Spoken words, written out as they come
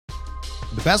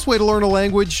The best way to learn a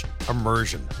language?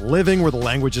 Immersion. Living where the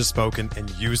language is spoken and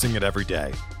using it every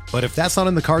day. But if that's not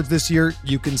in the cards this year,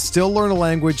 you can still learn a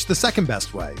language the second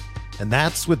best way, and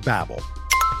that's with Babbel.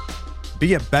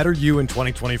 Be a better you in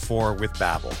 2024 with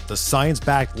Babbel, the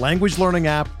science-backed language learning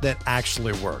app that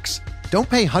actually works. Don't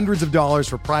pay hundreds of dollars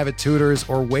for private tutors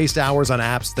or waste hours on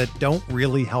apps that don't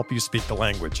really help you speak the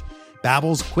language.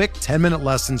 Babbel's quick 10-minute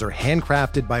lessons are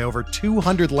handcrafted by over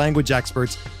 200 language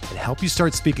experts and help you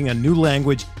start speaking a new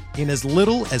language in as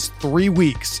little as 3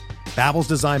 weeks. Babbel's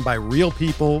designed by real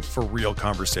people for real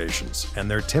conversations,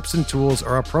 and their tips and tools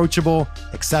are approachable,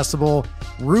 accessible,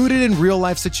 rooted in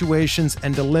real-life situations,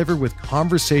 and delivered with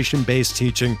conversation-based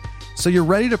teaching, so you're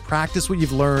ready to practice what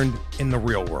you've learned in the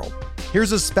real world.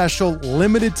 Here's a special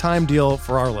limited-time deal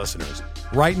for our listeners.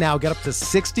 Right now, get up to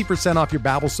 60% off your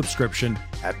Babbel subscription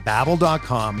at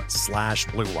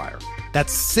babbel.com/Blue Wire.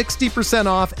 That's 60%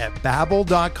 off at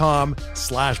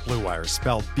babbel.com/Blue Wire,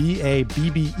 spelled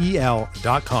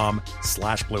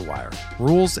BABBEL.com/Blue Wire.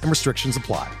 Rules and restrictions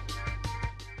apply.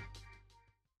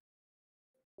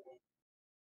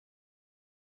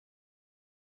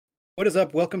 What is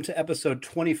up? Welcome to episode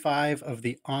 25 of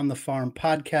the On the Farm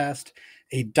podcast,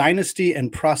 a Dynasty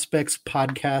and Prospects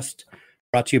podcast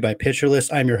brought to you by Pitcher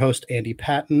List. I'm your host, Andy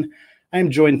Patton. I'm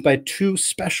joined by two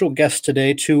special guests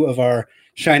today, two of our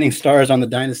shining stars on the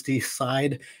Dynasty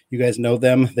side. You guys know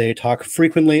them. They talk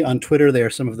frequently on Twitter. They are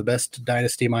some of the best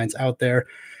Dynasty minds out there.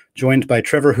 Joined by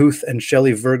Trevor Huth and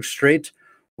Shelley Vergstrate.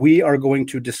 We are going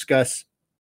to discuss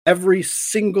every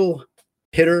single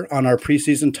hitter on our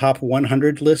preseason top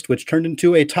 100 list, which turned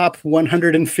into a top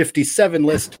 157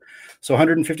 list. So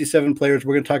 157 players.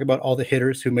 We're going to talk about all the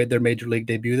hitters who made their major league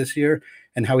debut this year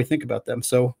and how we think about them.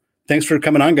 So thanks for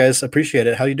coming on, guys. Appreciate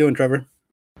it. How you doing, Trevor?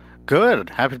 Good.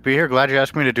 Happy to be here. Glad you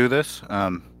asked me to do this.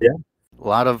 A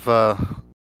lot of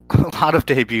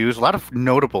debuts, a lot of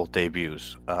notable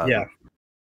debuts. We're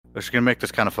just going to make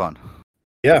this kind of fun.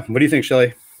 Yeah. What do you think,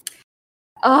 Shelley?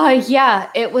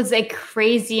 Yeah, it was a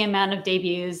crazy amount of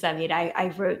debuts. I mean,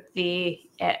 I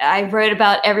wrote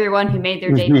about everyone who made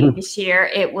their debut this year.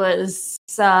 It was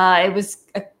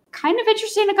kind of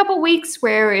interesting a couple weeks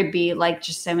where it'd be like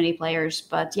just so many players.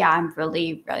 But yeah, I'm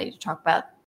really ready to talk about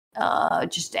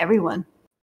just everyone.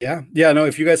 Yeah. No,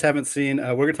 if you guys haven't seen,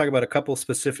 we're going to talk about a couple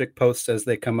specific posts as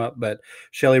they come up, but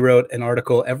Shelley wrote an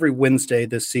article every Wednesday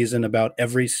this season about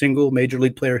every single major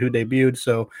league player who debuted.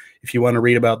 So if you want to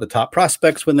read about the top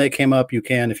prospects when they came up, you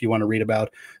can. If you want to read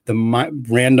about the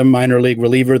random minor league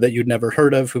reliever that you'd never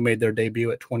heard of who made their debut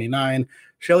at 29,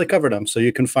 Shelley covered them. So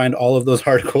you can find all of those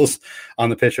articles on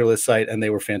the Pitcher List site, and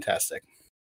they were fantastic.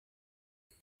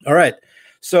 All right.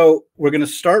 So we're going to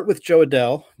start with Jo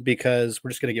Adell because we're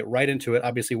just going to get right into it.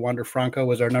 Obviously, Wander Franco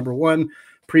was our number one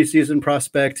preseason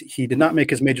prospect. He did not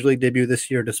make his major league debut this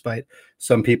year, despite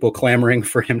some people clamoring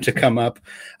for him to come up.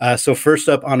 So first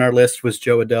up on our list was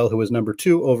Jo Adell, who was number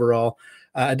 2 overall.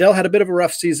 Adell had a bit of a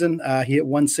rough season. He hit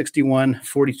 161,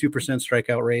 42%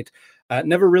 strikeout rate.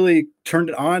 Never really turned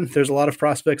it on. There's a lot of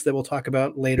prospects that we'll talk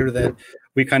about later that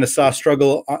we kind of saw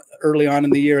struggle early on in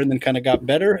the year and then kind of got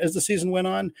better as the season went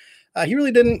on. He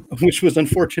really didn't, which was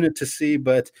unfortunate to see,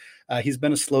 but he's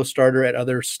been a slow starter at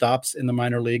other stops in the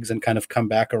minor leagues and kind of come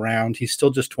back around. He's still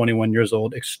just 21 years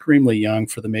old, extremely young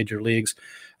for the major leagues.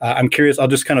 I'm curious. I'll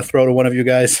just kind of throw to one of you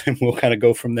guys and we'll kind of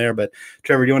go from there. But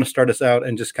Trevor, do you want to start us out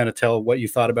and just kind of tell what you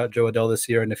thought about Jo Adell this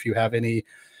year and if you have any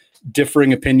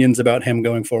differing opinions about him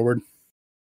going forward?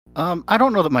 I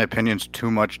don't know that my opinion's too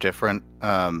much different.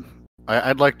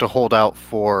 I'd like to hold out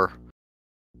for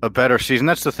a better season.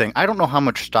 That's the thing. I don't know how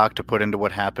much stock to put into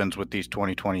what happens with these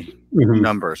 2020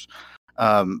 numbers.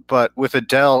 But with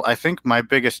Adell, I think my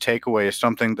biggest takeaway is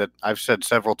something that I've said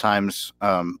several times,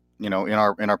 in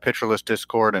our Pitcher List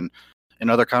Discord and in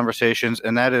other conversations,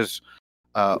 and that is,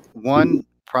 one,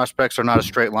 prospects are not a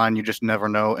straight line. You just never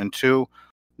know. And two,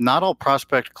 not all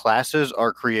prospect classes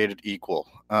are created equal.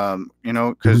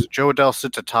 Because Jo Adell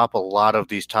sits atop a lot of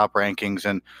these top rankings,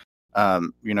 and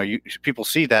people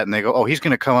see that and they go, oh, he's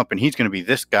going to come up and he's going to be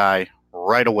this guy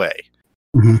right away.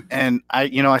 And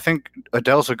I think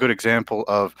Adell's a good example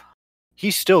of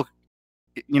he still,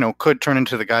 could turn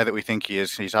into the guy that we think he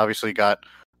is. He's obviously got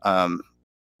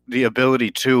the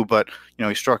ability to, but,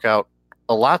 he struck out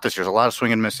a lot this year. There's a lot of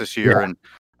swing and miss this year. Yeah.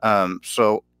 And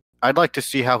so I'd like to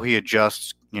see how he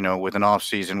adjusts, with an off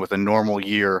season, with a normal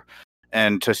year,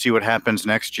 and to see what happens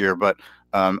next year. But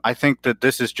I think that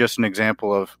this is just an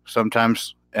example of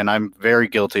sometimes, and I'm very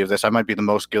guilty of this, I might be the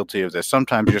most guilty of this,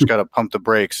 sometimes you just got to pump the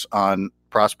brakes on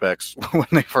prospects when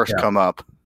they first come up.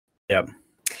 Yeah.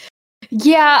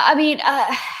 Yeah, I mean,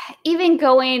 even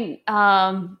going,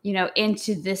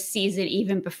 into this season,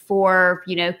 even before,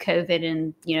 COVID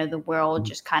and, the world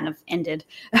just kind of ended.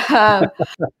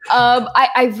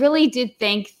 I really did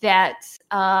think that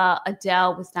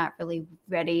Adele was not really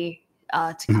ready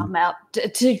to come out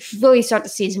to really start the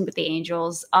season with the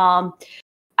Angels.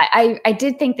 I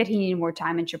did think that he needed more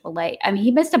time in AAA. I mean,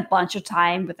 he missed a bunch of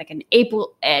time with like an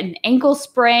ankle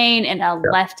sprain and a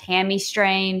left hammy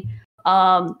strain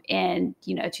in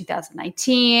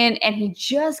 2019, and he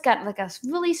just got like a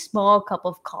really small cup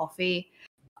of coffee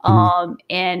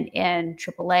in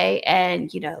AAA.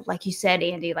 And like you said,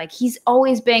 Andy, like he's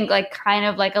always been like kind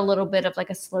of like a little bit of like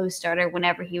a slow starter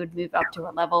whenever he would move up to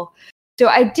a level. So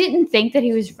I didn't think that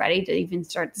he was ready to even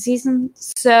start the season.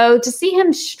 So to see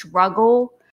him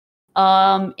struggle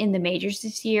in the majors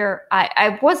this year,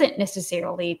 I wasn't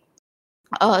necessarily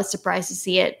surprised to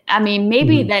see it. I mean,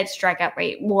 maybe that strikeout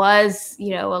rate was,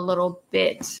 a little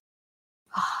bit,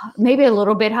 maybe a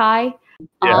little bit high.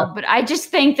 But I just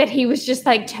think that he was just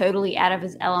like totally out of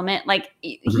his element. Like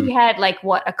he had like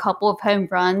a couple of home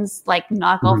runs, like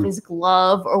knock off his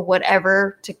glove or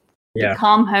whatever to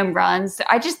become home runs. So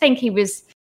I just think he was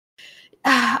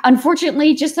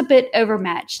unfortunately just a bit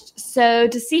overmatched. So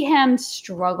to see him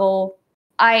struggle,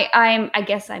 I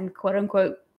guess I'm quote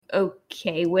unquote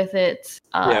okay with it.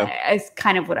 It's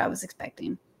kind of what I was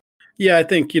expecting. Yeah, I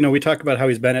think, we talk about how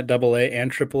he's been at AA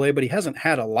and AAA, but he hasn't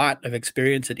had a lot of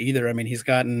experience at either. I mean, he's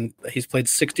played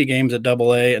 60 games at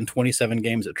AA and 27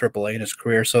 games at AAA in his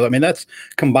career. So, I mean, that's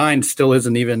combined still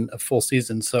isn't even a full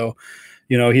season. So,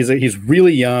 he's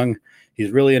really young. He's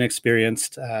really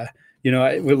inexperienced.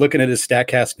 We're looking at his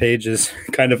StatCast page is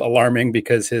kind of alarming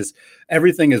because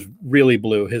everything is really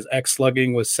blue. His X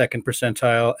slugging was second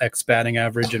percentile, X batting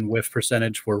average and whiff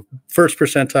percentage were first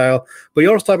percentile. But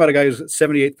you also talk about a guy who's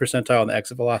 78th percentile on the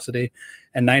exit velocity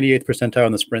and 98th percentile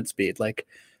on the sprint speed. Like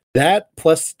that,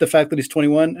 plus the fact that he's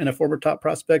 21 and a former top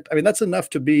prospect. I mean, that's enough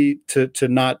to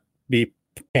not be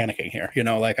panicking here.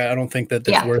 I don't think that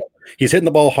that's worth. He's hitting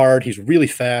the ball hard. He's really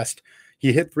fast.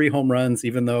 He hit 3 home runs,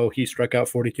 even though he struck out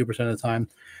 42% of the time.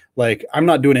 Like, I'm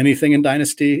not doing anything in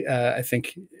Dynasty. I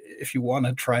think if you want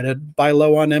to try to buy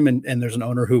low on him and there's an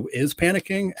owner who is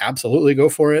panicking, absolutely go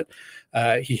for it.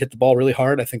 He hit the ball really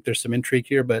hard. I think there's some intrigue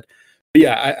here. But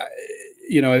yeah,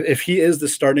 if he is the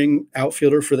starting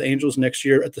outfielder for the Angels next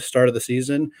year at the start of the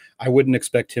season, I wouldn't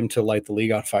expect him to light the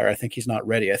league on fire. I think he's not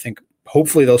ready. I think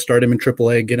hopefully they'll start him in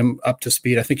AAA, get him up to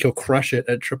speed. I think he'll crush it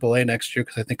at AAA next year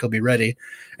because I think he'll be ready,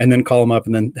 and then call him up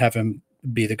and then have him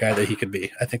be the guy that he could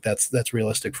be. I think that's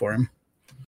realistic for him.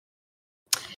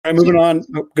 All right, moving on.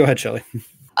 Oh, go ahead, Shelly.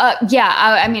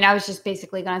 I was just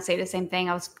basically going to say the same thing.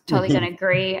 I was totally going to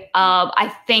agree.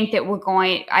 I think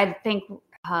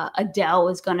Adele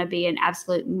is going to be an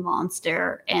absolute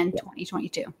monster in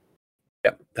 2022.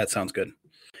 Yep, that sounds good.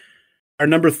 Our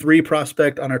number 3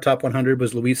 prospect on our top 100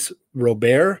 was Luis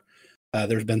Robert.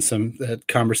 There's been some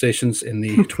conversations in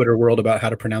the Twitter world about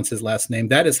how to pronounce his last name.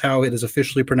 That is how it is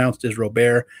officially pronounced, is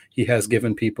Robert. He has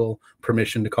given people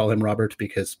permission to call him Robert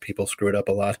because people screw it up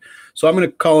a lot. So I'm going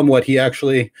to call him what he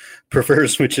actually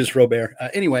prefers, which is Robert.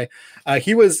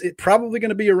 He was probably going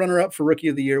to be a runner-up for Rookie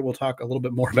of the Year. We'll talk a little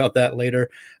bit more about that later.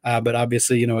 But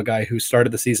obviously, a guy who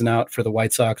started the season out for the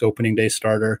White Sox, opening day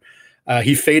starter.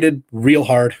 He faded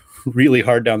really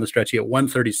hard down the stretch. He hit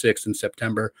 136 in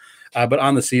September. But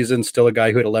on the season, still a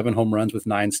guy who had 11 home runs with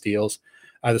 9 steals.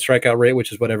 The strikeout rate,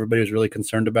 which is what everybody was really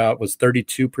concerned about, was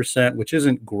 32%, which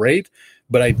isn't great,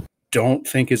 but I don't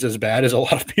think is as bad as a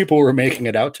lot of people were making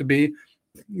it out to be.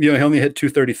 He only hit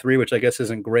 233, which I guess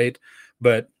isn't great,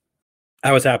 but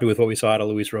I was happy with what we saw out of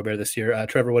Luis Robert this year.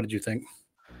 Trevor, what did you think?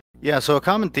 Yeah, so a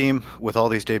common theme with all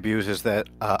these debuts is that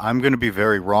I'm going to be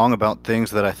very wrong about things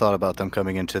that I thought about them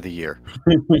coming into the year.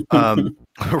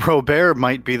 Robert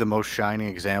might be the most shining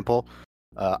example.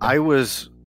 I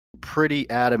was pretty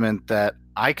adamant that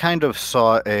I kind of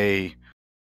saw a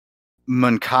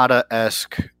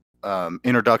Moncada-esque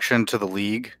introduction to the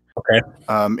league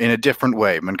in a different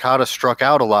way. Moncada struck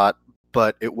out a lot,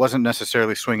 but it wasn't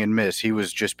necessarily swing and miss. He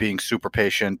was just being super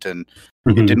patient, and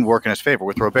it didn't work in his favor.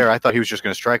 With Robert, I thought he was just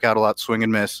going to strike out a lot, swing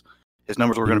and miss. His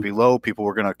numbers were going to be low. People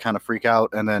were going to kind of freak out,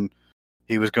 and then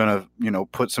he was going to,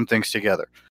 put some things together.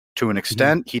 To an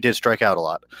extent, he did strike out a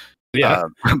lot. Yeah,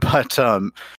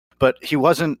 but he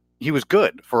wasn't. He was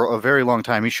good for a very long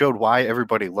time. He showed why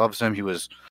everybody loves him. He was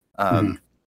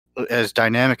as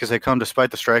dynamic as they come,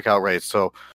 despite the strikeout rates.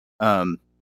 So.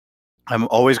 I'm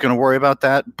always going to worry about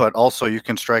that, but also you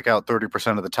can strike out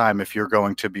 30% of the time if you're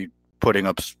going to be putting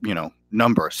up,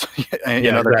 numbers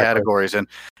in other categories. And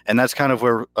that's kind of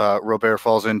where Robert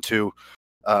falls into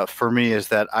for me, is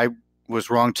that I was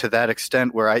wrong to that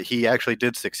extent where he actually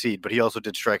did succeed, but he also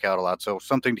did strike out a lot. So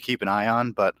something to keep an eye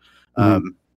on. But I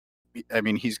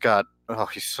mean, he's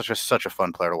such a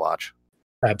fun player to watch.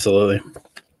 Absolutely.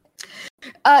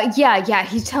 Yeah,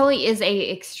 he totally is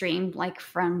a extreme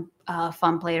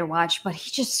fun player to watch, but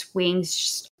he just swings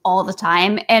just all the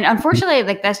time, and unfortunately,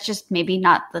 that's just maybe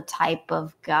not the type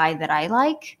of guy that I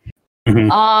like.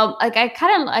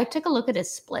 I took a look at his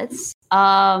splits.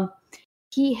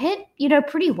 He hit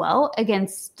pretty well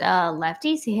against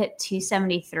lefties. He hit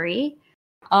 273,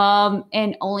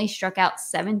 and only struck out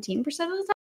 17% of the time.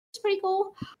 It's pretty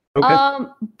cool. Okay.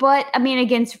 But I mean,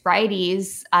 against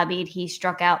righties, he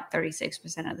struck out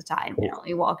 36% of the time and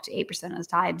only walked 8% of the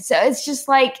time. So it's just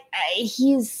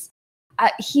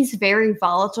he's very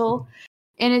volatile,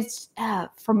 and it's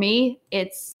for me,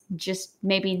 it's just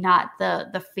maybe not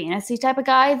the fantasy type of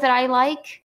guy that I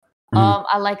like.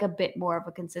 I like a bit more of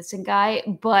a consistent guy,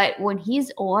 but when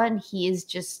he's on, he is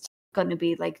just going to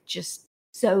be just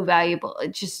so valuable,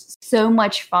 just so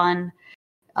much fun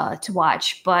to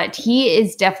watch. But he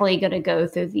is definitely going to go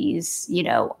through these,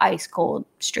 ice cold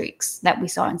streaks that we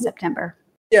saw in September.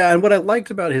 Yeah, and what I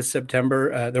liked about his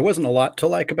September, there wasn't a lot to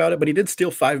like about it, but he did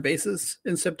steal 5 bases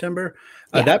in September.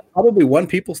 That probably won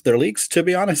their leagues, to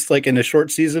be honest. In a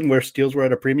short season where steals were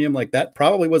at a premium, that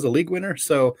probably was a league winner.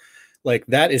 So,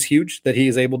 that is huge that he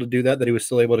is able to do that he was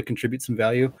still able to contribute some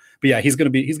value. But yeah, he's gonna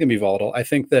be volatile. I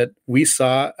think that we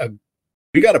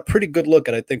got a pretty good look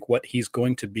at, I think, what he's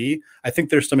going to be. I think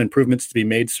there's some improvements to be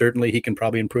made. Certainly, he can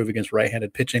probably improve against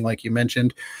right-handed pitching, like you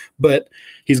mentioned. But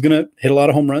he's going to hit a lot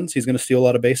of home runs. He's going to steal a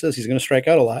lot of bases. He's going to strike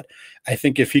out a lot. I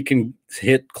think if he can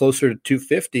hit closer to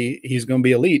 250, he's going to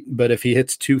be elite. But if he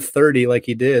hits 230 like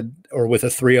he did, or with a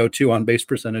 302 on base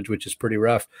percentage, which is pretty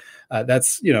rough,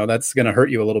 that's going to hurt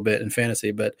you a little bit in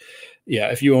fantasy. But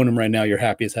yeah, if you own him right now, you're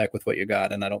happy as heck with what you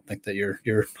got. And I don't think that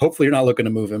hopefully you're not looking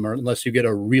to move him, or unless you get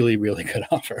a really, really good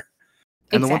offer.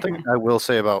 And the one thing I will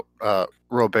say about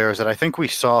Robert is that I think we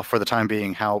saw for the time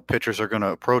being how pitchers are going to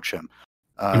approach him.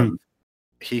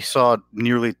 He saw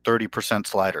nearly 30%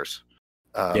 sliders,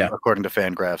 according to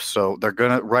Fangraphs. So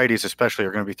righties especially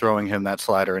are going to be throwing him that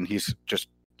slider, and he's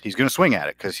going to swing at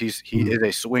it because he is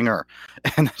a swinger,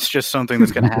 and that's just something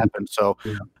that's going to happen. So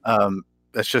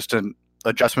that's just an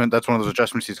adjustment. That's one of those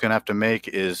adjustments he's going to have to make,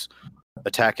 is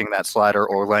attacking that slider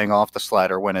or laying off the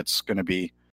slider when it's going to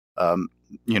be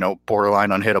borderline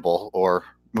unhittable or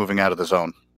moving out of the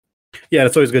zone. Yeah,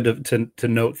 it's always good to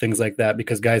note things like that,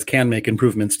 because guys can make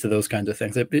improvements to those kinds of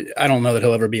things. I don't know that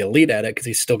he'll ever be elite at it because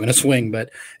he's still going to swing, but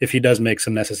if he does make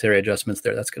some necessary adjustments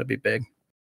there, that's going to be big.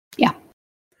 Yeah.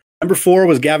 Number 4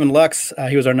 was Gavin Lux.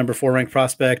 He was our number 4 ranked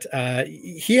prospect.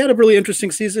 He had a really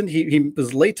interesting season. He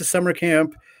was late to summer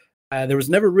camp. There was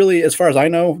never really, as far as I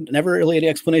know, never really any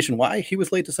explanation why he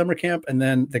was late to summer camp. And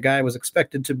then the guy was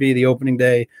expected to be on the opening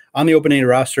day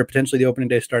roster, potentially the opening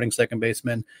day starting second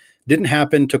baseman. Didn't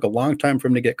happen. Took a long time for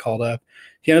him to get called up.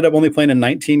 He ended up only playing in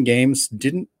 19 games.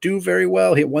 Didn't do very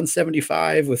well. He hit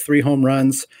 175 with 3 home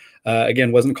runs.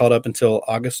 Again, wasn't called up until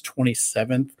August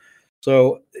 27th.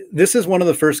 So this is one of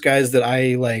the first guys that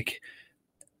I like.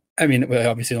 I mean,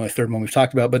 obviously only the third one we've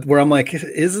talked about, but where I'm like,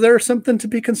 is there something to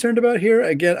be concerned about here?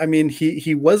 Again, I mean,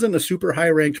 he wasn't a super high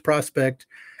ranked prospect,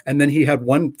 and then he had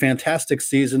one fantastic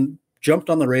season, jumped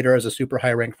on the radar as a super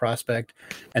high ranked prospect,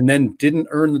 and then didn't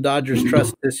earn the Dodgers'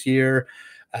 trust this year.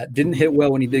 Didn't hit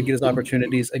well when he did get his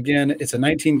opportunities. Again, it's a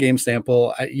 19 game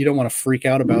sample. You don't want to freak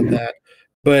out about that,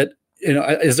 but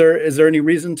is there any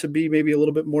reason to be maybe a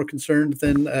little bit more concerned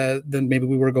than maybe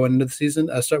we were going into the season?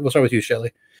 We'll start with you,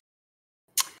 Shelly.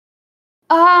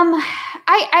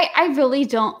 I really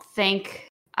don't think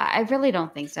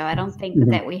so. I don't think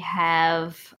that we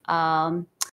have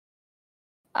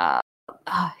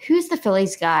who's the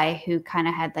Phillies guy who kind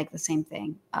of had the same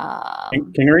thing?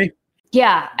 Kingery?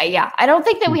 Yeah. I don't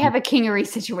think that we have a Kingery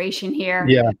situation here.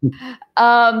 Yeah.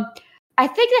 I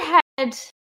think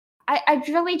I'm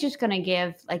really just gonna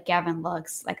give Gavin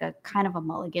Lux a kind of a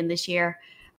mulligan this year,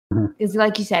 because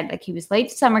like you said, he was late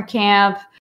to summer camp,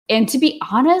 and to be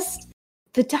honest,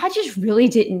 the Dodgers really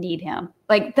didn't need him.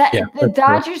 The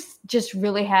Dodgers just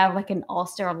really have an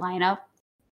all-star lineup.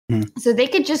 So they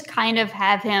could just kind of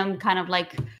have him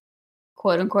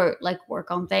quote unquote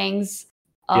work on things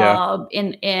in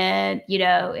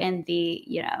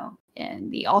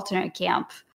the alternate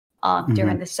camp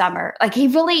during the summer.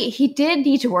 He did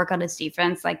need to work on his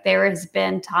defense. There has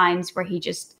been times where he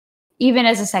just, even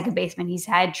as a second baseman, he's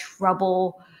had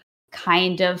trouble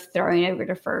kind of throwing over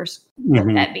to first, what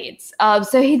that means.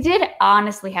 So he did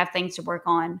honestly have things to work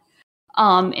on.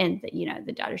 And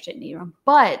the Dodgers didn't need him.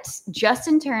 But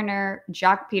Justin Turner,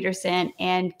 Jock Peterson,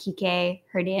 and Kike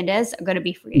Hernandez are going to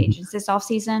be free agents this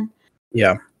offseason.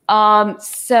 Yeah.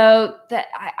 So that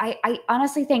I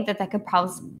honestly think that could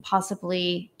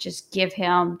possibly just give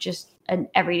him just an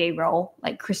everyday role.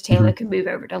 Like Chris Taylor could move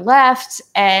over to left,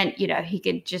 and he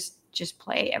could just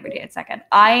play every day at second.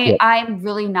 I'm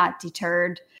really not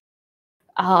deterred,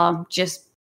 just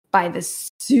by the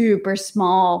super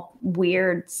small,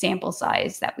 weird sample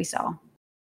size that we saw.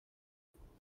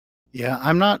 Yeah,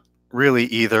 I'm not really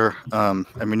either. I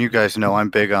mean, you guys know I'm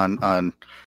big on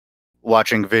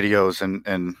watching videos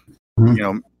and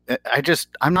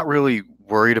I'm not really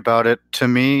worried about it. To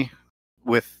me,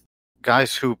 with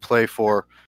guys who play for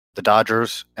the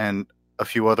Dodgers and a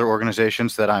few other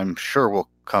organizations that I'm sure will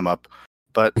come up,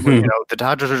 but the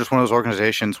Dodgers are just one of those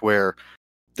organizations where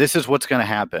this is what's going to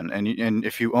happen. And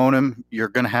if you own him, you're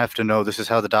going to have to know this is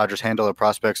how the Dodgers handle their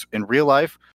prospects in real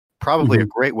life. Probably a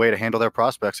great way to handle their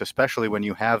prospects, especially when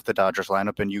you have the Dodgers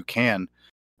lineup and you can,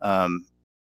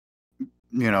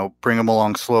 bring them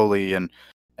along slowly and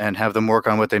have them work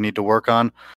on what they need to work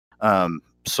on.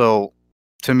 So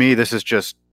to me, this is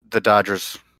just the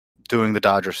Dodgers doing the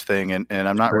Dodgers thing. And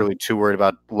I'm not really too worried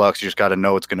about Lux. You just got to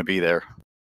know it's going to be there.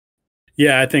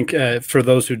 Yeah, I think for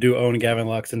those who do own Gavin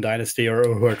Lux in Dynasty or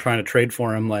who are trying to trade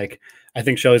for him, I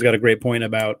think Shelly's got a great point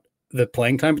about the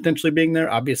playing time potentially being there.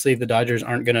 Obviously, the Dodgers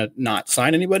aren't going to not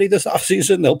sign anybody this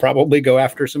offseason. They'll probably go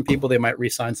after some people. They might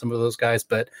re-sign some of those guys.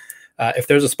 But if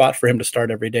there's a spot for him to start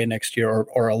every day next year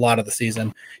or a lot of the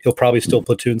season, he'll probably still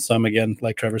platoon some again.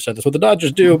 Like Trevor said, that's what the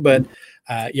Dodgers do. But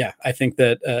I think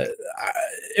that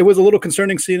it was a little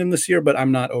concerning seeing him this year, but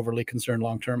I'm not overly concerned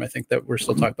long-term. I think that we're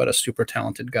still talking about a super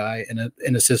talented guy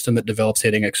in a system that develops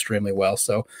hitting extremely well.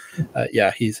 So I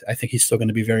think he's still going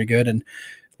to be very good. And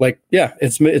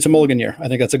it's a mulligan year. I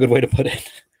think that's a good way to put it.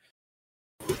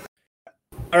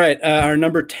 All right. Our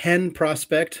number 10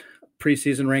 prospect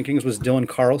preseason rankings was Dylan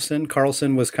Carlson.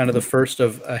 Carlson was kind of the first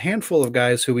of a handful of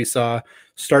guys who we saw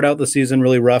start out the season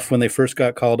really rough when they first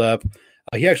got called up.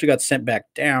 He actually got sent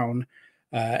back down.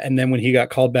 And then when he got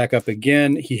called back up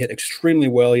again, he hit extremely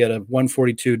well. He had a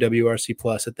 142 WRC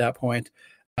plus at that point.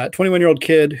 21-year-old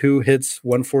kid who hits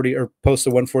 140 or posts a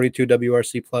 142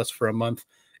 WRC plus for a month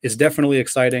is definitely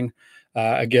exciting.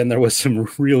 Again, there was some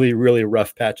really, really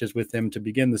rough patches with him to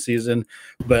begin the season,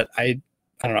 but I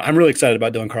don't know. I'm really excited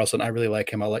about Dylan Carlson. I really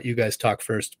like him. I'll let you guys talk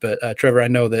first. But Trevor, I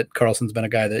know that Carlson's been a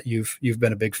guy that you've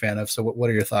been a big fan of. So what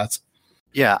are your thoughts?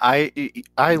 Yeah,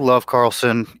 I love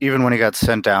Carlson. Even when he got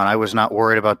sent down, I was not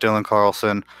worried about Dylan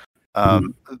Carlson.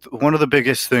 One of the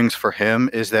biggest things for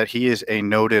him is that he is a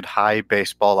noted high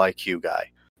baseball IQ guy.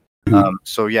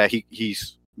 So yeah,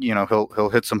 he's he'll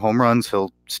hit some home runs,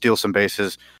 he'll steal some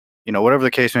bases, whatever the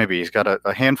case may be. He's got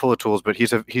a handful of tools, but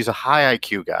he's a high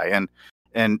IQ guy,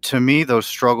 and to me, those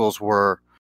struggles were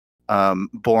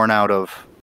born out of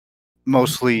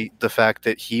mostly the fact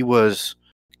that he was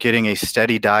getting a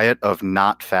steady diet of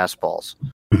not fastballs,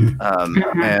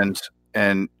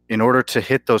 and in order to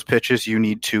hit those pitches, you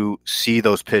need to see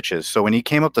those pitches. So when he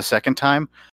came up the second time,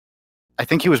 I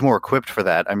think he was more equipped for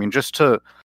that. I mean, just to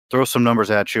throw some numbers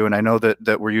at you, and I know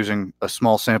that we're using a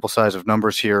small sample size of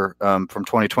numbers here from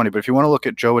 2020, but if you want to look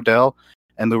at Joe Adell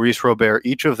and Luis Robert,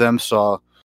 each of them saw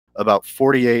about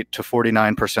 48 to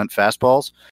 49%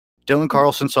 fastballs. Dylan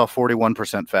Carlson saw 41%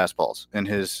 fastballs in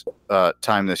his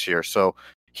time this year. So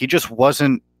he just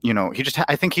wasn't,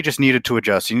 I think he just needed to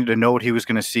adjust. He needed to know what he was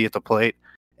going to see at the plate.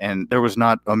 And there was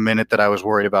not a minute that I was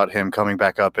worried about him coming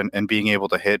back up and being able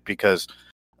to hit because,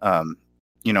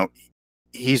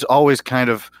 he's always kind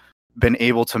of been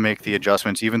able to make the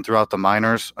adjustments even throughout the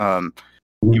minors. Even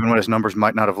when his numbers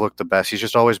might not have looked the best, he's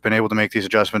just always been able to make these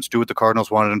adjustments, do what the Cardinals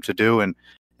wanted him to do.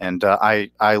 And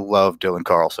I love Dylan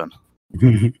Carlson.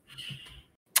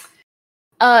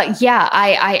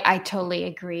 I totally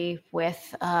agree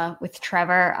with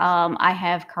Trevor. I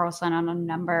have Carlson on a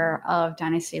number of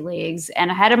dynasty leagues,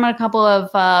 and I had him in a couple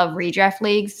of redraft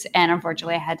leagues, and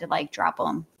unfortunately, I had to drop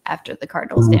him after the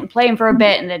Cardinals didn't play him for a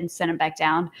bit, and then send him back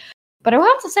down. But I will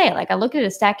have to say, I look at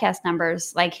his StatCast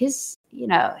numbers,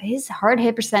 his hard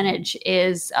hit percentage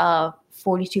is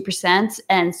 42%,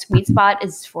 and sweet spot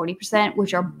is 40%,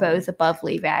 which are both above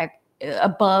league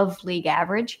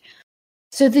average.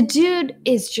 So the dude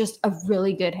is just a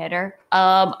really good hitter.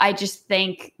 I just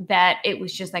think that it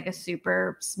was just a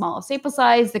super small sample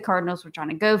size. The Cardinals were trying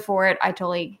to go for it. I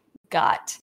totally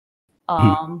got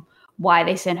why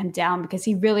they sent him down because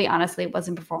he really honestly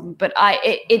wasn't performing. But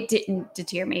it didn't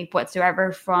deter me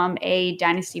whatsoever from a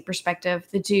dynasty perspective.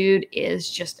 The dude is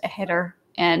just a hitter,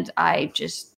 and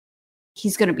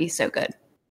he's going to be so good.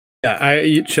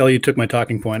 Yeah, Shelly, you took my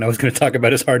talking point. I was going to talk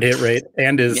about his hard hit rate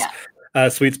and his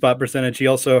sweet spot percentage. He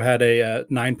also had a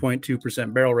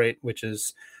 9.2% barrel rate, which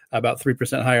is about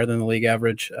 3% higher than the league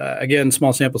average. Again,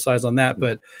 small sample size on that,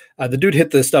 but the dude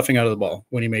hit the stuffing out of the ball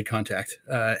when he made contact.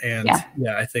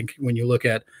 I think when you look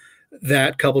at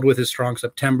that coupled with his strong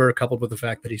September, coupled with the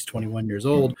fact that he's 21 years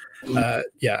old,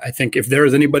 I think if there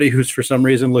is anybody who's for some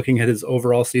reason looking at his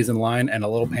overall season line and a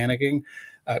little panicking,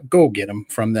 go get him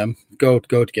from them. Go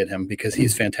get him because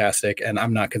he's fantastic, and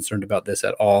I'm not concerned about this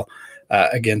at all.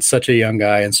 Again, such a young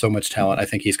guy and so much talent. I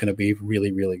think he's going to be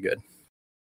really, really good.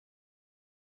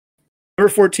 Number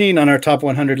 14 on our top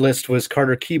 100 list was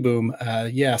Carter Kieboom.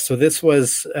 So this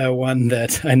was one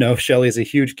that I know Shelly's a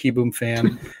huge Kieboom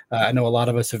fan. I know a lot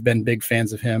of us have been big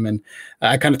fans of him, and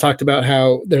I kind of talked about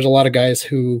how there's a lot of guys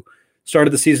who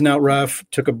started the season out rough,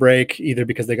 took a break either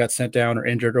because they got sent down or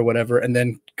injured or whatever, and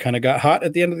then kind of got hot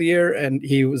at the end of the year, and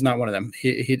he was not one of them.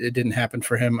 It didn't happen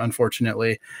for him,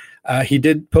 unfortunately. He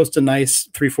did post a nice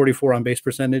 344 on base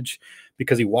percentage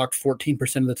because he walked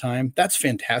 14% of the time. That's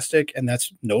fantastic, and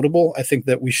that's notable. I think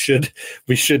that we should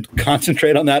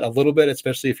concentrate on that a little bit,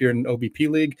 especially if you're in an OBP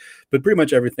league. But pretty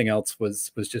much everything else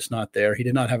was just not there. He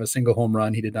did not have a single home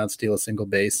run. He did not steal a single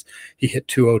base. He hit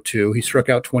 202. He struck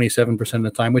out 27% of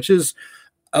the time, which is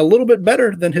a little bit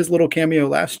better than his little cameo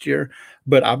last year,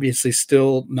 but obviously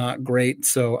still not great.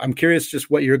 So I'm curious just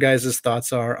what your guys'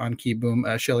 thoughts are on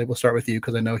Kieboom. Shelly, we'll start with you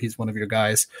because I know he's one of your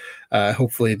guys.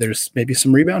 Hopefully there's maybe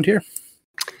some rebound here.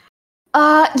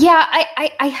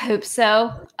 I hope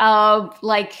so.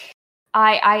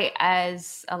 I,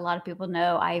 as a lot of people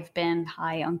know, I've been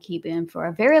high on Kieboom for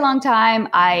a very long time.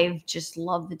 I've just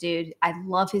loved the dude. I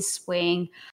love his swing.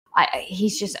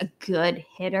 He's just a good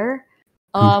hitter.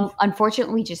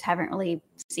 Unfortunately, we just haven't really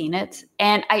seen it.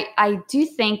 And I do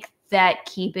think that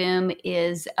Kieboom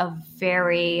is a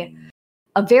very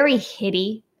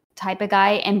hitty type of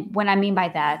guy. And what I mean by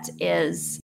that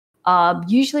is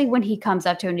usually when he comes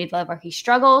up to a new level, he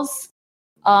struggles,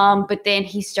 but then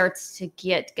he starts to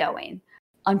get going.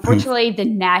 Unfortunately, the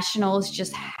Nationals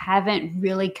just haven't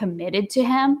really committed to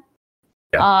him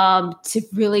to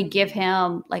really give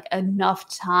him like enough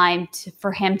time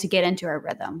for him to get into a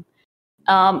rhythm.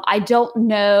 I don't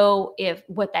know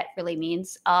what that really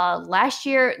means. Last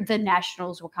year, the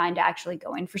Nationals were kind of actually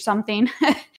going for something.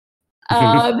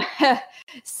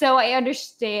 So I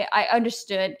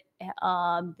understood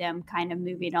them kind of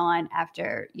moving on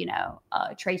after,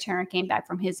 Trey Turner came back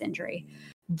from his injury.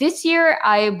 This year,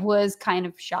 I was kind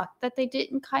of shocked that they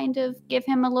didn't kind of give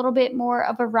him a little bit more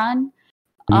of a run.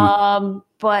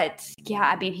 But yeah,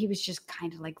 I mean, he was just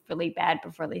kind of like really bad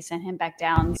before they sent him back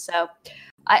down. So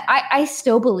I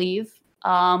still believe,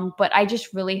 but I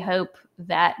just really hope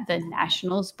that the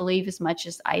Nationals believe as much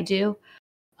as I do.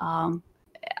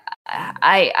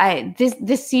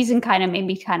 This season kind of made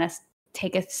me kind of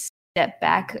take a step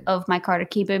back of my Carter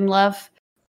Kieboom love.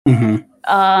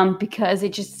 Because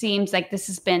it just seems like this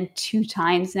has been 2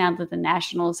 times now that the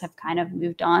Nationals have kind of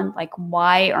moved on. Like,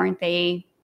 why aren't they,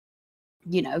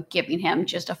 giving him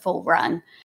just a full run?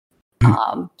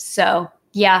 So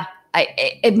yeah,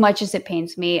 as much as it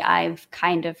pains me, I've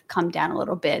kind of come down a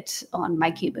little bit on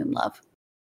my Kieboom love.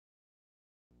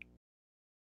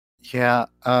 Yeah,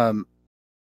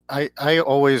 I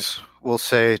always will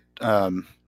say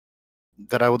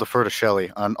that I will defer to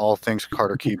Shelly on all things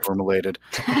Carter Kieboom related.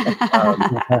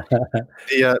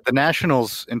 The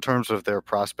Nationals, in terms of their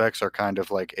prospects, are kind of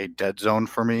like a dead zone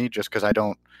for me, just because I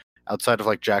don't, outside of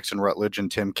like Jackson Rutledge and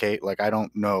Tim Cate, like I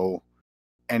don't know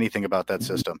anything about that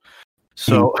system.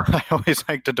 So I always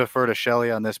like to defer to Shelly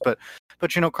on this. But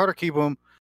Carter Kieboom,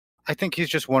 I think he's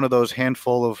just one of those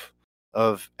handful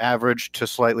of average to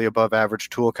slightly above average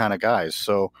tool kind of guys.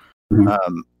 So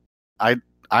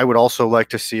I would also like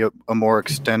to see a more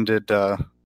extended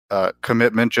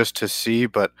commitment just to see,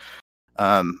 but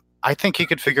I think he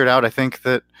could figure it out. I think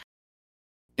that,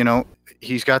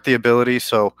 he's got the ability.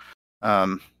 So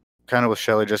kind of with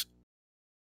Shelly, just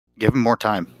give him more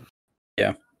time.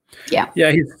 Yeah,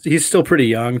 he's still pretty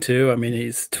young too. I mean,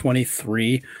 he's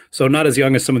 23, so not as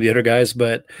young as some of the other guys.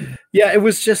 But yeah, it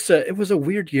was a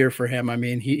weird year for him. I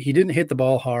mean, he didn't hit the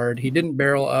ball hard. He didn't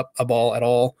barrel up a ball at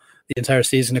all the entire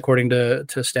season, according to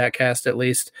StatCast. At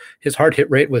least his hard hit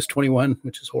rate was 21,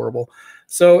 which is horrible.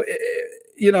 So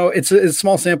it's a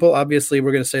small sample. Obviously,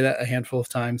 we're going to say that a handful of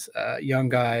times. Young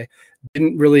guy.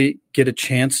 Didn't really get a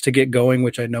chance to get going,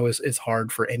 which I know is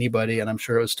hard for anybody, and I'm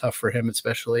sure it was tough for him,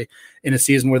 especially in a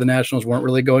season where the Nationals weren't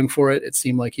really going for it. It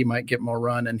seemed like he might get more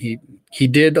run, and he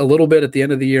did a little bit at the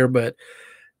end of the year, but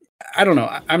I don't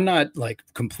know. I'm not like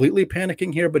completely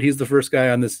panicking here, but he's the first guy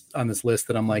on this list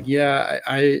that I'm like, yeah,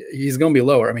 he's going to be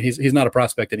lower. I mean, he's not a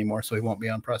prospect anymore, so he won't be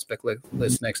on prospect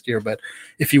list next year. But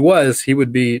if he was, he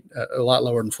would be a lot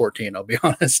lower than 14. I'll be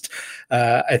honest.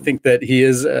 I think that he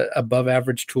is a above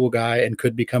average tool guy and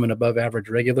could become an above average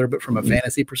regular. But from a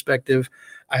fantasy perspective,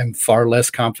 I'm far less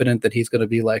confident that he's going to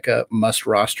be like a must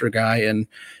roster guy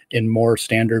in more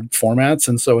standard formats.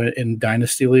 And so in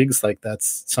dynasty leagues, like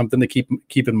that's something to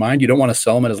keep in mind. You don't want to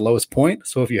sell him at his lowest point.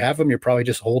 So if you have him, you're probably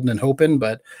just holding and hoping.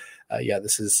 But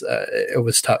this is it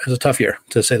was tough. It was a tough year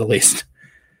to say the least.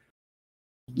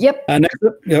 Yep.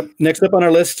 Next up on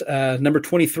our list, number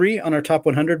 23 on our top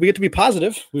 100. We get to be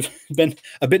positive. We've been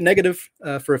a bit negative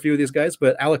for a few of these guys,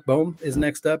 but Alec Bohm is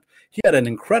next up. He had an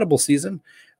incredible season.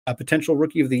 A potential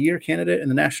Rookie of the Year candidate in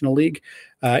the National League.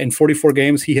 In 44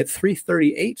 games, he hit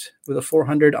 .338 with a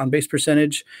 400 on base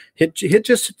percentage. Hit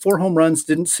just 4 home runs.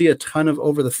 Didn't see a ton of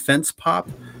over the fence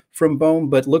pop from Bohm,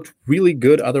 but looked really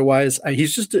good otherwise.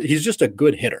 He's just a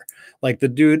good hitter. Like the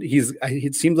dude,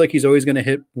 it seems like he's always going to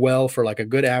hit well for like a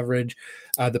good average.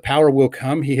 The power will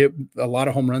come. He hit a lot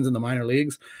of home runs in the minor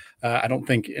leagues. I don't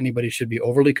think anybody should be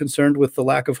overly concerned with the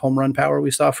lack of home run power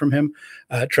we saw from him.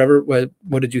 Trevor,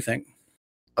 what did you think?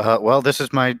 Well, this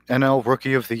is my NL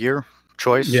Rookie of the Year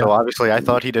choice, so obviously I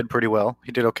thought he did pretty well.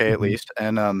 He did okay at least,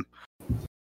 and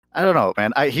I don't know,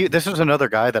 man. This is another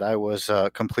guy that I was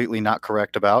completely not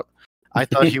correct about. I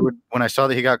thought he would. When I saw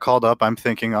that he got called up, I'm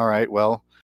thinking, all right, well,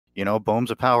 Bohm's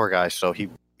a power guy, so he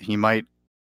might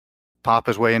pop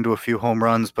his way into a few home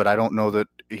runs, but I don't know that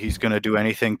he's going to do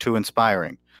anything too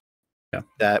inspiring. Yeah,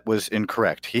 that was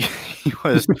incorrect. He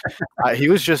was he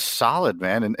was just solid,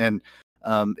 man, and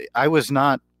I was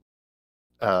not.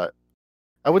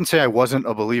 I wouldn't say I wasn't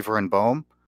a believer in Bohm,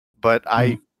 but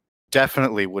I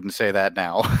definitely wouldn't say that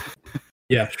now.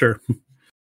 Yeah, sure.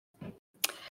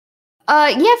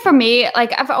 For me,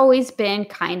 like I've always been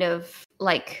kind of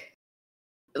like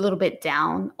a little bit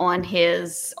down on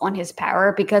his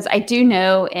power because I do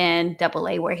know in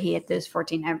AA where he hit those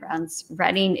 14 home runs,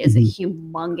 Reading is a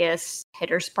humongous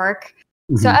hitter's park.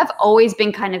 So I've always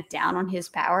been kind of down on his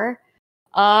power.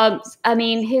 I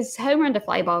mean, his home run to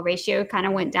fly ball ratio kind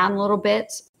of went down a little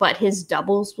bit, but his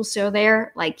doubles was still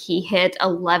there. Like he hit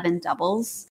 11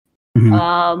 doubles,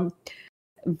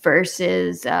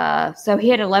 versus, so he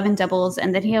had 11 doubles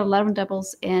and then he had 11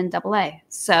 doubles in AA.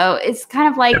 So it's kind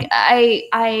of like,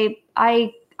 I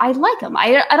like him.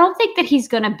 I don't think that he's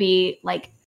going to be like,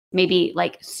 maybe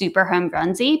like super home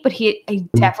runsy, but he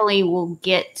definitely will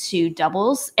get to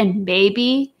doubles and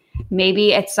maybe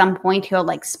at some point he'll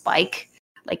like spike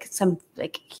like some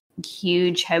like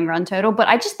huge home run total, but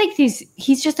I just think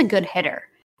he's just a good hitter.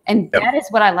 And that is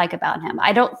what I like about him.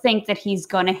 I don't think that he's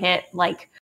going to hit like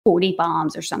 40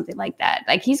 bombs or something like that.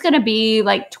 Like he's going to be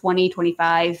like 20,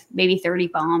 25, maybe 30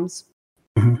 bombs.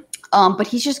 But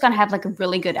he's just going to have like a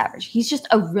really good average. He's just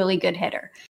a really good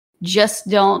hitter. Just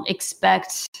don't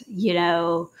expect,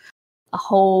 a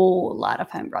whole lot of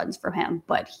home runs from him,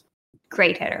 but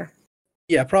great hitter.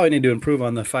 Yeah, probably need to improve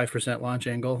on the 5% launch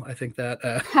angle. I think that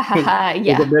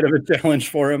was a bit of a challenge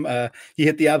for him. He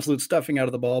hit the absolute stuffing out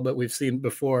of the ball, but we've seen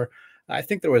before. I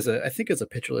think it's a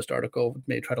Pitcher List article,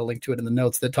 may try to link to it in the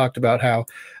notes, that talked about how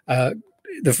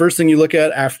the first thing you look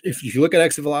at if you look at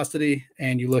exit velocity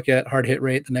and you look at hard hit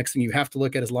rate, the next thing you have to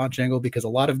look at is launch angle, because a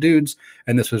lot of dudes,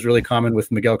 and this was really common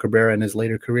with Miguel Cabrera in his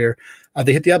later career,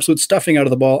 they hit the absolute stuffing out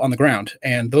of the ball on the ground,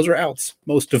 and those are outs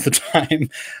most of the time.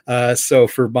 So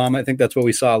for Bohm, I think that's what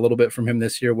we saw a little bit from him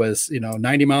this year was,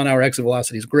 90 mile an hour exit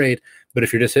velocity is great, but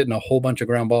if you're just hitting a whole bunch of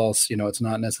ground balls, it's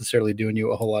not necessarily doing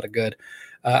you a whole lot of good.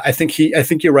 I think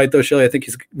you're right though, Shelly. I think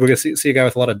we're going to see a guy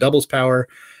with a lot of doubles power.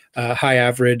 High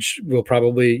average, will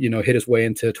probably, hit his way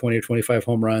into 20 or 25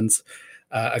 home runs.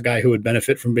 A guy who would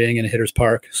benefit from being in a hitter's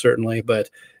park, certainly. But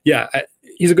yeah,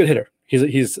 he's a good hitter.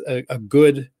 He's a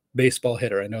good baseball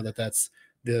hitter. I know that's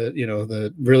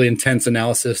the really intense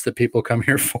analysis that people come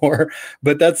here for,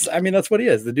 but that's what he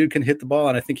is. The dude can hit the ball,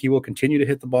 and I think he will continue to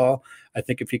hit the ball. I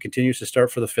think if he continues to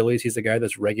start for the Phillies, he's a guy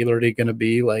that's regularly going to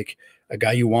be like a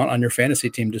guy you want on your fantasy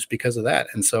team just because of that.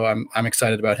 And so I'm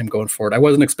excited about him going forward. I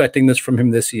wasn't expecting this from him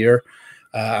this year.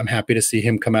 I'm happy to see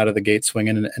him come out of the gate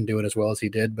swinging and doing as well as he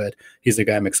did, but he's the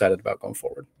guy I'm excited about going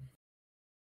forward.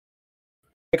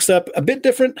 Next up, a bit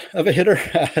different of a hitter,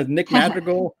 Nick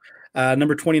Madrigal.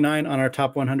 Number 29 on our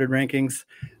top 100 rankings.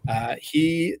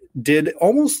 He did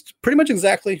pretty much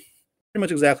exactly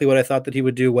what I thought that he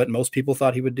would do, what most people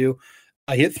thought he would do.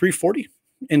 He hit .340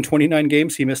 in 29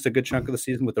 games. He missed a good chunk of the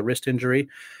season with a wrist injury,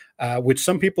 which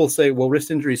some people say, well,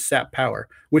 wrist injuries sap power,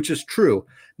 which is true.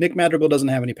 Nick Madrigal doesn't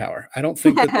have any power. I don't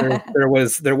think that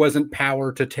there wasn't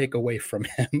power to take away from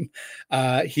him.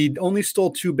 He only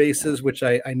stole 2 bases, which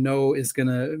I know is going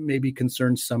to maybe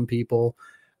concern some people.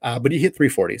 But he hit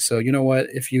 340. So you know what?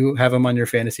 If you have him on your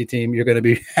fantasy team, you're going to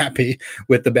be happy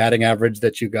with the batting average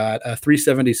that you got.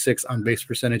 376 on base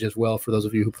percentage as well for those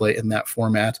of you who play in that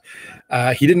format.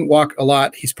 He didn't walk a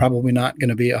lot. He's probably not going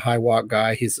to be a high walk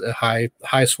guy. He's a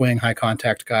high swing, high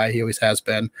contact guy. He always has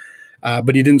been.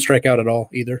 But he didn't strike out at all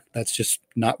either. That's just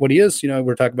not what he is. You know,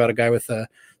 we're talking about a guy with a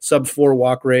sub 4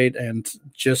 walk rate and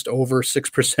just over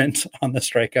 6% on the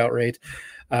strikeout rate.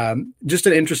 Just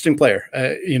an interesting player.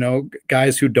 You know,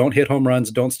 guys who don't hit home runs,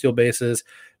 don't steal bases,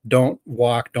 don't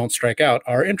walk, don't strike out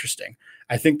are interesting.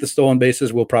 I think the stolen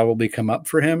bases will probably come up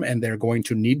for him, and they're going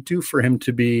to need to for him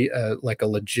to be like a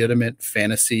legitimate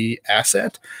fantasy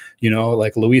asset. You know,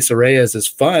 like Luis Reyes is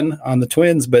fun on the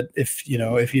Twins, but if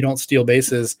you don't steal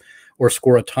bases or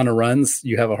score a ton of runs,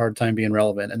 you have a hard time being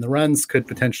relevant. And the runs could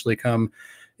potentially come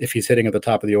if he's hitting at the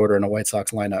top of the order in a White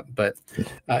Sox lineup. But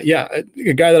a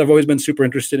guy that I've always been super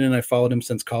interested in. I followed him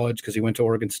since college because he went to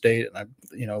Oregon State, and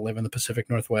I live in the Pacific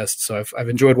Northwest. So I've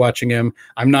enjoyed watching him.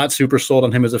 I'm not super sold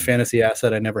on him as a fantasy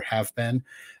asset. I never have been.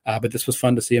 But this was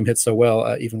fun to see him hit so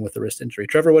well, even with the wrist injury.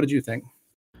 Trevor, what did you think?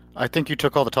 I think you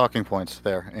took all the talking points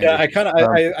there, Andy. Yeah, I felt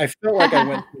like I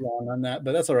went too long on that,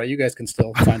 but that's all right. You guys can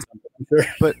still find something. I'm sure.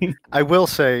 But I will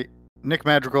say Nick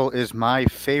Madrigal is my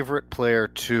favorite player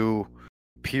to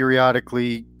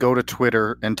periodically go to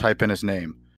Twitter and type in his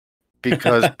name,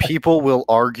 because people will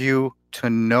argue to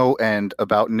no end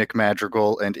about Nick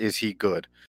Madrigal and is he good?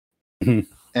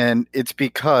 Mm-hmm. And it's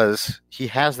because he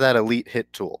has that elite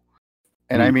hit tool.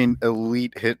 And I mean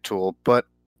elite hit tool, but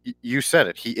you said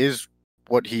it. He is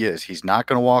what he is. He's not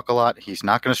going to walk a lot. He's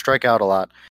not going to strike out a lot.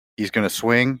 He's going to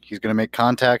swing. He's going to make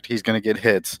contact. He's going to get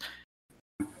hits.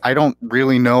 I don't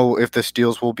really know if the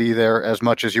steals will be there as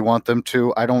much as you want them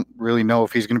to. I don't really know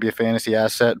if he's going to be a fantasy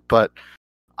asset, but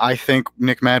I think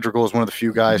Nick Madrigal is one of the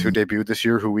few guys who debuted this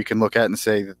year who we can look at and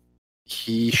say that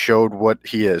he showed what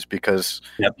he is, because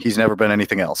he's never been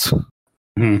anything else.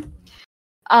 Mm-hmm.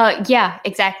 Yeah,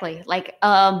 exactly. Like,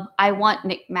 I want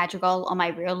Nick Madrigal on my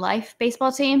real life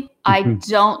baseball team. I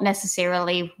don't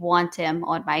necessarily want him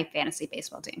on my fantasy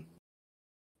baseball team.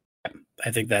 I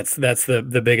think that's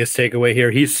the biggest takeaway here.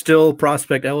 He's still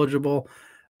prospect eligible.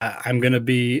 I'm going to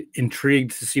be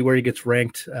intrigued to see where he gets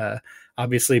ranked.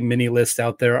 Obviously, many lists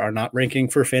out there are not ranking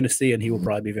for fantasy, and he will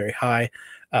probably be very high.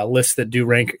 Lists that do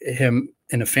rank him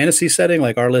in a fantasy setting,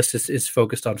 like our list is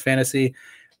focused on fantasy.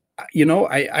 You know,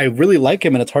 I really like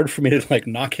him, and it's hard for me to like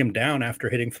knock him down after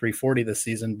hitting 340 this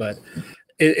season, but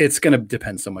it's going to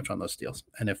depend so much on those steals.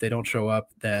 And if they don't show up,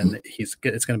 then it's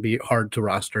going to be hard to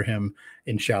roster him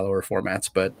in shallower formats,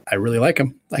 but I really like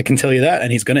him. I can tell you that.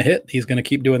 And he's going to hit. He's going to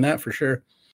keep doing that for sure.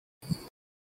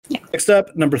 Yeah. Next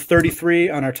up, number 33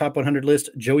 on our top 100 list,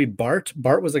 Joey Bart.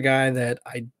 Bart was a guy that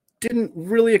I didn't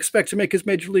really expect to make his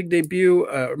major league debut,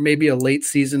 maybe a late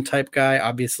season type guy.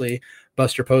 Obviously,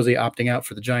 Buster Posey opting out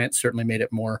for the Giants certainly made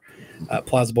it more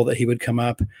plausible that he would come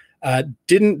up.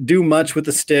 Didn't do much with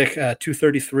the stick.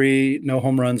 233, no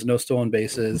home runs, no stolen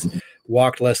bases,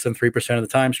 walked less than 3% of the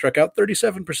time, struck out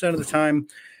 37% of the time.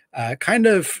 I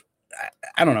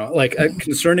don't know, like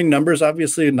concerning numbers,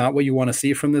 obviously not what you want to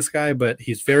see from this guy, but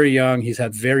he's very young. He's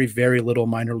had very, very little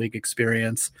minor league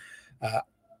experience.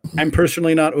 I'm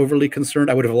personally not overly concerned.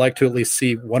 I would have liked to at least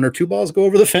see 1 or 2 balls go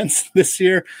over the fence this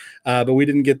year, but we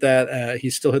didn't get that.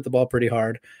 He still hit the ball pretty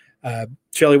hard.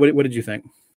 Shelly, what did you think?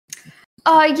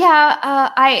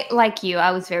 I like you.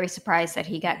 I was very surprised that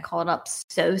he got called up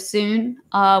so soon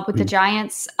with the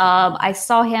Giants. I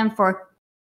saw him for,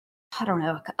 I don't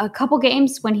know, a couple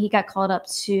games when he got called up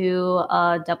to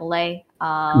AA.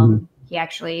 He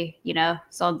actually,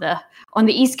 is on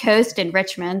the East Coast in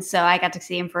Richmond, so I got to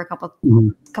see him for a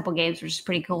couple games, which is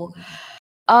pretty cool.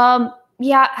 He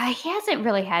hasn't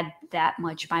really had that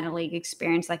much minor league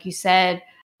experience, like you said.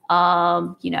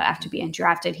 After being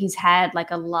drafted, he's had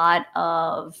like a lot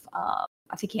of,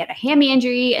 I think he had a hammy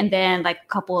injury and then like a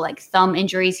couple like thumb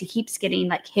injuries. He keeps getting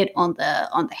like hit on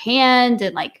the hand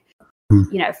and like,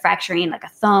 fracturing like a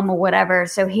thumb or whatever.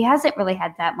 So he hasn't really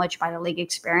had that much minor league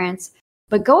experience,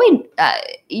 but going,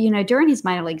 during his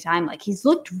minor league time, like he's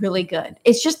looked really good.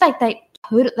 It's just like that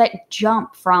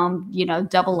jump from,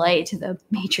 AA to the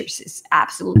majors is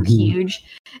absolutely huge.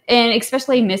 And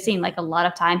especially missing like a lot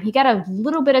of time. He got a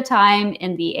little bit of time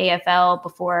in the AFL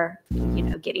before,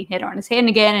 getting hit on his hand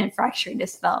again and fracturing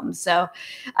his thumb. So,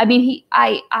 I mean,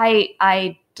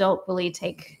 I don't really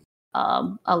take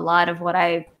a lot of what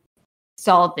I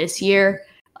saw this year.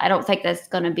 I don't think that's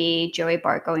going to be Joey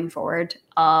Bart going forward.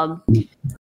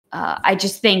 I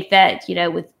just think that,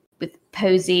 with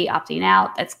Posey opting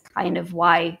out, that's kind of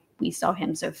why we saw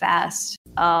him so fast.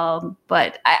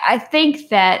 But I think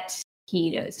that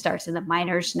he starts in the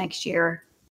minors next year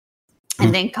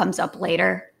and then comes up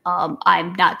later.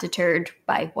 I'm not deterred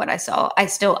by what I saw. I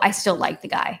still like the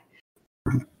guy.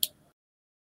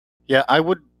 Yeah, I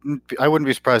wouldn't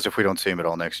be surprised if we don't see him at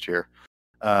all next year.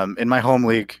 In my home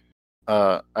league,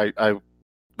 I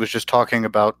was just talking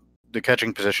about the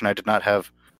catching position. I did not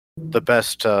have the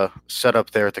best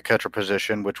setup there at the catcher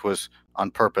position, which was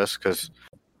on purpose because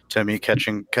to me,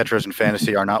 catchers in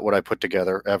fantasy are not what I put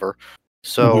together ever.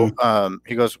 So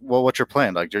he goes, "Well, what's your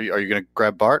plan? Like, are you going to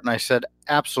grab Bart?" And I said,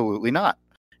 "Absolutely not."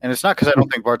 And it's not because I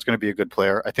don't think Bart's going to be a good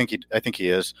player. I think he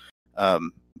is.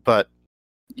 But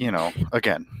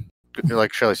again,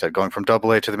 like Shelley said, going from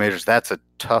Double A to the majors, that's a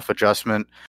tough adjustment.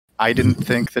 I didn't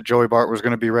think that Joey Bart was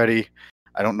going to be ready.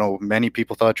 I don't know many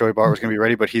people thought Joey Bart was going to be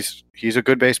ready, but he's a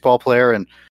good baseball player, and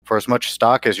for as much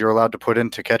stock as you're allowed to put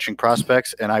into catching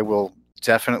prospects, and I will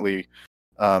definitely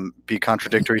be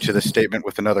contradictory to this statement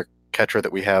with another catcher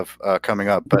that we have coming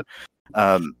up. But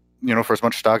for as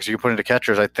much stock as you put into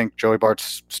catchers, I think Joey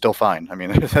Bart's still fine. I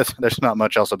mean, there's not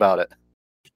much else about it.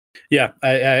 Yeah,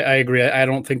 I agree. I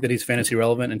don't think that he's fantasy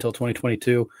relevant until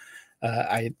 2022.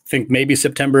 I think maybe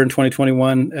September in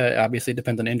 2021. Obviously, it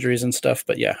depends on injuries and stuff.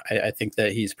 But yeah, I think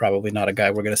that he's probably not a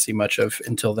guy we're going to see much of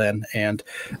until then. And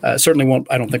certainly won't.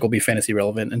 I don't think will be fantasy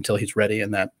relevant until he's ready,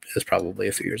 and that is probably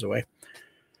a few years away.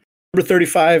 Number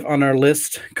 35 on our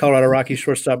list, Colorado Rockies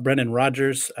shortstop Brendan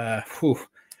Rodgers. So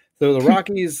the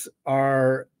Rockies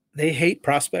they hate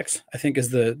prospects, I think is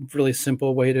the really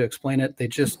simple way to explain it. They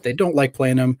don't like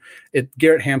playing them.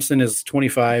 Garrett Hampson is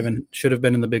 25 and should have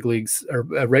been in the big leagues or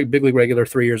big league regular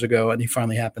 3 years ago, and he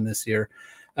finally happened this year.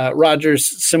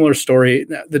 Rodgers, similar story.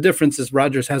 The difference is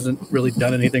Rodgers hasn't really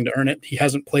done anything to earn it. He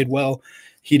hasn't played well.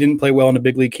 He didn't play well in a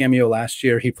big league cameo last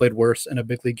year. He played worse in a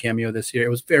big league cameo this year. It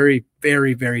was very,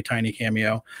 very, very tiny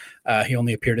cameo. He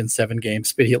only appeared in 7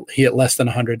 games, but he hit less than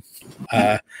 100.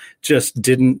 Just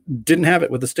didn't have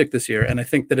it with the stick this year. And I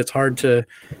think that it's hard to,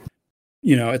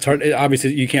 it's hard.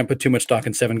 Obviously, you can't put too much stock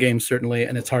in 7 games, certainly.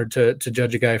 And it's hard to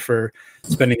judge a guy for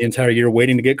spending the entire year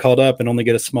waiting to get called up and only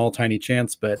get a small, tiny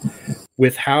chance. But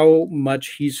with how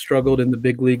much he's struggled in the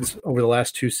big leagues over the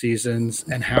last 2 seasons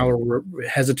and how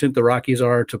hesitant the Rockies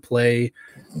are to play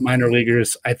minor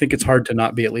leaguers, I think it's hard to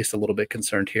not be at least a little bit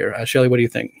concerned here. Shelley, what do you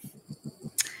think?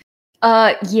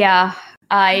 Yeah,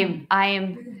 I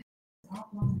am.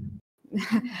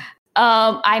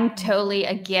 I'm totally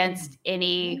against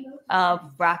any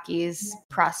Rockies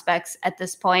prospects at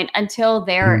this point until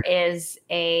there is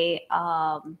a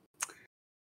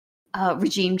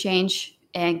regime change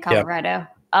in Colorado.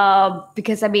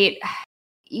 Because I mean,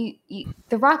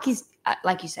 the Rockies,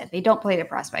 like you said, they don't play their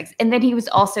prospects, and then he was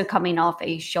also coming off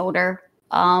a shoulder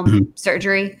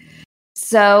surgery,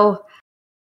 so.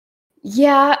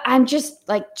 Yeah, I'm just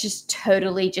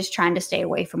totally trying to stay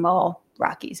away from all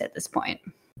Rockies at this point.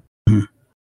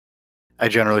 I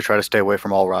generally try to stay away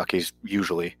from all Rockies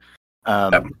usually.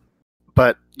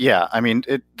 But yeah, I mean,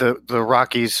 the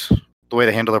Rockies, the way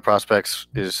they handle their prospects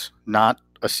is not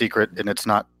a secret, and it's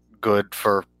not good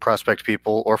for prospect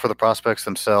people or for the prospects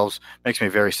themselves. Makes me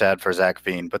very sad for Zach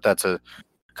Veen, but that's a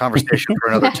conversation for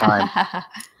another time.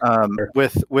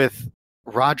 With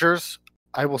Rodgers,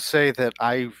 I will say that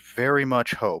I very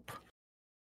much hope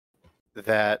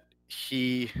that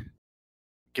he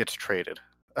gets traded.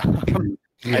 I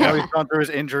know he's gone through his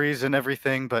injuries and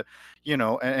everything, but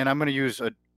and I'm going to use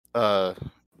a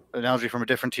analogy from a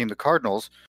different team. The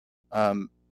Cardinals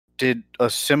did a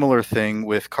similar thing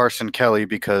with Carson Kelly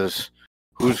because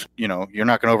you're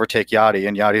not going to overtake Yachty,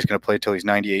 and Yachty's going to play till he's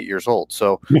 98 years old.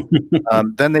 So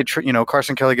then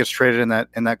Carson Kelly gets traded, and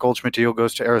that Goldschmidt deal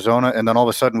goes to Arizona, and then all of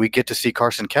a sudden we get to see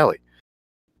Carson Kelly.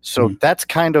 So that's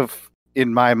kind of,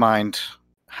 in my mind,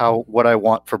 what I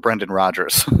want for Brendan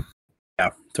Rodgers. Yeah,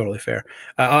 totally fair.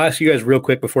 I'll ask you guys real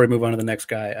quick before we move on to the next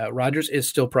guy. Rodgers is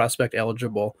still prospect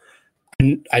eligible.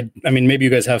 And I mean, maybe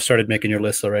you guys have started making your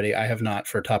lists already. I have not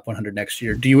for top 100 next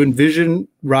year. Do you envision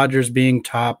Rodgers being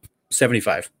top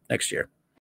 75 next year?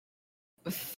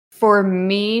 For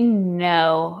me,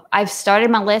 no. I've started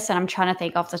my list and I'm trying to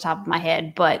think off the top of my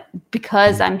head, but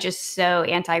because I'm just so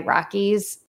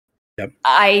anti-Rockies,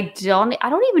 I don't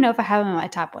even know if I have him in my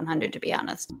top 100, to be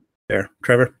honest. Fair.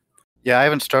 Trevor? Yeah, I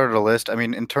haven't started a list. I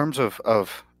mean, in terms of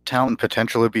talent and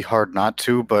potential, it'd be hard not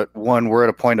to, but one, we're at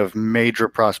a point of major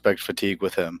prospect fatigue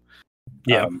with him.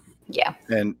 Yeah.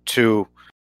 And 2,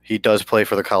 he does play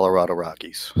for the Colorado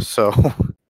Rockies. So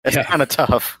it's kind of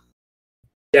tough.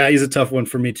 Yeah, he's a tough one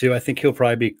for me too. I think he'll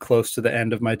probably be close to the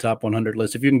end of my top 100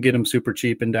 list. If you can get him super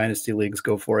cheap in dynasty leagues,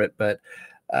 go for it. But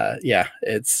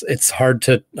it's hard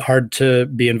to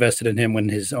be invested in him when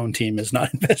his own team is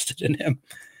not invested in him.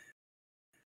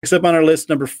 Next up on our list,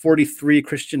 number 43,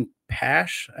 Christian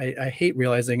Pash. I hate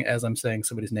realizing as I'm saying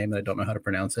somebody's name that I don't know how to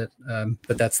pronounce it,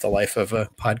 but that's the life of a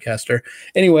podcaster.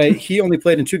 Anyway, he only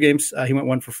played in 2 games. He went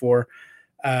 1 for 4.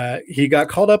 He got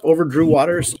called up over Drew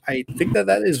Waters. I think that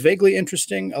is vaguely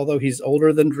interesting, although he's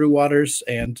older than Drew Waters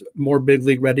and more big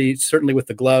league ready, certainly with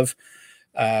the glove.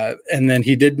 And then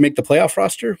he did make the playoff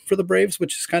roster for the Braves,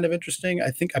 which is kind of interesting.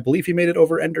 I believe he made it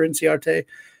over Ender Inciarte.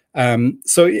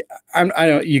 So I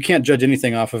know you can't judge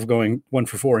anything off of going 1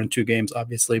 for 4 in 2 games,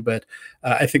 obviously, but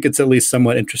I think it's at least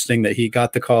somewhat interesting that he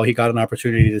got the call. He got an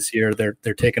opportunity this year.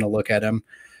 They're taking a look at him.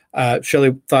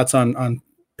 Shelley, thoughts on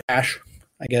Pash,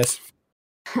 I guess?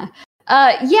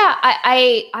 I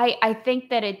think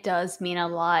that it does mean a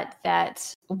lot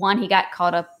that one, he got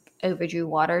caught up over Drew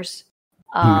Waters.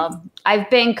 I've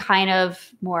been kind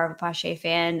of more of a Pache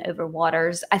fan over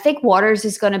Waters. I think Waters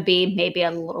is going to be maybe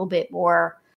a little bit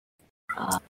more.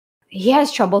 He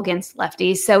has trouble against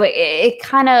lefties, so it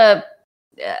kind of.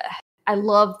 I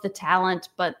love the talent,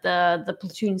 but the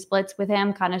platoon splits with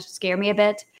him kind of scare me a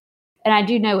bit. And I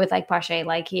do know with like Pache,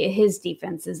 like his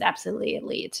defense is absolutely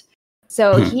elite.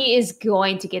 So he is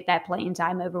going to get that playing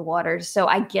time over Waters. So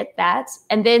I get that.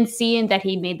 And then seeing that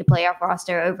he made the playoff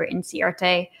roster over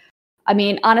Inciarte. I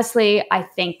mean, honestly, I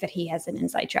think that he has an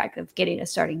inside track of getting a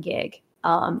starting gig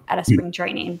at a spring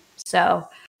training. So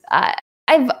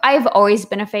I've always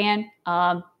been a fan.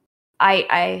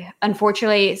 I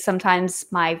unfortunately, sometimes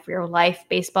my real life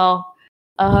baseball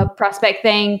prospect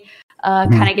thing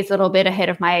kind of gets a little bit ahead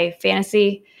of my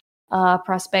fantasy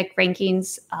prospect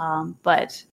rankings.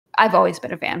 But I've always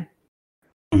been a fan.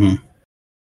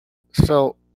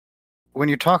 So when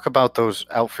you talk about those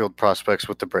outfield prospects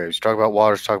with the Braves, talk about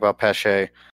Waters, talk about Pache,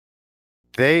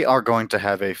 they are going to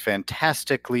have a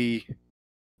fantastically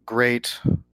great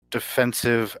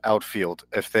defensive outfield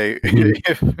if they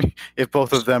if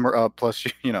both of them are up, plus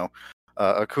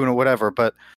Acuna, whatever.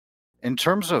 But in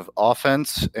terms of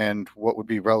offense and what would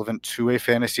be relevant to a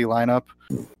fantasy lineup,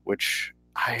 which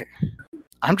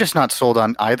I'm just not sold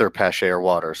on either Pache or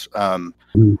Waters. I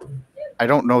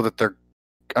don't know that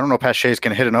I don't know Pache is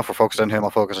going to hit enough. We'll focus on him. I'll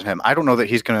focus on him. I don't know that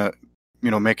he's going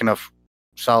to, make enough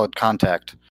solid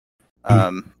contact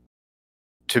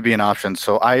to be an option.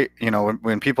 So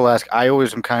when people ask, I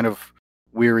always am kind of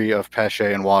weary of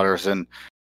Pache and Waters, and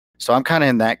so I'm kind of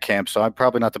in that camp. So I'm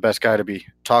probably not the best guy to be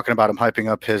talking about him, hyping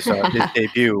up his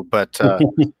debut. But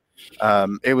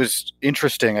it was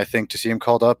interesting, I think, to see him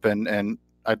called up, and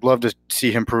I'd love to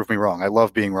see him prove me wrong. I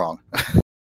love being wrong.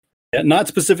 Yeah, not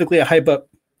specifically a hype up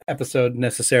episode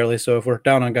necessarily. So if we're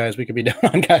down on guys, we could be down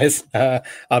on guys.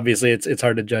 Obviously, it's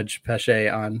hard to judge Pache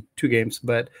on 2 games,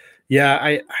 but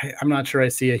yeah, I'm not sure I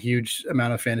see a huge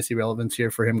amount of fantasy relevance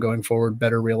here for him going forward.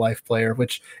 Better real life player,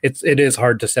 which it is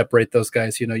hard to separate those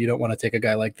guys. You don't want to take a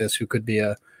guy like this who could be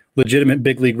a legitimate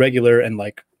big league regular and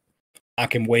like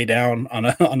knock him way down on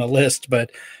a list.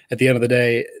 But at the end of the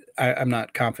day, I'm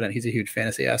not confident he's a huge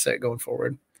fantasy asset going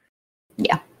forward.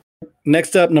 Yeah.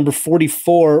 Next up, number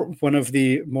 44, one of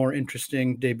the more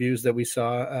interesting debuts that we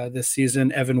saw this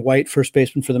season, Evan White, first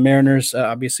baseman for the Mariners.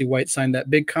 Obviously, White signed that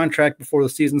big contract before the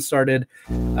season started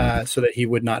so that he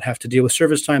would not have to deal with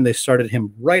service time. They started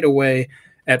him right away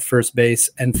at first base,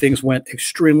 and things went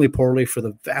extremely poorly for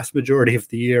the vast majority of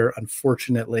the year,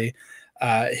 unfortunately.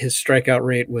 His strikeout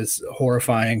rate was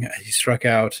horrifying. He struck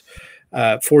out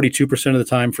 42% of the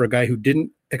time for a guy who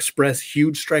didn't express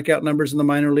huge strikeout numbers in the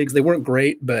minor leagues. They weren't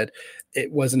great, but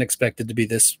it wasn't expected to be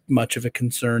this much of a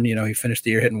concern. He finished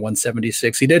the year hitting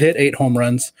 176. He did hit 8 home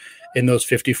runs in those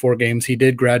 54 games. He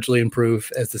did gradually improve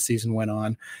as the season went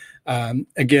on.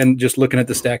 Again, just looking at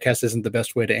the StatCast isn't the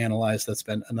best way to analyze. That's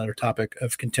been another topic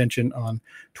of contention on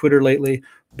Twitter lately.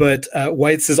 But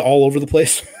White's is all over the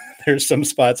place. There's some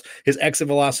spots. His exit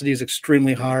velocity is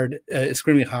extremely high.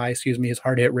 His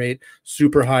hard hit rate,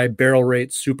 super high. Barrel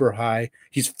rate, super high.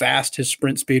 He's fast. His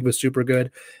sprint speed was super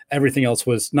good. Everything else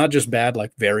was not just bad,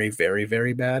 like very, very,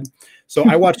 very bad. So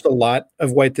I watched a lot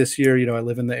of White this year. I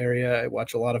live in the area. I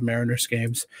watch a lot of Mariners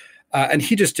games. And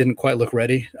he just didn't quite look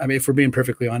ready. I mean, if we're being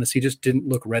perfectly honest, he just didn't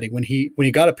look ready. When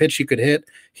he got a pitch he could hit,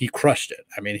 he crushed it.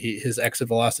 I mean, his exit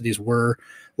velocities were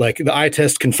like the eye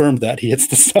test confirmed that he hits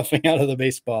the stuffing out of the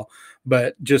baseball,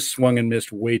 but just swung and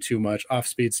missed way too much. Off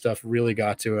speed stuff really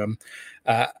got to him.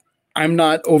 I'm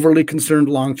not overly concerned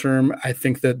long term. I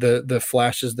think that the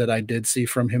flashes that I did see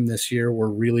from him this year were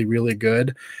really, really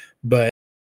good, but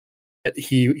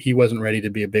he wasn't ready to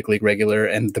be a big league regular,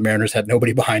 and the Mariners had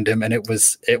nobody behind him, and it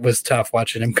was tough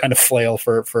watching him kind of flail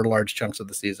for large chunks of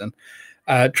the season.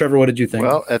 Trevor, what did you think?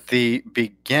 Well, at the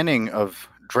beginning of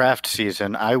draft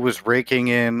season, I was raking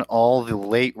in all the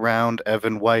late round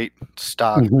Evan White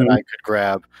stock that I could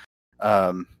grab,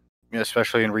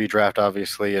 especially in redraft,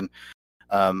 obviously. And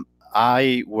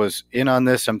I was in on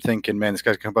this. I'm thinking, man, this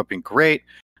guy's going to come up being great.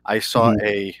 I saw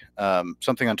a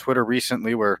something on Twitter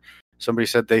recently where somebody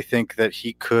said they think that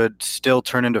he could still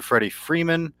turn into Freddie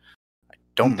Freeman. I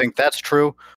don't think that's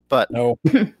true, but no.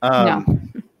 No.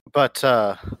 But,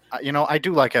 I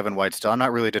do like Evan White still. I'm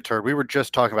not really deterred. We were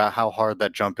just talking about how hard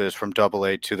that jump is from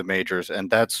AA to the majors, and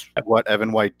that's what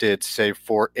Evan White did, save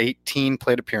for 18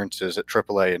 plate appearances at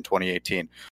AAA in 2018.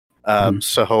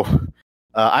 So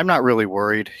I'm not really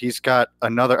worried. He's got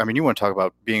another – you want to talk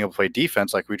about being able to play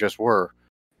defense like we just were.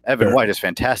 Evan White is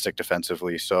fantastic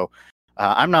defensively, so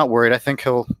I'm not worried. I think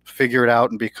he'll figure it out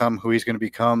and become who he's going to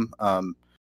become.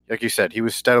 Like you said, he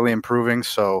was steadily improving,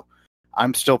 so –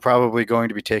 I'm still probably going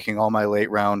to be taking all my late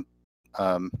round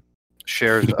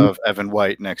shares of Evan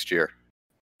White next year.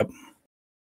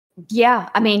 Yeah,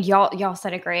 y'all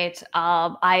said it great.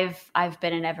 I've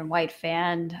been an Evan White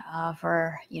fan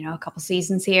for a couple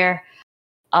seasons here,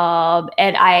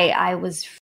 and I was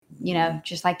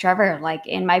just like Trevor, like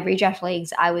in my redraft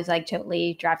leagues, I was like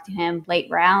totally drafting him late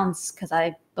rounds because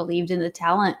I believed in the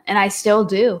talent, and I still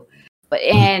do. But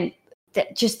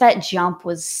just that jump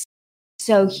was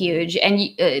so huge, and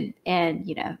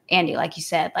Andy, like you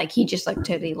said, like he just like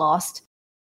totally lost.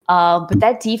 But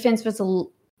that defense was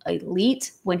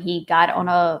elite when he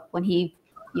actually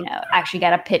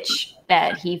got a pitch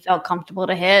that he felt comfortable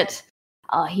to hit.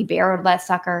 He barreled that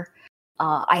sucker.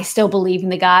 I still believe in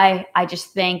the guy. I just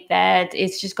think that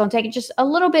it's just going to take just a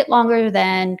little bit longer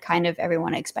than kind of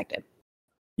everyone expected.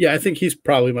 Yeah, I think he's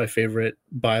probably my favorite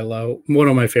buy low. One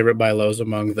of my favorite buy lows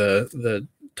among the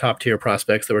top tier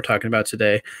prospects that we're talking about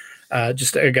today.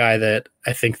 Just a guy that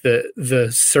I think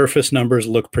the surface numbers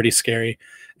look pretty scary,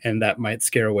 and that might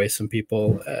scare away some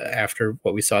people after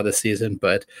what we saw this season.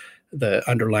 But the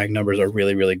underlying numbers are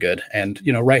really, really good. And,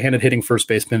 right-handed hitting first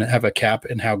basemen have a cap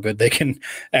in how good they can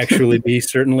actually be,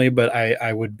 certainly. But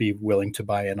I would be willing to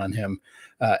buy in on him.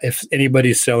 If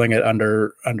anybody's selling it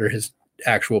under his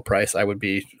actual price, I would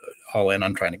be all in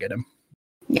on trying to get him.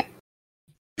 Yeah.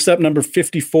 Next up, number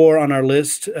 54 on our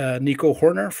list, Nico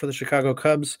Hoerner for the Chicago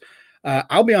Cubs.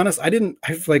 I'll be honest,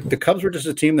 the Cubs were just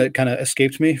a team that kind of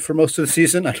escaped me for most of the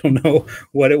season. I don't know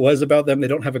what it was about them. They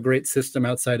don't have a great system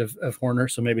outside of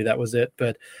Hoerner, so maybe that was it.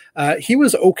 But he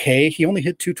was okay. He only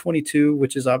hit .222,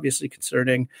 which is obviously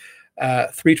concerning.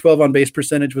 .312 on base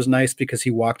percentage was nice because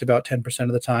he walked about 10%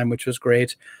 of the time, which was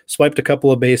great. Swiped a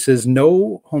couple of bases.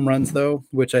 No home runs, though,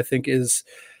 which I think is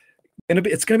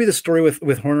it's going to be the story with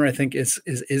Hoerner. I think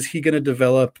is he going to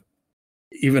develop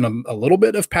even a little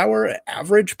bit of power,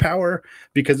 average power?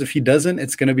 Because if he doesn't,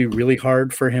 it's going to be really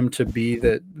hard for him to be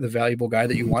the valuable guy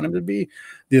that you want him to be.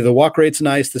 The walk rate's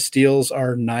nice. The steals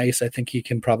are nice. I think he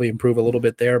can probably improve a little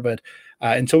bit there, but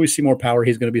until we see more power,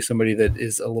 he's going to be somebody that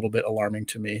is a little bit alarming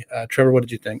to me. Trevor, what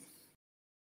did you think?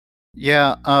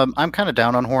 Yeah, I'm kind of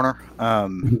down on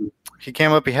Hoerner. He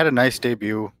came up, he had a nice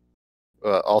debut,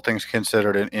 all things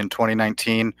considered, in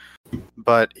 2019,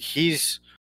 but he's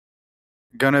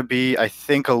going to be, I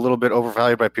think, a little bit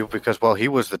overvalued by people because, he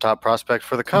was the top prospect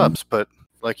for the Cubs, but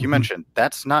like you mentioned,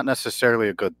 that's not necessarily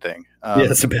a good thing.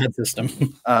 It's a bad system.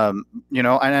 And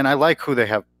I like who they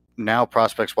have now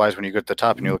prospects-wise when you get to the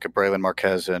top and you look at Braylon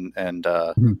Marquez and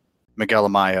Miguel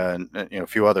Amaya and a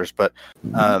few others, but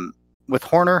with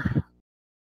Hoerner,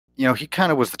 he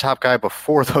kind of was the top guy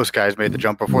before those guys made the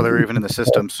jump, before they were even in the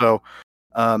system. So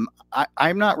I'm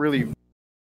not really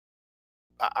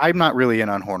in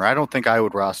on Hoerner. I don't think I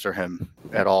would roster him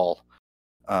at all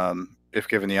if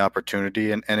given the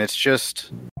opportunity. And it's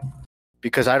just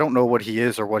because I don't know what he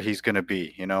is or what he's going to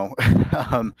be. You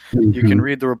can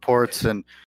read the reports and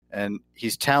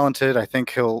he's talented. I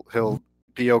think he'll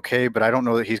be okay, but I don't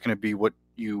know that he's going to be what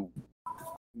you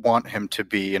want him to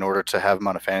be in order to have him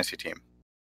on a fantasy team.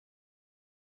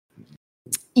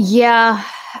 Yeah,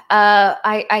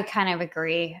 I kind of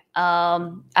agree.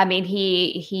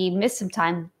 He missed some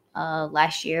time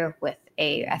last year with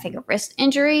a wrist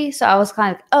injury. So I was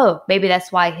kind of, maybe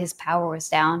that's why his power was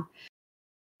down.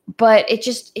 But it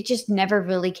just never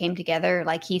really came together.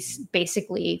 Like he's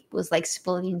basically was like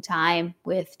splitting time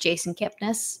with Jason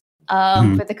Kipnis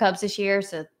for the Cubs this year.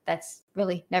 So that's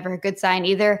really never a good sign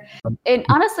either. And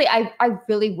honestly, I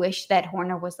really wish that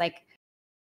Hoerner was like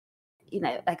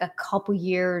like a couple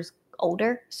years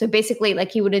older. So basically,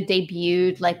 like, he would have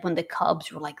debuted like when the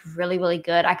Cubs were like really, really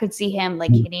good. I could see him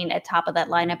like hitting at top of that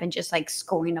lineup and just like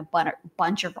scoring a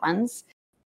bunch of runs.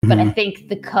 But I think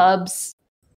the Cubs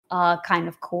kind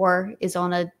of core is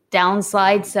on a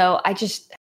downslide. So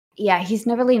he's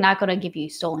really not going to give you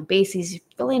stolen bases. He's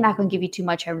really not going to give you too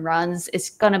much home runs.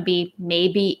 It's going to be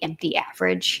maybe empty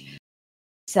average.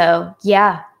 So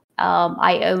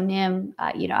I own him.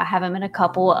 I have him in a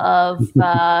couple of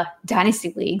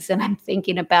dynasty leagues, and I'm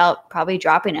thinking about probably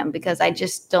dropping him because I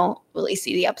just don't really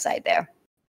see the upside there.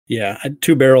 Yeah,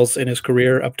 2 barrels in his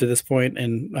career up to this point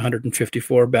and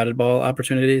 154 batted ball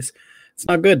opportunities. It's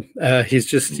not good. He's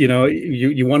just,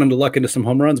 you want him to luck into some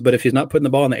home runs, but if he's not putting the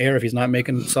ball in the air, if he's not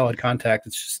making solid contact,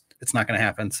 it's not going to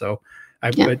happen. So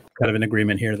I'm kind of in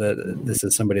agreement here that this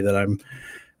is somebody that I'm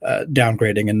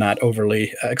downgrading and not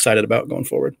overly excited about going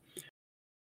forward.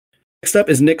 Next up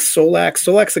is Nick Solak.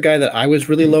 Solak's the guy that I was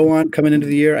really low on coming into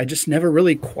the year. I just never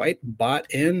really quite bought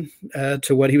in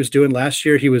to what he was doing last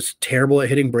year. He was terrible at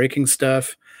hitting breaking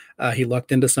stuff. He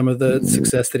lucked into some of the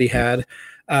success that he had.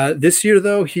 This year,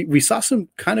 though, we saw some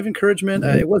kind of encouragement.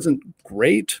 It wasn't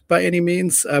great by any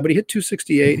means, but he hit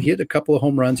 268. He hit a couple of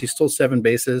home runs. He stole 7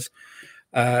 bases.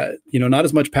 Not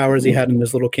as much power as he had in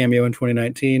his little cameo in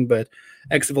 2019, but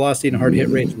exit velocity and hard hit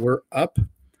rates were up.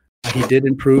 He did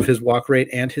improve his walk rate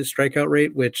and his strikeout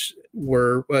rate,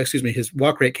 his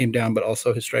walk rate came down, but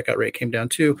also his strikeout rate came down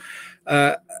too.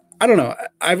 I don't know.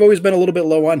 I've always been a little bit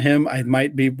low on him. I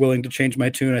might be willing to change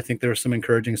my tune. I think there are some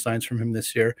encouraging signs from him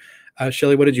this year.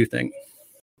 Shelly, what did you think?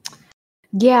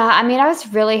 Yeah, I mean, I was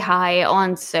really high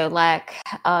on Solak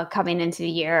coming into the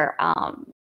year.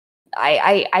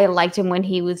 I liked him when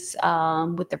he was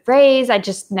with the Rays. I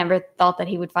just never thought that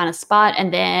he would find a spot.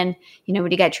 And then,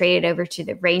 when he got traded over to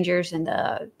the Rangers and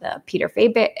the Peter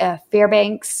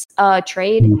Fairbanks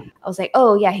trade, I was like,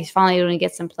 oh, yeah, he's finally going to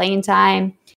get some playing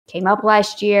time. Came up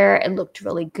last year and looked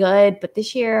really good. But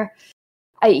this year,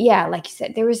 like you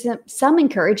said, there was some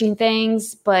encouraging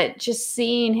things, but just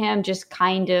seeing him just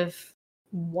kind of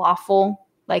waffle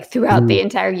like throughout the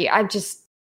entire year, I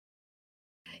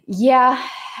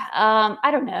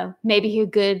don't know. Maybe he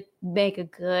could make a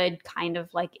good kind of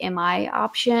like MI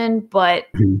option, but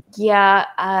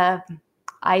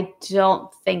I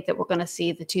don't think that we're going to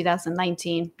see the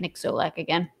 2019 Nick Solak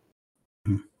again.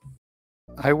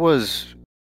 I was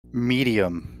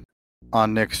medium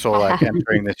on Nick Solak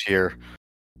entering this year.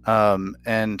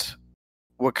 And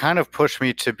what kind of pushed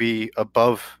me to be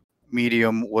above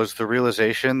medium was the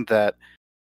realization that,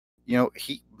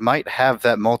 he might have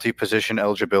that multi-position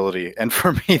eligibility. And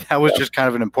for me, that was just kind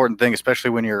of an important thing,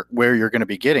 especially when where you're going to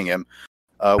be getting him.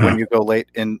 When you go late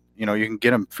in, you can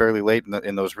get him fairly late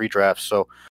in those redrafts. So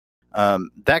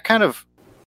that kind of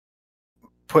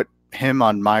put him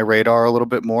on my radar a little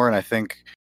bit more. And I think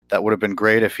that would have been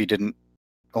great if he didn't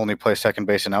only play second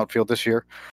base and outfield this year.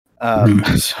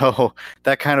 So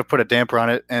that kind of put a damper on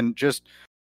it. And just,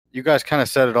 you guys kind of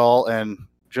said it all. And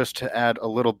just to add a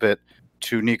little bit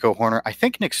to Nico Hoerner, I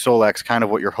think Nick Solak's kind of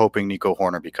what you're hoping Nico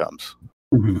Hoerner becomes.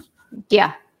 Mm-hmm.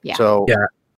 Yeah. So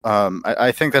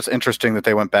I think that's interesting that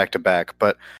they went back to back.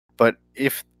 But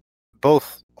if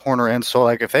both Hoerner and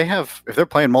Solak, if they're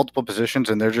playing multiple positions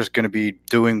and they're just going to be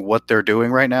doing what they're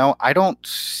doing right now, I don't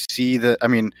see that. I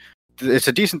mean, it's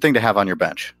a decent thing to have on your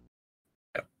bench.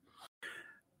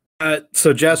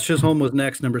 So Jazz Chisholm was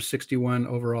next, number 61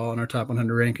 overall in our top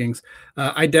 100 rankings.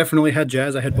 I definitely had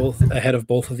Jazz. I had both ahead of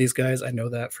both of these guys. I know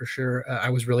that for sure. I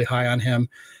was really high on him.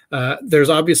 There's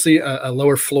obviously a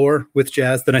lower floor with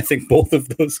Jazz than I think both of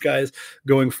those guys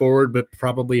going forward, but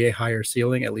probably a higher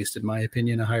ceiling, at least in my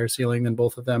opinion, a higher ceiling than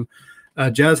both of them.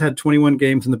 Jazz had 21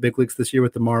 games in the big leagues this year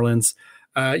with the Marlins.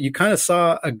 You kind of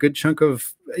saw a good chunk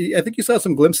of, I think you saw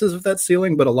some glimpses of that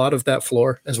ceiling, but a lot of that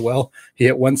floor as well. He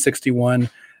hit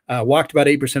 161. Walked about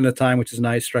 8% of the time, which is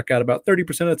nice. Struck out about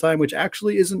 30% of the time, which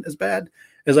actually isn't as bad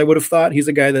as I would have thought. He's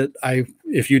a guy that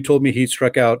if you told me he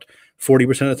struck out 40%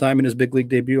 of the time in his big league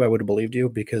debut, I would have believed you,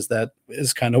 because that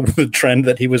is kind of the trend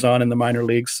that he was on in the minor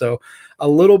leagues. So a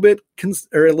little bit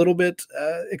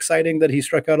exciting that he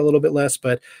struck out a little bit less,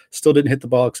 but still didn't hit the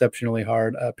ball exceptionally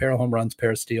hard. Pair of home runs,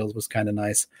 pair of steals was kind of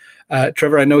nice.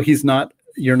 Trevor, I know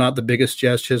you're not the biggest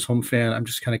Jazz Chisholm fan. I'm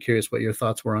just kind of curious what your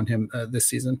thoughts were on him this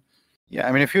season. Yeah,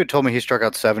 I mean, if you had told me he struck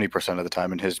out 70% of the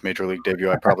time in his major league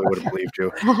debut, I probably would have believed you.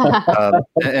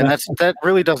 And that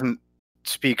really doesn't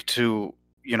speak to,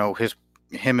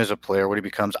 him as a player, what he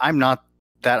becomes. I'm not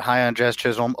that high on Jazz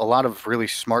Chisholm. A lot of really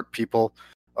smart people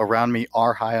around me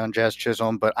are high on Jazz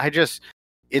Chisholm, but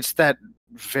it's that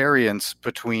variance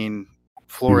between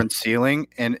floor and ceiling,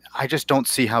 and I just don't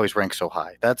see how he's ranked so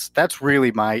high. That's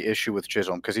really my issue with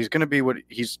Chisholm, because he's going to be what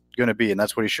he's going to be, and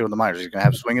that's what he showed in the minors. He's going to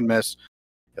have swing and miss.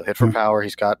 He'll hit for power.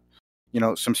 He's got,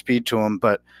 some speed to him,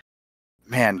 but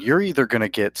man, you're either going to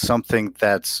get something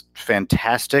that's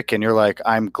fantastic, and you're like,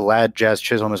 I'm glad Jazz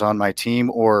Chisholm is on my team,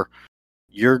 or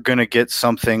you're going to get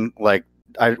something like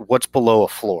what's below a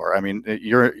floor. I mean,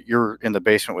 you're in the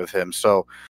basement with him. So,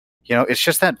 it's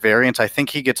just that variance. I think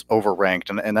he gets overranked,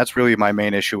 and that's really my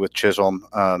main issue with Chisholm.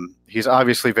 He's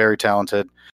obviously very talented.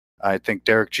 I think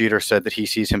Derek Jeter said that he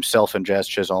sees himself in Jazz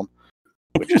Chisholm,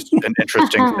 which is an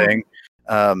interesting thing.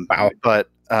 Wow. But,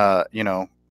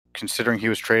 considering he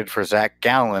was traded for Zach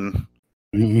Gallen,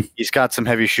 he's got some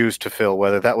heavy shoes to fill,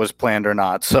 whether that was planned or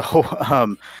not. So,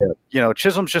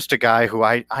 Chisholm's just a guy who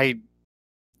I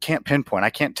can't pinpoint. I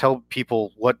can't tell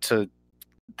people what to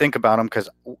think about him, because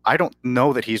I don't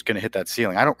know that he's going to hit that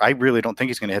ceiling. I really don't think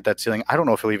he's going to hit that ceiling. I don't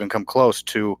know if he'll even come close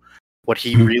to what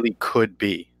he really could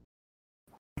be.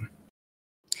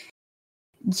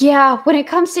 Yeah, when it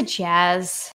comes to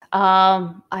Jazz,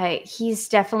 he's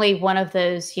definitely one of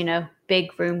those,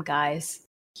 big room guys,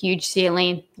 huge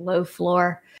ceiling, low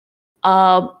floor.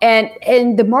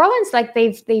 And the Marlins,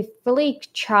 they've really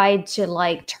tried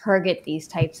to target these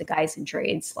types of guys in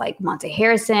trades, like Monte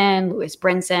Harrison, Lewis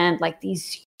Brinson,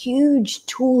 these huge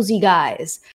toolsy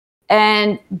guys.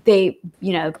 And they,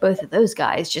 both of those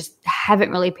guys just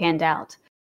haven't really panned out.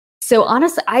 So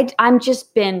honestly, I'm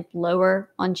just been lower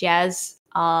on Jazz,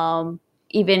 even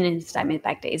in his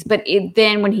Diamondback days. But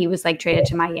then when he was traded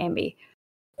to Miami,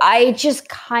 I just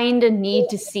kind of need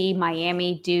to see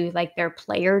Miami do their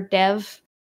player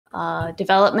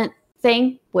development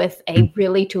thing with a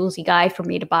really toolsy guy for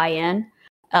me to buy in.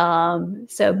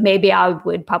 So maybe I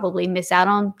would probably miss out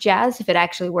on Jazz if it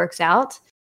actually works out.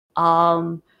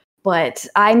 But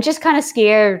I'm just kind of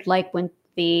scared, when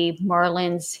the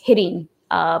Marlins hitting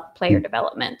player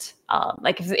development,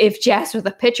 if Jazz was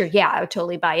a pitcher, yeah, I would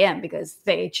totally buy in, because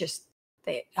they're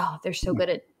so good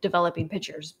at developing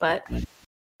pitchers. But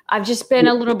I've just been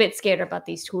a little bit scared about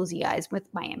these toolsy guys with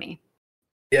Miami.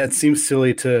 Yeah, it seems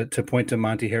silly to point to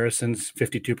Monte Harrison's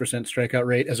 52% strikeout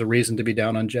rate as a reason to be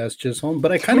down on Jazz Chisholm,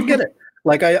 but I kind of get it.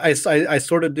 I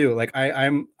sort of do.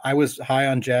 I was high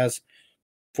on Jazz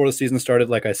before the season started.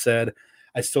 Like I said,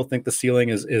 I still think the ceiling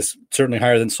is certainly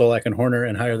higher than Solak and Horner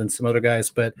and higher than some other guys,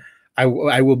 but I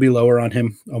will be lower on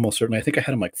him almost certainly. I think I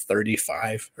had him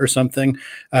 35 or something.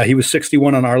 He was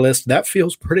 61 on our list. That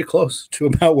feels pretty close to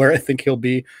about where I think he'll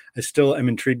be. I still am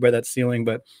intrigued by that ceiling,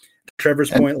 but to Trevor's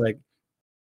point, it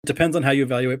depends on how you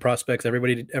evaluate prospects.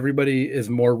 Everybody is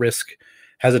more risk,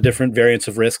 has a different variance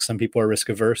of risk. Some people are risk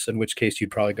averse, in which case you'd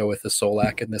probably go with the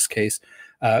Solak in this case.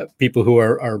 People who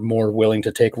are more willing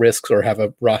to take risks or have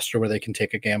a roster where they can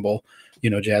take a gamble.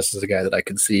 Jazz is a guy that I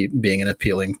could see being an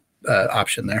appealing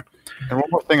option there. And one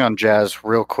more thing on Jazz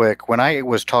real quick. When I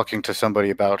was talking to somebody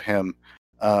about him,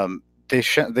 they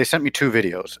sent me two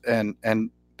videos, and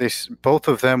both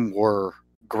of them were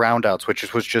ground outs,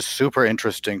 which was just super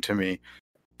interesting to me.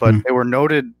 But they were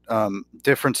noted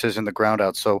differences in the ground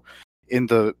outs. So in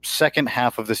the second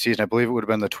half of the season, I believe it would have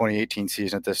been the 2018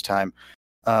 season at this time,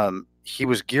 he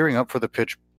was gearing up for the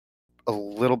pitch a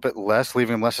little bit less,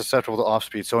 leaving him less susceptible to off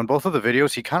speed. So in both of the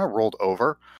videos, he kind of rolled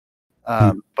over.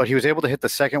 But he was able to hit the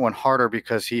second one harder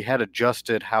because he had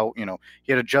adjusted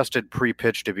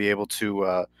pre-pitch to be able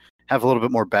to have a little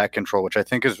bit more back control, which I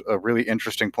think is a really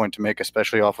interesting point to make,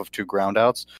 especially off of two ground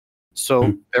outs.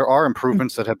 So there are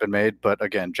improvements that have been made, but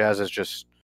again, Jazz is just,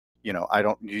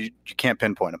 you can't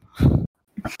pinpoint him.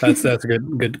 That's a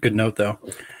good note though.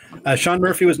 Sean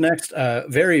Murphy was next.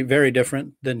 Very, very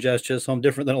different than Jazz Chisholm,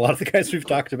 different than a lot of the guys we've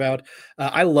talked about.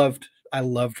 I loved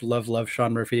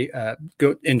Sean Murphy.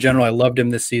 In general, I loved him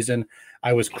this season.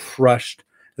 I was crushed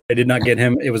that I did not get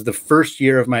him. It was the first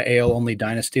year of my AL only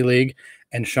dynasty league,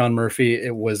 and Sean Murphy,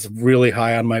 it was really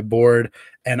high on my board.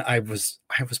 And I was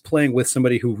playing with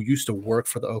somebody who used to work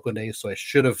for the Oakland A's, so I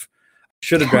should have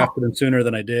drafted him sooner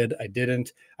than I did. I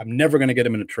didn't. I'm never going to get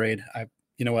him in a trade.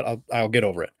 You know what? I'll get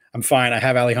over it. I'm fine. I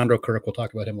have Alejandro Kirk. We'll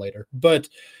talk about him later. But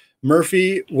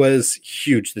Murphy was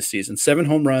huge this season. 7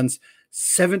 home runs,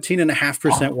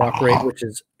 17.5% walk rate, which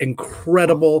is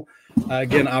incredible.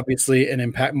 Again, obviously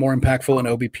more impactful in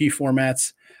OBP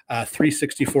formats.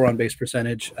 364 on base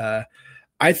percentage.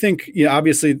 I think,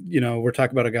 obviously, we're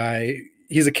talking about a guy.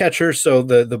 He's a catcher, so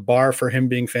the bar for him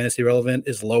being fantasy relevant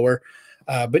is lower.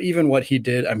 But even what he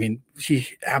did, I mean, he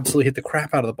absolutely hit the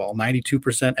crap out of the ball.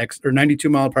 92% 92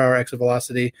 mile per hour exit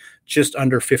velocity, just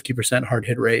under 50% hard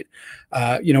hit rate.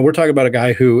 We're talking about a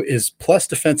guy who is plus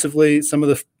defensively. Some of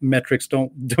the metrics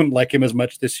don't like him as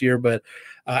much this year, but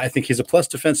I think he's a plus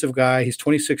defensive guy. He's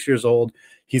 26 years old.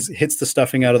 He hits the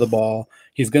stuffing out of the ball.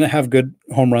 He's going to have good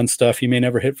home run stuff. He may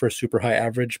never hit for a super high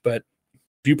average, but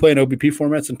if you play in OBP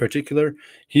formats in particular,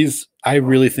 I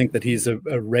really think that he's a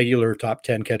regular top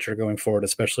 10 catcher going forward,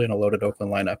 especially in a loaded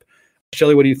Oakland lineup.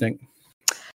 Shelly, what do you think?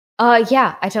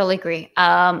 Yeah, I totally agree.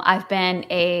 I've been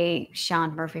a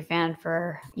Sean Murphy fan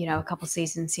for, a couple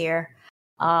seasons here.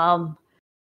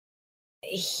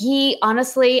 He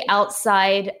honestly,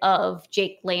 outside of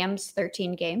Jake Lamb's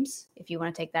 13 games, if you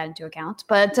want to take that into account,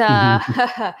 but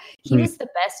he was the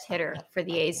best hitter for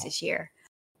the A's this year.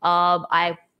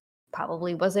 I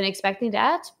probably wasn't expecting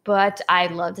that, but I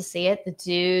love to see it. The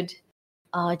dude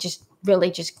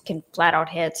just can flat out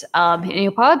hit. And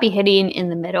he'll probably be hitting in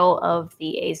the middle of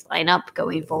the A's lineup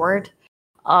going forward.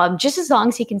 Just as long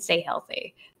as he can stay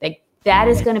healthy. Like that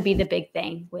is going to be the big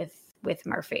thing with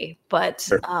Murphy. But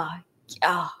sure.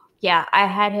 Yeah, I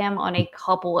had him on a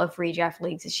couple of redraft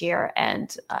leagues this year,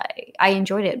 and I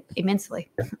enjoyed it immensely.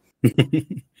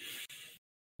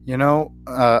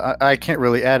 I can't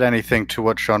really add anything to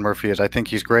what Sean Murphy is. I think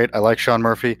he's great. I like Sean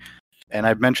Murphy. And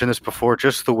I've mentioned this before,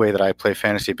 just the way that I play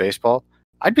fantasy baseball,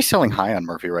 I'd be selling high on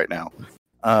Murphy right now.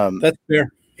 That's fair.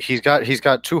 He's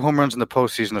got 2 home runs in the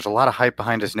postseason. There's a lot of hype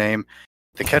behind his name.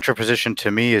 The catcher position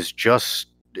to me is just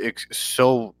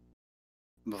so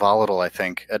volatile, I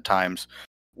think, at times,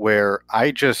 where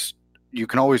you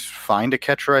can always find a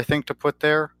catcher, I think, to put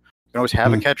there. You can always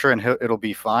have a catcher and it'll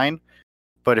be fine.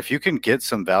 But if you can get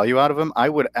some value out of him, I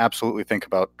would absolutely think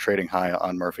about trading high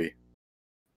on Murphy.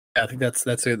 Yeah, I think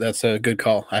that's a good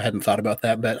call. I hadn't thought about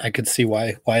that, but I could see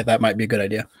why that might be a good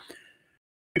idea.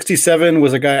 67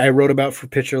 was a guy I wrote about for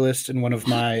Pitcher List, and one of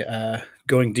my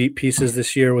going deep pieces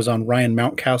this year was on Ryan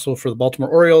Mountcastle for the Baltimore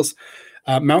Orioles.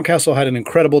 Mountcastle had an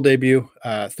incredible debut,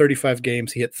 35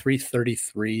 games. He hit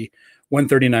 333,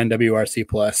 139 WRC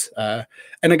plus,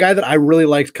 and a guy that I really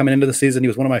liked coming into the season. He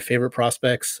was one of my favorite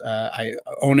prospects. I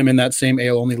own him in that same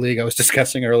AL only league I was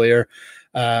discussing earlier.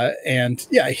 And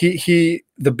yeah, he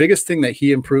the biggest thing that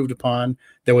he improved upon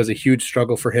that was a huge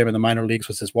struggle for him in the minor leagues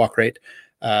was his walk rate.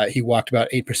 He walked about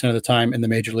 8% of the time in the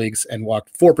major leagues and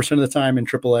walked 4% of the time in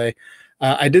AAA.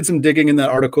 I did some digging in that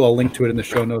article. I'll link to it in the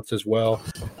show notes as well.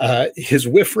 His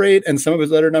whiff rate and some of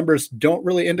his other numbers don't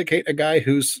really indicate a guy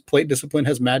whose plate discipline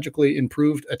has magically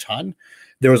improved a ton.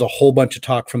 There was a whole bunch of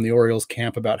talk from the Orioles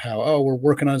camp about how, we're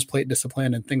working on his plate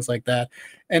discipline and things like that.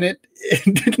 And it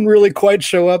didn't really quite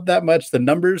show up that much. The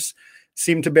numbers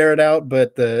seem to bear it out,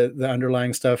 but the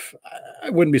underlying stuff, I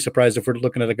wouldn't be surprised if we're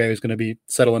looking at a guy who's going to be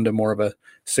settle into more of a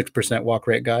 6% walk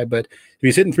rate guy. But if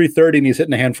he's hitting 330 and he's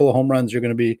hitting a handful of home runs, you're going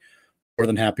to be more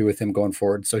than happy with him going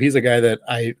forward. So he's a guy that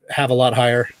I have a lot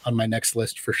higher on my next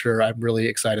list for sure. I'm really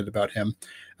excited about him.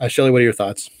 Shelly, what are your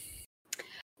thoughts?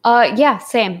 Yeah,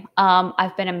 same.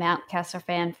 I've been a Mountcastle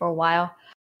fan for a while.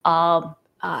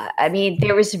 I mean,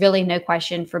 there was really no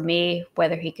question for me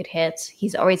whether he could hit.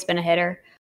 He's always been a hitter.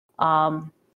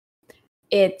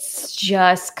 It's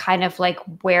just kind of like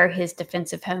where his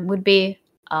defensive home would be.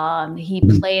 He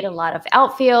played a lot of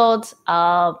outfield,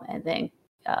 and then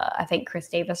I think Chris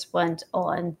Davis went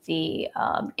on the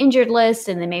injured list,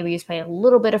 and then maybe he was playing a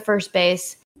little bit of first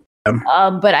base.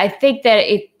 But I think that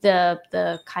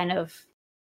the kind of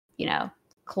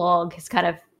clog has kind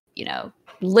of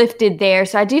lifted there.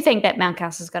 So I do think that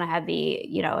Mountcastle is going to have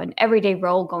an everyday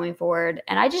role going forward,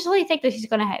 and I just really think that he's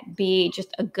going to be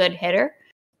just a good hitter.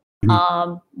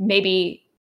 Maybe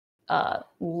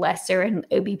lesser in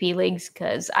OBP leagues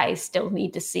because I still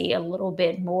need to see a little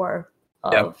bit more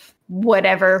of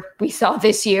whatever we saw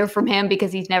this year from him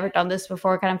because he's never done this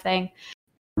before, kind of thing.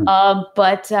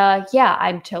 But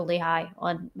I'm totally high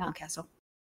on Mountcastle.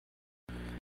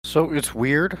 So it's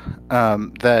weird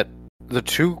that the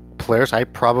 2 players I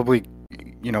probably,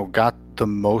 got the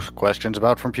most questions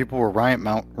about from people were Ryan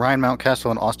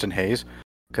Mountcastle and Austin Hayes,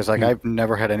 because I've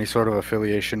never had any sort of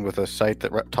affiliation with a site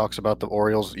that talks about the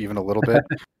Orioles even a little bit.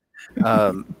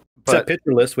 Except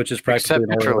Pitcher List, which is practically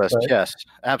except Pitcher List, yes,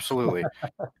 absolutely.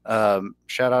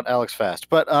 Shout out Alex Fast,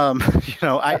 but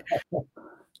I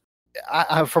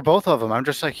for both of them, I'm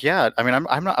just like, yeah. I mean,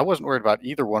 I wasn't worried about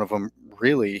either one of them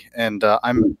really, and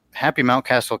I'm happy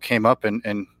Mountcastle came up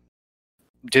and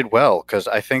did well because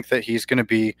I think that he's going to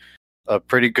be a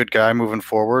pretty good guy moving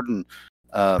forward, and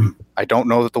I don't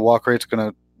know that the walk rate's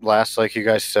going to last like you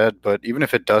guys said, but even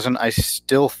if it doesn't, I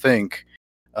still think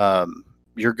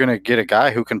you're going to get a guy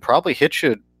who can probably hit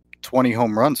you 20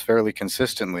 home runs fairly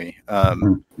consistently,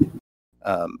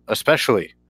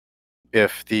 especially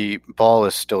if the ball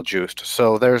is still juiced.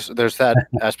 So there's that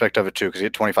aspect of it too, because he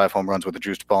had 25 home runs with a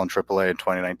juiced ball in AAA in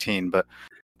 2019. But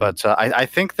I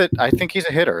think he's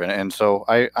a hitter, and so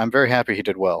I'm very happy he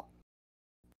did well.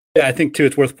 Yeah, I think too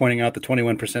it's worth pointing out the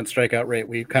 21% strikeout rate.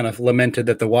 We kind of lamented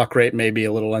that the walk rate may be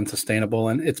a little unsustainable,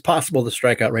 and it's possible the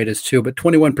strikeout rate is too, but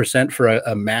 21% for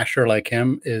a masher like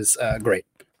him is great.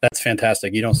 That's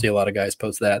fantastic. You don't see a lot of guys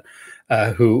post that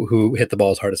who hit the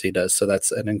ball as hard as he does. So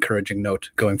that's an encouraging note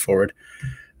going forward.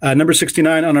 Number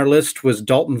 69 on our list was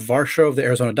Dalton Varsho of the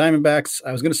Arizona Diamondbacks.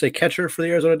 I was going to say catcher for the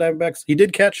Arizona Diamondbacks. He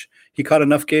did catch. He caught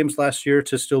enough games last year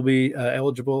to still be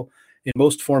eligible in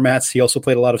most formats. He also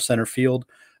played a lot of center field.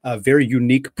 Very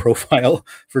unique profile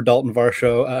for Dalton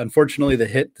Varsho. Unfortunately,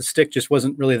 the stick just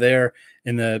wasn't really there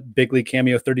in the big league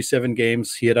cameo. 37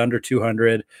 games. He had under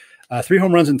 200. 3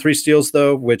 home runs and 3 steals,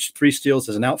 though, which 3 steals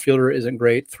as an outfielder isn't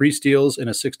great. 3 steals in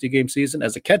a 60-game season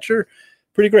as a catcher,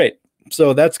 pretty great.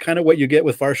 So that's kind of what you get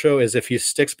with Varsho, is if he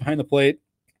sticks behind the plate,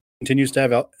 continues to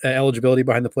have eligibility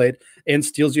behind the plate, and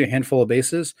steals you a handful of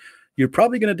bases, you're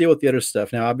probably going to deal with the other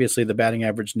stuff. Now, obviously, the batting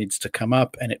average needs to come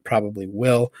up, and it probably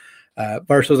will.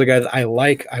 Varsho's a guy that I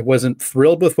like. I wasn't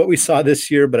thrilled with what we saw this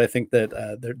year, but I think that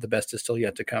the best is still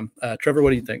yet to come. Trevor, what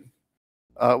do you think?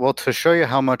 Well, to show you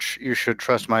how much you should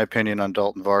trust my opinion on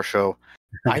Dalton Varsho,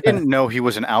 I didn't know he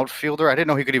was an outfielder. I didn't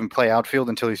know he could even play outfield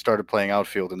until he started playing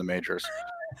outfield in the majors.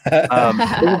 It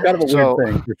was kind of a weird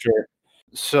thing, for sure.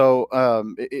 So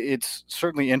it's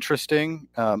certainly interesting.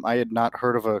 I had not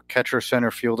heard of a catcher center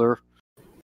fielder,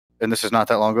 and this is not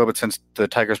that long ago, but since the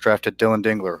Tigers drafted Dylan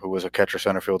Dingler, who was a catcher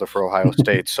center fielder for Ohio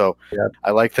State. So yeah.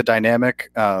 I like the dynamic.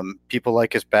 People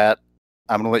like his bat.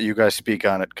 I'm going to let you guys speak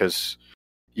on it because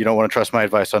you don't want to trust my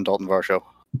advice on Dalton Varsho.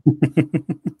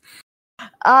 Yeah,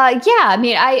 I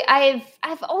mean,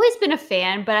 I've always been a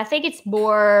fan, but I think it's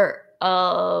more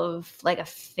of like a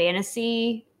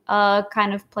fantasy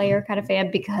kind of player, kind of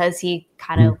fan, because he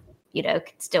kind of, can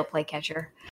still play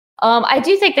catcher. I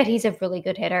do think that he's a really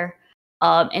good hitter.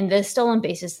 And the stolen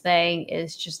bases thing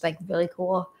is just like really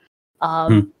cool.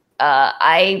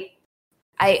 I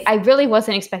really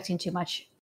wasn't expecting too much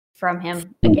from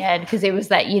him again, because it was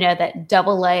that, that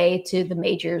AA to the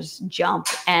majors jump,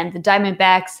 and the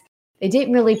Diamondbacks, they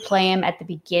didn't really play him at the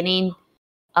beginning,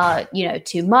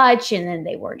 too much. And then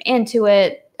they weren't into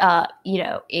it,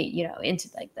 into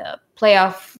like the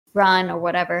playoff run or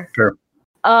whatever. Sure.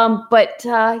 I'm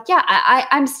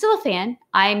still a fan.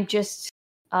 I'm just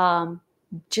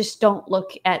don't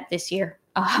look at this year.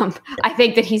 I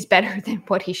think that he's better than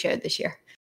what he showed this year.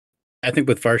 I think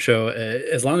with Varsho,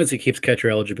 as long as he keeps catcher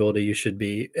eligibility, you should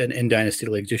be in dynasty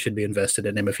leagues. You should be invested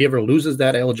in him. If he ever loses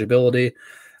that eligibility,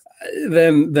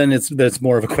 then that's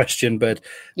more of a question. But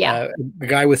yeah, a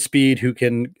guy with speed who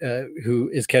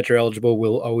is catcher eligible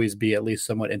will always be at least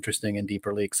somewhat interesting in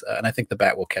deeper leagues. And I think the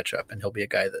bat will catch up, and he'll be a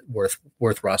guy that worth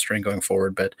rostering going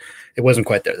forward. But it wasn't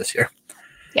quite there this year.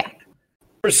 Yeah.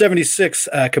 Number 76,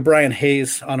 Ke'Bryan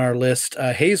Hayes on our list.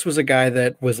 Hayes was a guy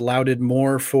that was lauded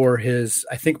more for his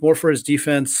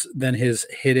defense than his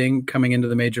hitting coming into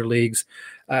the major leagues.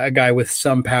 A guy with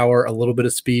some power, a little bit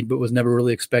of speed, but was never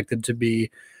really expected to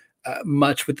be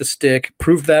much with the stick.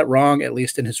 Proved that wrong, at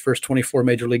least in his first 24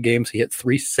 major league games. He hit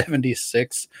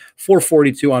 376,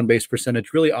 442 on base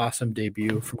percentage. Really awesome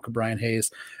debut from Ke'Bryan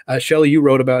Hayes. Shelly, you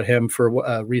wrote about him for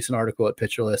a recent article at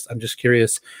Pitcher List. I'm just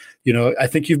curious, I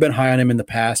think you've been high on him in the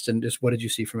past, and just what did you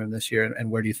see from him this year,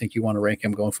 and where do you think you want to rank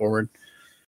him going forward?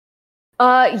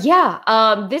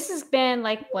 This has been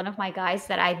like one of my guys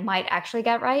that I might actually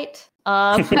get right.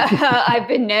 I've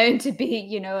been known to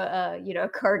be, a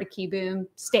Carter Kieboom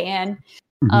stan.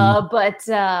 Mm-hmm.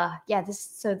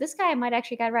 This guy I might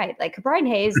actually get right. Like Ke'Bryan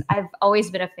Hayes, I've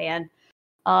always been a fan.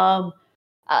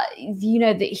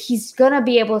 He's gonna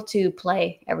be able to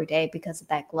play every day because of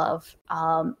that glove.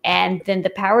 And then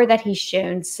the power that he's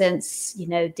shown since,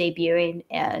 debuting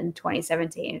in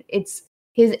 2017,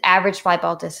 his average fly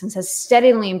ball distance has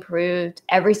steadily improved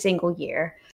every single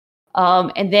year.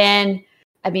 And then,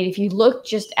 if you look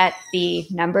just at the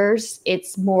numbers,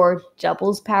 it's more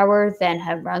doubles power than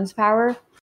home runs power.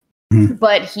 Mm-hmm.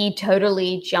 But he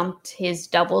totally jumped his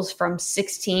doubles from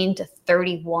 16 to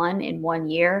 31 in 1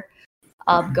 year,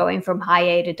 going from high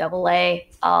A to double A.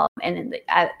 And then,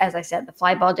 as I said, the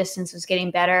fly ball distance was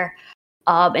getting better.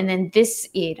 And then this,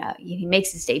 he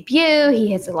makes his debut.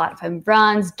 He hits a lot of home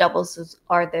runs. Doubles is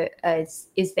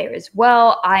there as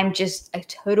well. I'm just a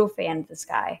total fan of this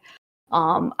guy.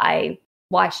 I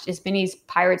watched as many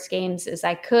Pirates games as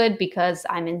I could because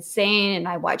I'm insane, and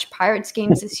I watched Pirates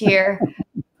games this year.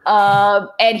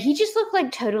 And he just looked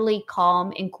like totally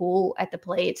calm and cool at the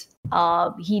plate.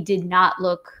 He did not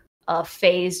look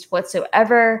phased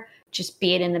whatsoever. Just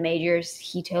be it in the majors,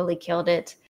 he totally killed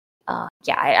it.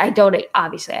 I don't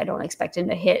expect him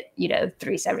to hit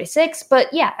 376, but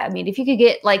yeah, I mean, if you could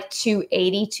get like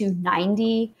 280,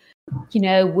 290,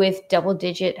 with double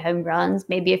digit home runs,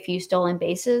 maybe a few stolen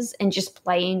bases, and just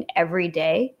playing every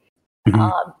day,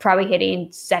 probably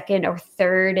hitting second or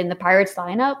third in the Pirates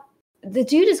lineup, the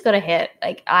dude is going to hit.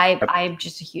 Like I'm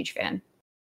just a huge fan.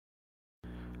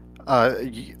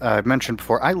 I mentioned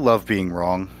before, I love being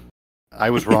wrong. I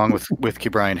was wrong with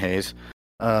Ke'Bryan Hayes.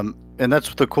 And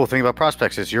that's the cool thing about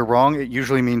prospects is you're wrong. It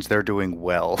usually means they're doing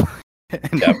well.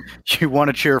 And you want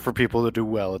to cheer for people that do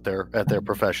well at their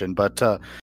profession. But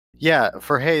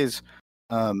for Hayes,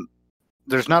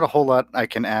 there's not a whole lot I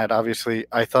can add. Obviously,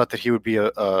 I thought that he would be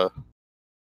a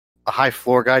high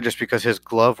floor guy just because his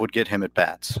glove would get him at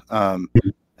bats. And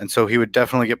so he would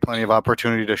definitely get plenty of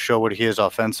opportunity to show what he is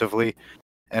offensively.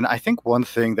 And I think one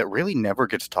thing that really never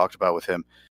gets talked about with him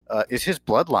is his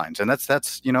bloodlines. And that's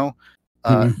that's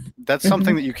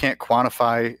something that you can't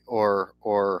quantify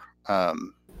or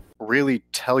really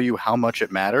tell you how much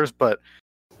it matters, but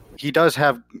he does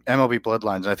have MLB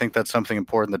bloodlines. And I think that's something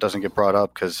important that doesn't get brought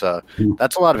up because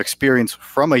that's a lot of experience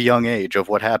from a young age of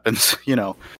what happens,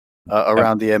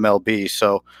 around the MLB.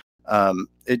 So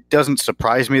it doesn't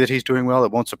surprise me that he's doing well.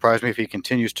 It won't surprise me if he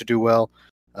continues to do well.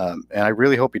 And I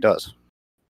really hope he does.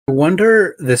 I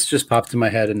wonder, this just popped in my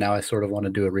head, and now I sort of want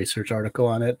to do a research article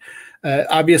on it.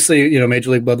 Obviously, Major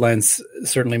League bloodlines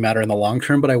certainly matter in the long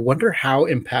term, but I wonder how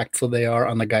impactful they are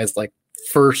on the guys like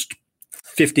first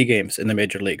 50 games in the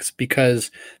major leagues,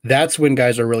 because that's when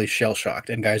guys are really shell shocked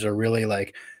and guys are really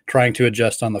like trying to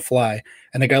adjust on the fly.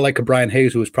 And a guy like Ke'Bryan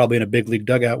Hayes, who was probably in a big league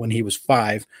dugout when he was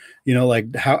 5,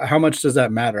 like how much does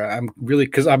that matter? I'm really,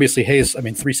 because obviously Hayes,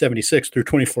 376 through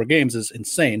 24 games is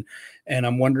insane. And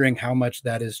I'm wondering how much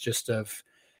that is just of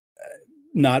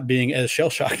not being as shell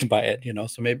shocked by it,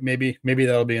 So maybe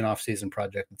that'll be an off-season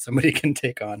project that somebody can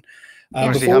take on.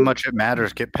 See how much it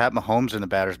matters. Get Pat Mahomes in the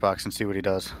batter's box and see what he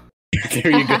does.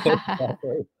 There you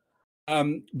go.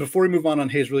 Before we move on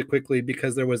Hayes really quickly,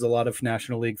 because there was a lot of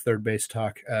National League third base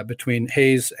talk between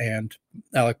Hayes and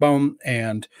Alec Bohm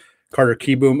and Carter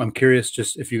Kieboom. I'm curious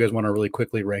just if you guys want to really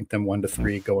quickly rank them 1 to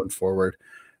 3 going forward.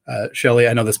 Shelly,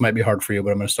 I know this might be hard for you,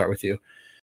 but I'm going to start with you.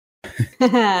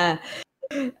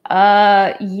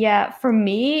 For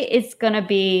me, it's going to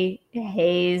be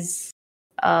Hayes,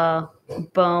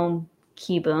 Bohm,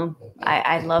 Kieboom.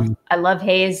 I love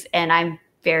Hayes, and I'm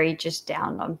very just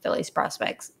down on Phillies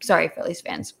prospects. Sorry, Phillies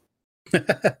fans.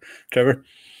 Trevor?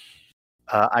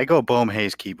 I go Bohm,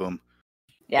 Hayes, Kieboom.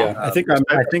 Yeah. I think I'm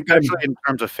in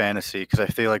terms of fantasy, because I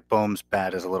feel like Bohm's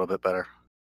bat is a little bit better.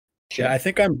 Yeah, I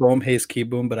think I'm Bohm, Hayes,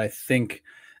 Kieboom, but I think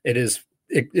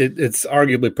it's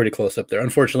arguably pretty close up there.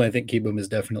 Unfortunately, I think Kieboom is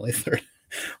definitely third,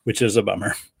 which is a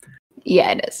bummer.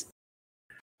 Yeah, it is.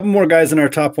 More guys in our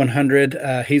top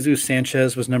 100. Jesus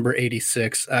Sanchez was number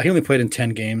 86. He only played in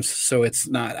 10 games, so it's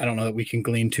not, I don't know that we can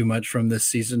glean too much from this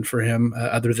season for him,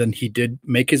 other than he did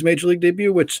make his major league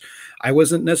debut, which I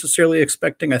wasn't necessarily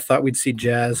expecting. I thought we'd see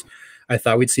Jazz. I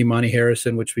thought we'd see Monty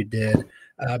Harrison, which we did.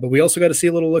 But we also got to see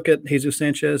a little look at Jesus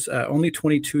Sanchez, only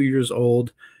 22 years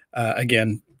old.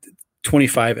 Again,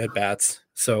 25 at-bats.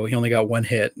 So he only got 1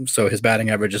 hit. So his batting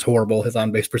average is horrible. His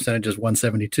on-base percentage is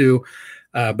 172.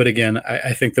 But again,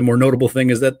 I think the more notable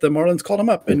thing is that the Marlins called him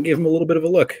up and gave him a little bit of a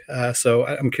look. So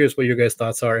I'm curious what your guys'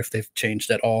 thoughts are, if they've changed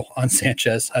at all on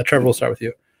Sanchez. Trevor, we'll start with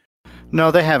you.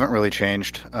 No, they haven't really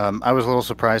changed. I was a little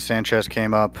surprised Sanchez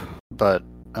came up, but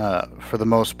for the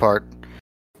most part,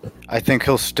 I think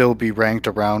he'll still be ranked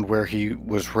around where he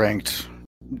was ranked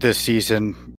this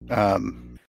season.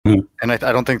 And I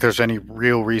don't think there's any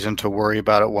real reason to worry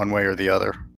about it one way or the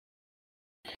other.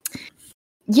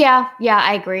 Yeah,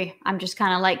 I agree. I'm just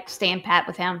kind of like staying pat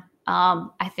with him.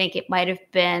 I think it might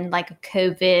have been like a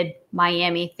COVID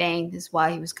Miami thing is why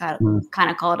he was kind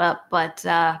of called up. But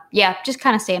just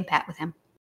kind of staying pat with him.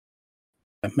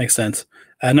 That makes sense.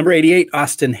 Number 88,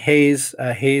 Austin Hayes.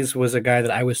 Hayes was a guy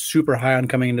that I was super high on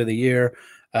coming into the year.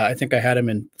 I think I had him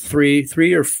in three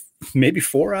or maybe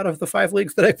 4 out of the 5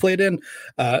 leagues that I played in.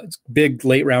 Big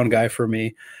late round guy for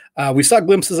me. We saw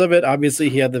glimpses of it. Obviously,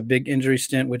 he had the big injury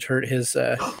stint, which hurt his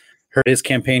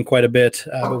campaign quite a bit.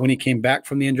 But when he came back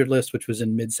from the injured list, which was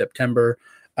in mid-September,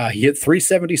 he hit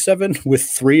 377 with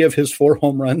 3 of his 4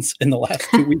 home runs in the last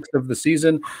 2 weeks of the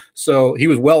season. So he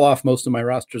was well off most of my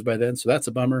rosters by then. So that's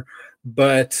a bummer.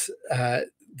 But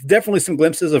definitely some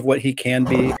glimpses of what he can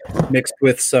be, mixed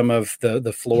with some of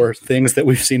the floor things that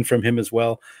we've seen from him as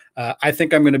well. I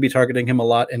think I'm going to be targeting him a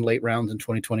lot in late rounds in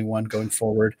 2021 going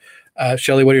forward.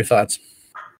 Shelly, what are your thoughts?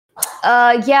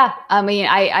 Yeah, I mean,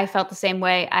 I felt the same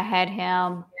way. I had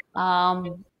him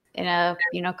in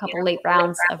a couple late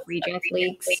rounds of redraft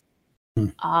leagues.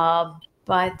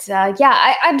 But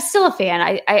I'm still a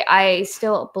fan. I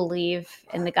still believe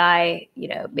in the guy.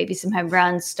 Maybe some home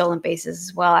runs, stolen bases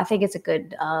as well. I think it's a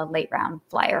good late round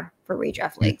flyer for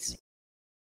redraft leagues.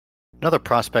 Another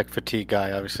prospect fatigue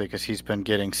guy, obviously, because he's been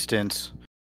getting stints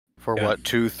for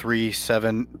 2, 3,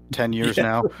 7, 10 years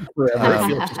now.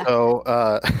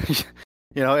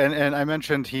 And I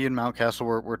mentioned he and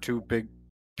Mountcastle were two big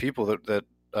people that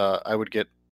I would get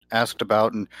asked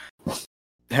about. And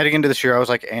heading into this year, I was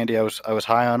like Andy. I was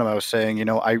high on him. I was saying,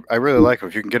 I really like him.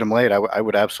 If you can get him late, I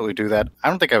would absolutely do that. I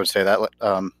don't think I would say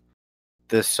that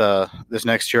this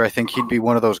next year. I think he'd be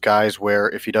one of those guys where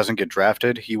if he doesn't get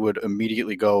drafted, he would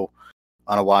immediately go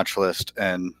on a watch list,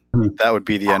 and that would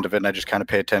be the end of it. And I just kind of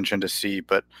pay attention to see.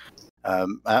 But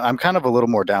I'm kind of a little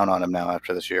more down on him now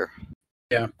after this year.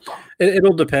 Yeah,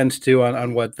 it'll depend too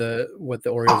on what the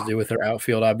Orioles do with their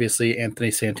outfield. Obviously,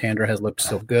 Anthony Santander has looked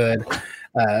so good,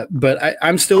 but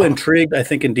I'm still intrigued. I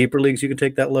think in deeper leagues you can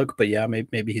take that look, but yeah,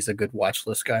 maybe he's a good watch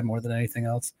list guy more than anything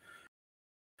else.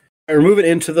 We're moving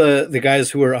into the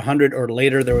guys who are 100 or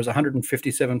later. There was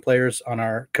 157 players on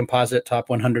our composite top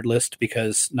 100 list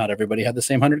because not everybody had the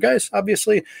same 100 guys,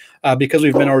 obviously. Because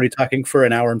we've been already talking for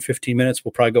an hour and 15 minutes,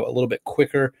 we'll probably go a little bit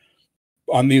quicker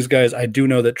on these guys. I do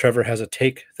know that Trevor has a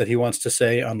take that he wants to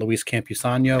say on Luis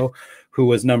Campusano, who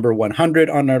was number 100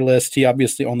 on our list. He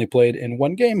obviously only played in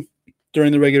one game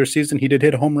during the regular season. He did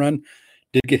hit a home run,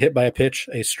 did get hit by a pitch,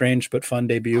 a strange but fun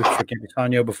debut for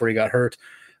Campusano before he got hurt.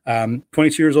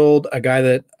 22 years old, a guy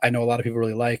that I know a lot of people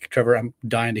really like. Trevor, I'm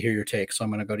dying to hear your take, so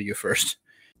I'm going to go to you first.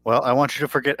 Well, I want you to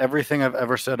forget everything I've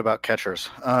ever said about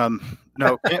catchers.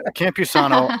 No,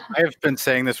 Campusano, I have been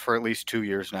saying this for at least 2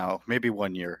 years now, maybe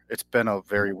 1 year. It's been a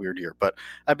very weird year, but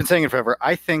I've been saying it forever.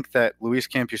 I think that Luis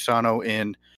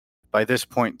Campusano by this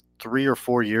point, 3 or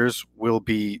 4 years will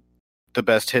be the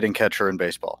best hitting catcher in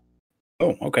baseball.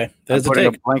 Oh, okay. That's putting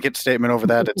a blanket statement over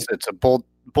that. It's a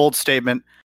bold statement.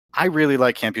 I really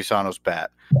like Campusano's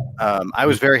bat. I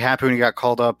was very happy when he got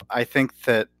called up. I think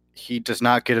that he does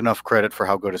not get enough credit for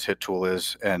how good his hit tool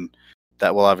is, and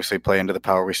that will obviously play into the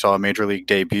power. We saw a major league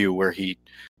debut where he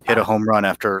hit a home run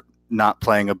after not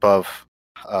playing above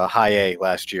high A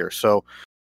last year. So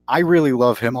I really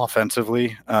love him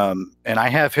offensively, and I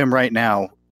have him right now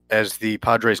as the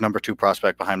Padres' number 2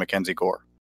 prospect behind Mackenzie Gore.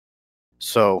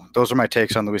 So those are my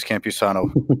takes on Luis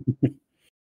Campusano.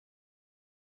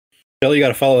 Bill, you got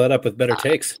to follow that up with better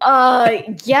takes.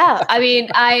 Yeah. I mean,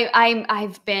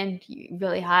 I've been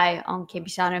really high on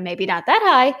Campusano, maybe not that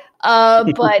high,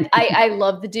 but I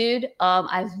love the dude.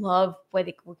 I love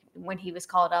when he was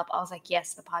called up. I was like,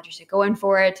 yes, the Padres are going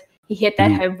for it. He hit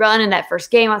that home run in that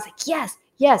first game. I was like,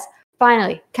 yes,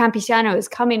 finally, Campusano is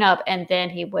coming up. And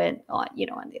then he went on,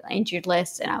 on the injured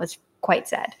list, and I was quite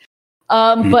sad.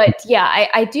 But yeah,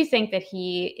 I do think that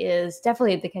he is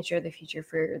definitely the catcher of the future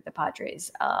for the Padres.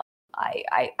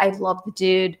 I love the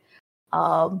dude,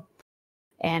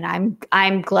 and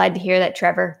I'm glad to hear that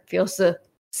Trevor feels the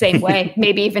same way,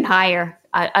 maybe even higher.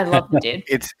 I love the dude.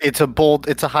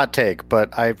 It's a hot take,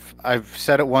 but I've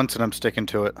said it once and I'm sticking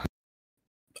to it.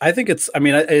 I think it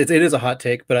is a hot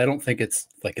take, but I don't think it's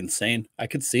like insane. I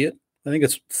could see it. I think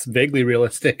it's vaguely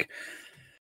realistic.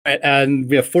 And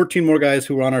we have 14 more guys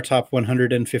who were on our top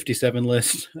 157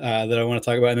 list that I want to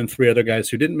talk about, and then 3 other guys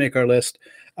who didn't make our list.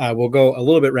 We'll go a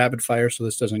little bit rapid fire, so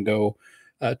this doesn't go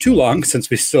too long,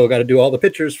 since we still got to do all the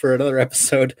pitchers for another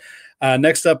episode.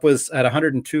 Next up was at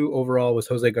 102 overall was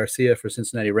Jose Garcia for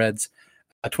Cincinnati Reds.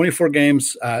 24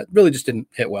 games, really just didn't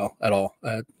hit well at all.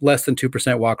 Less than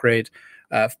 2% walk rate,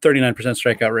 39%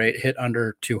 strikeout rate, hit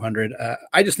under 200.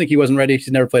 I just think he wasn't ready. He's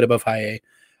never played above high A.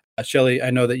 Shelly, I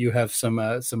know that you have some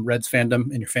Reds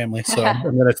fandom in your family, so I'm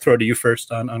going to throw to you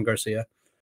first on Garcia.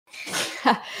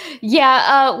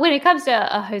 Yeah, when it comes to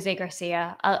Jose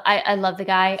Garcia, I love the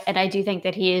guy, and I do think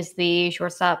that he is the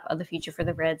shortstop of the future for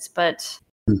the Reds. But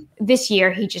this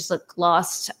year, he just looked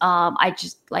lost. I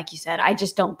just, like you said, I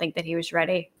just don't think that he was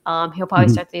ready. He'll probably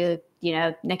start the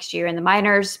next year in the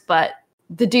minors, but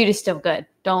the dude is still good.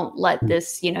 Don't let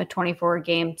this 24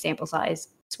 game sample size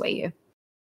sway you.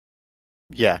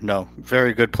 Yeah, no,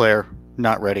 very good player.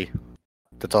 Not ready.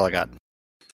 That's all I got.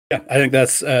 Yeah, I think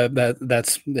that's.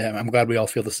 Yeah, I'm glad we all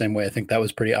feel the same way. I think that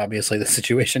was pretty obviously the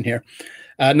situation here.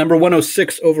 Number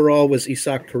 106 overall was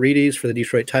Isaac Paredes for the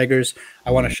Detroit Tigers.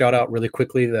 I want to shout out really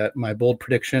quickly that my bold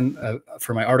prediction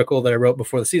for my article that I wrote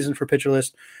before the season for Pitcher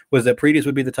List was that Paredes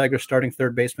would be the Tigers' starting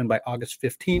third baseman by August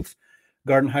 15th.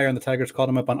 Gardenhire and the Tigers called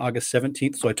him up on August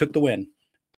 17th, so I took the win.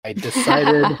 I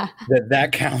decided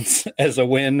that counts as a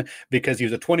win because he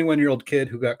was a 21-year-old kid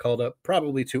who got called up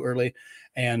probably too early.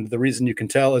 And the reason you can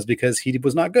tell is because he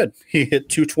was not good. He hit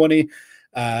 220,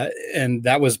 and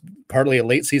that was partly a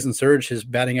late season surge. His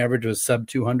batting average was sub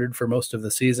 200 for most of the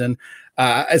season.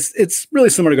 It's really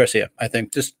similar to Garcia, I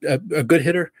think. Just a good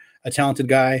hitter, a talented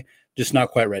guy, just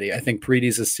not quite ready. I think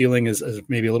Paredes' ceiling is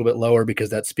maybe a little bit lower because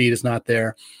that speed is not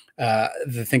there. I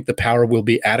think the power will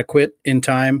be adequate in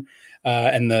time,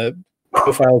 and the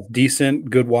profile is decent,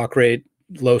 good walk rate,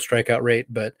 low strikeout rate,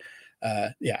 but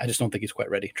yeah, I just don't think he's quite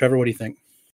ready. Trevor, what do you think?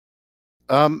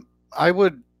 I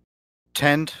would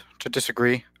tend to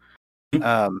disagree.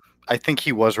 I think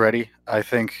he was ready.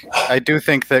 I do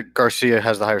think that Garcia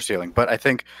has the higher ceiling, but I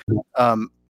think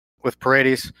with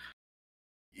Paredes,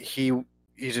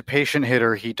 he's a patient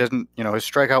hitter. He doesn't, his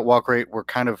strikeout walk rate were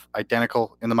kind of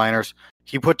identical in the minors.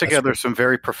 He put together some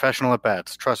very professional at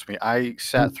bats. Trust me, I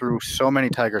sat through so many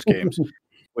Tigers games,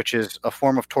 which is a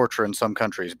form of torture in some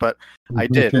countries, but I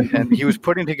did. And he was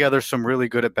putting together some really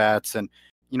good at bats, and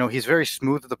he's very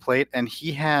smooth at the plate, and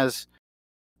he has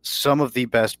some of the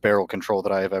best barrel control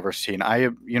that I have ever seen.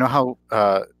 You know how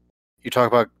you talk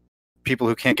about people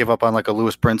who can't give up on like a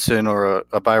Lewis Brinson or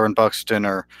a Byron Buxton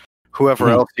or whoever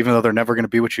else, even though they're never going to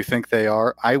be what you think they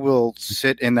are. I will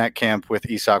sit in that camp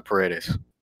with Isaac Paredes.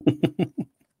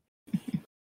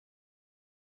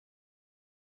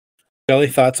 Kelly,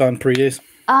 thoughts on Paredes?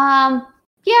 I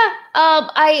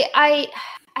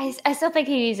still think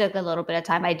he needs a little bit of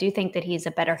time. I do think that he's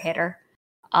a better hitter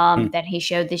than he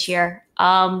showed this year.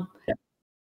 But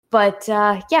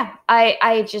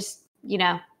I just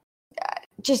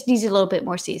just needs a little bit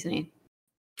more seasoning.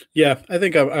 Yeah, I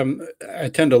think I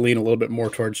tend to lean a little bit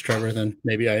more towards Trevor than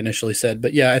maybe I initially said.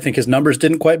 But yeah, I think his numbers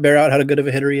didn't quite bear out how good of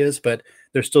a hitter he is, but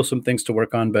there's still some things to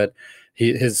work on. But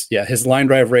his line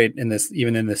drive rate in this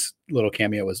little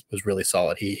cameo was really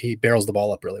solid. He barrels the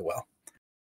ball up really well.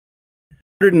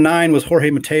 109 was Jorge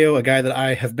Mateo, a guy that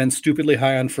I have been stupidly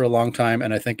high on for a long time,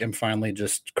 and I think I'm finally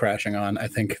just crashing on. I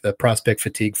think the prospect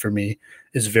fatigue for me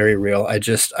is very real.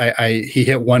 He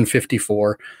hit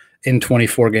 154 in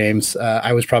 24 games.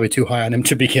 I was probably too high on him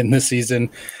to begin this season.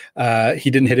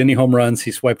 He didn't hit any home runs.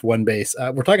 He swiped one base.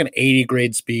 We're talking 80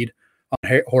 grade speed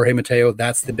on Jorge Mateo.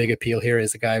 That's the big appeal here,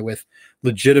 is a guy with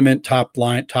legitimate top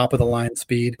of the line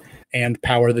speed and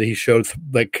power that he showed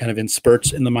like kind of in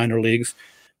spurts in the minor leagues.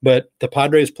 But the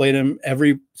Padres played him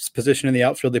every position in the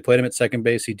outfield. They played him at second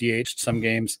base. He DH'd some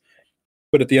games.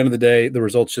 But at the end of the day, the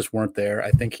results just weren't there. I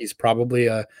think he's probably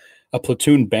a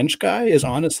platoon bench guy is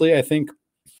honestly, I think,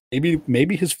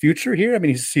 maybe his future here. I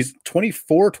mean, he's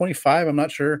 24, 25. I'm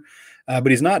not sure.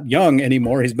 But he's not young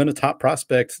anymore. He's been a top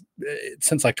prospect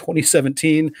since like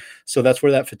 2017. So that's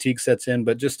where that fatigue sets in.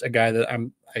 But just a guy that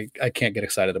I can't get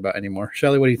excited about anymore.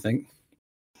 Shelly, what do you think?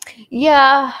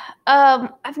 Yeah,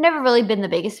 I've never really been the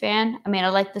biggest fan. I mean, I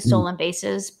like the stolen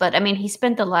bases, but I mean, he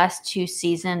spent the last 2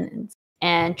 seasons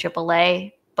in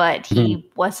AAA, but he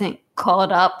wasn't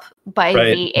called up by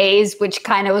the A's, which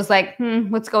kind of was like,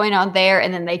 what's going on there?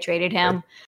 And then they traded him.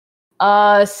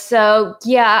 So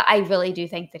yeah, I really do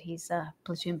think that he's a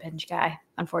platoon bench guy,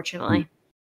 unfortunately.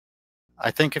 I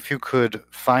think if you could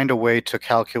find a way to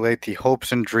calculate the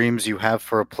hopes and dreams you have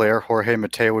for a player, Jorge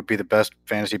Mateo would be the best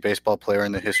fantasy baseball player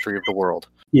in the history of the world.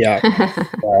 Yeah.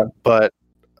 But,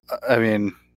 I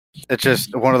mean, it's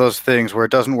just one of those things where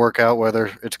it doesn't work out, whether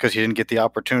it's because he didn't get the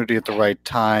opportunity at the right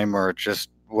time or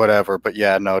just whatever. But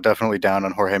yeah, no, definitely down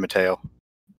on Jorge Mateo.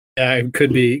 Yeah, it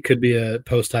could be a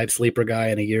post-type sleeper guy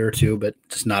in a year or two, but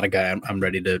just not a guy I'm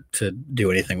ready to do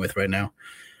anything with right now.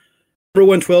 Number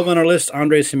 112 on our list,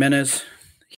 Andres Gimenez.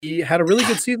 He had a really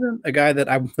good season. A guy that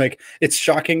I'm like, it's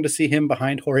shocking to see him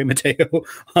behind Jorge Mateo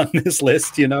on this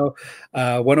list. 105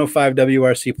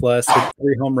 WRC plus, hit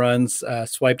 3 home runs,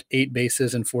 swiped 8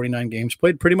 bases in 49 games,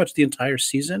 played pretty much the entire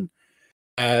season.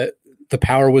 The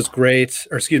power was great,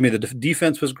 the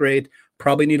defense was great.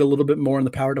 Probably need a little bit more in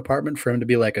the power department for him to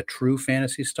be like a true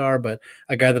fantasy star, but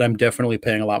a guy that I'm definitely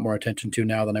paying a lot more attention to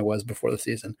now than I was before the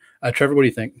season. Trevor, what do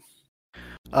you think?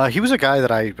 He was a guy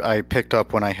that I picked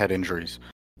up when I had injuries.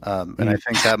 And I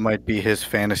think that might be his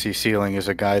fantasy ceiling, is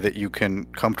a guy that you can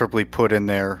comfortably put in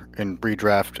there in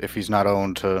redraft if he's not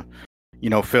owned to,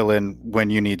 fill in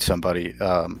when you need somebody.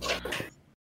 I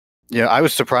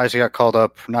was surprised he got called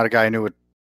up. Not a guy I knew would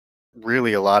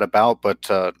really a lot about, but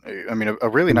I mean, a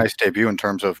really nice debut in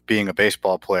terms of being a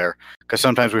baseball player, because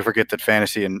sometimes we forget that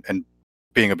fantasy and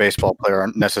being a baseball player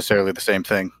aren't necessarily the same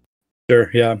thing. Sure,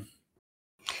 yeah.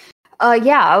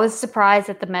 Yeah, I was surprised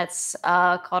that the Mets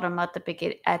called him at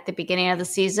the beginning of the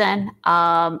season.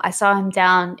 I saw him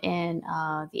down in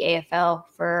the AFL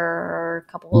for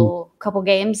a couple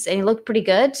games, and he looked pretty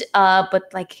good. But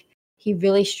like he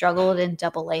really struggled in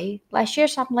Double-A last year.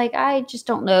 So I'm like, I just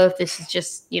don't know if this is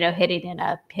just hitting in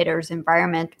a hitter's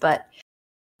environment. But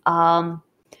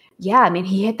yeah, I mean,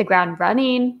 he hit the ground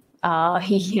running.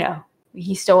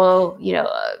 He stole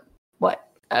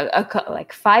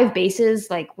like 5 bases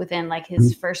like within like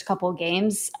his first couple of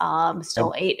games,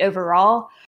 still 8 overall.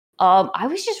 I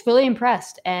was just really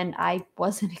impressed, and I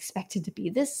wasn't expected to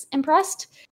be this impressed.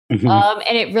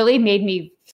 And it really made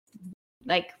me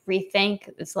like rethink.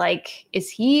 It's like, is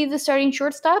he the starting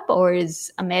shortstop, or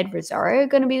is Ahmed Rosario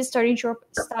going to be the starting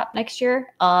shortstop next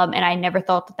year? And I never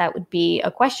thought that would be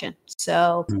a question.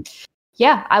 So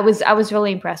yeah, I was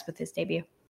really impressed with his debut.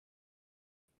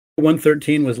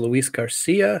 113 was Luis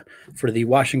Garcia for the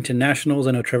Washington Nationals.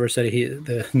 I know Trevor said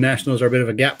the Nationals are a bit of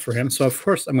a gap for him, so of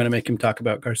course I'm going to make him talk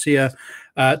about Garcia.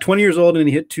 20 years old, and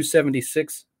he hit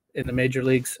 276 in the major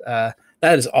leagues. That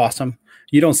is awesome.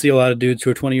 You don't see a lot of dudes who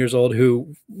are 20 years old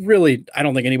who really, I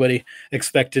don't think anybody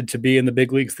expected to be in the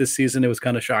big leagues this season. It was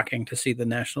kind of shocking to see the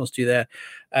Nationals do that.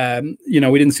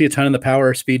 We didn't see a ton in the power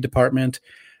or speed department.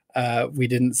 We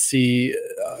didn't see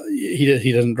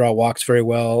he doesn't draw walks very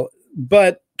well,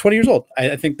 but 20 years old.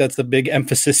 I think that's the big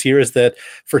emphasis here, is that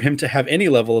for him to have any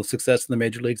level of success in the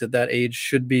major leagues at that age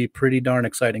should be pretty darn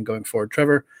exciting going forward.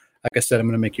 Trevor, like I said, I'm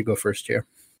going to make you go first here.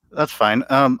 That's fine.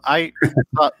 I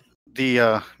thought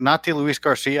not the Luis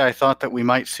Garcia I thought that we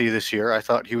might see this year. I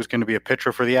thought he was going to be a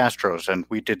pitcher for the Astros, and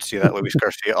we did see that Luis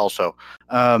Garcia also.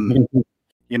 And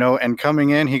coming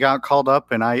in, he got called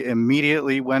up, and I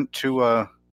immediately went to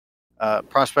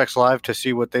Prospects Live to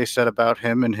see what they said about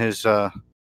him and his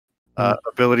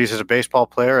abilities as a baseball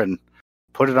player, and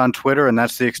put it on Twitter, and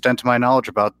that's the extent of my knowledge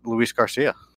about Luis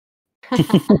Garcia.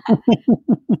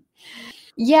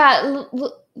 Yeah,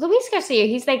 Luis Garcia,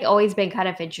 he's like always been kind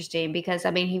of interesting because,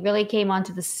 I mean, he really came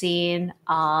onto the scene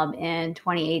in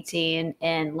 2018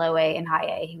 in low A and high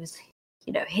A. He was,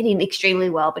 hitting extremely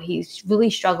well, but he's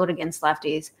really struggled against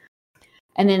lefties.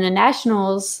 And then the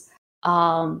Nationals,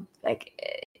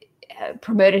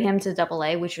 promoted him to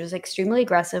Double-A, which was extremely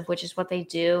aggressive, which is what they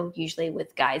do usually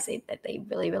with guys that they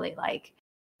really, really like.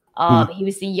 He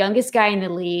was the youngest guy in the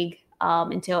league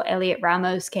until Elliot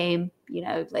Ramos came,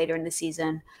 later in the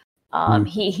season.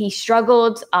 He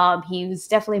struggled. He was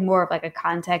definitely more of like a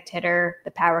contact hitter.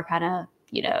 The power kind of,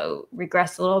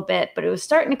 regressed a little bit, but it was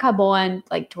starting to come on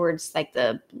like towards like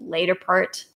the later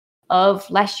part of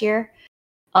last year.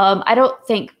 I don't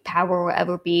think power will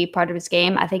ever be part of his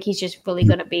game. I think he's just really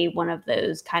going to be one of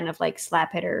those kind of like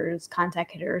slap hitters,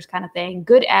 contact hitters kind of thing.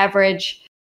 Good average,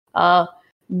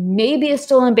 maybe a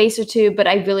stolen base or two, but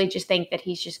I really just think that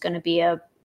he's just going to be a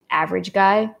average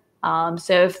guy.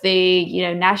 So if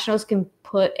the Nationals can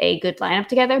put a good lineup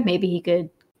together, maybe he could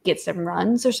get some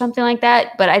runs or something like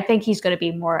that. But I think he's going to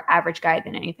be more average guy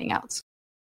than anything else.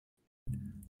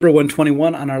 Number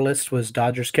 121 on our list was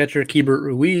Dodgers catcher Keibert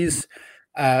Ruiz.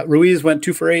 Ruiz went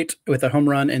 2 for 8 with a home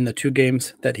run in the 2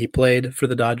 games that he played for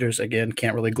the Dodgers. Again,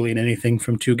 can't really glean anything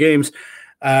from 2 games.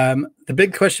 The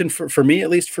big question for me,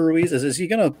 at least for Ruiz, is he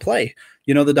going to play?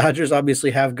 The Dodgers obviously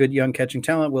have good young catching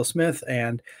talent, Will Smith,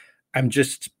 and I'm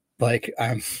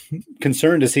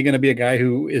concerned. Is he going to be a guy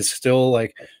who is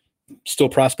still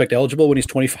prospect eligible when he's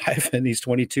 25 and he's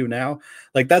 22 now?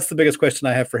 Like, that's the biggest question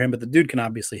I have for him, but the dude can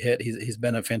obviously hit. He's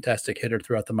been a fantastic hitter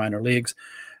throughout the minor leagues.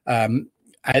 I'm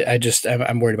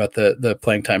worried about the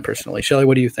playing time personally. Shelley,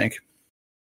 what do you think?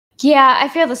 Yeah, I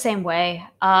feel the same way.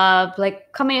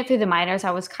 Coming in through the minors,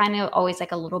 I was kind of always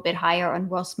like a little bit higher on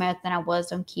Will Smith than I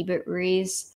was on Keibert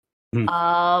Ruiz.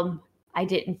 I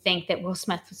didn't think that Will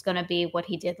Smith was going to be what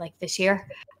he did like this year,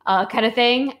 kind of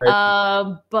thing.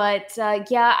 But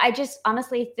I just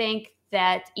honestly think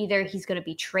that either he's going to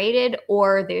be traded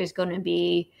or there's going to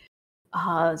be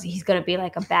he's going to be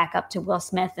like a backup to Will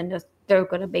Smith, and they're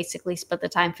going to basically split the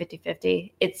time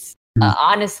 50-50. It's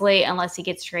honestly, unless he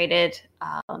gets traded,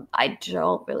 I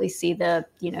don't really see the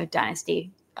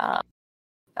dynasty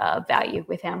value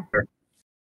with him.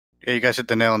 Yeah, you guys hit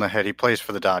the nail on the head. He plays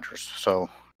for the Dodgers, so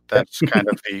that's kind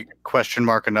of the question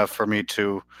mark enough for me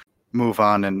to move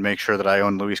on and make sure that I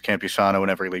own Luis Campusano in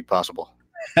every league possible.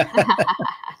 There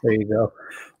you go.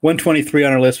 123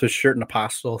 on our list was Sherten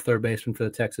Apostel, third baseman for the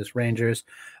Texas Rangers.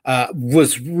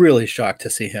 Was really shocked to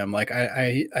see him. Like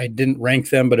I didn't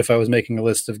rank them, but if I was making a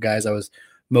list of guys I was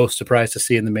most surprised to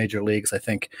see in the major leagues. I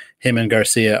think him and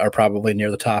Garcia are probably near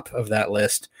the top of that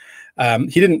list.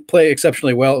 He didn't play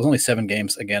exceptionally well. It was only 7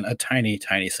 games. Again, a tiny,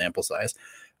 tiny sample size.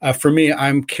 For me,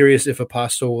 I'm curious if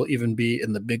Apostle will even be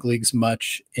in the big leagues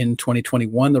much in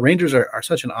 2021. The Rangers are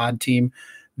such an odd team.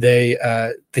 They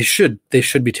should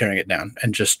be tearing it down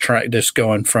and just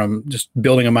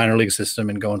building a minor league system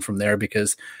and going from there,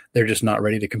 because they're just not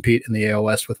ready to compete in the AL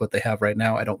West with what they have right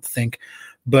now, I don't think.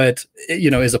 But,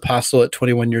 is Apostle at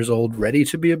 21 years old ready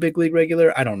to be a big league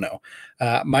regular? I don't know.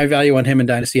 My value on him in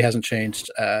Dynasty hasn't changed,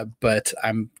 but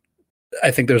I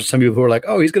think there's some people who are like,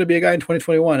 oh, he's going to be a guy in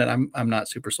 2021, and I'm not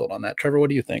super sold on that. Trevor, what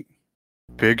do you think?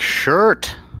 Big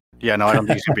Shirt. Yeah, no, I don't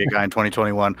think he's going to be a guy in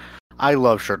 2021. I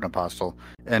love Shirt and Apostle,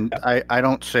 and I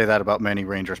don't say that about many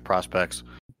Rangers prospects.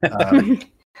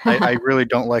 I really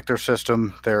don't like their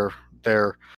system.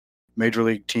 Their major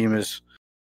league team is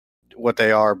what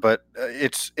they are, but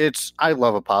I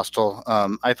love Apostle.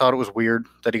 I thought it was weird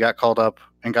that he got called up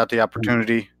and got the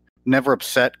opportunity. Never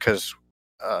upset because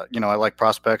I like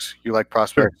prospects. You like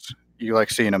prospects. Sure. You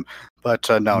like seeing them, but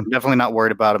no, definitely not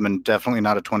worried about him, and definitely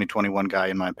not a 2021 guy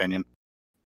in my opinion.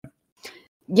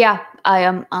 Yeah, I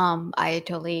am. I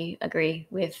totally agree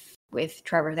with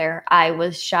Trevor there. I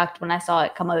was shocked when I saw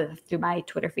it come up through my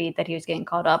Twitter feed that he was getting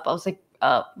called up. I was like,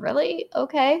 really?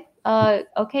 Okay.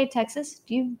 Okay, Texas,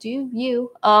 do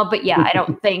you. But yeah, I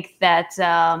don't think that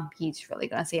he's really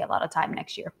going to see a lot of time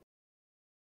next year.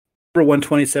 Number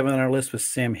 127 on our list was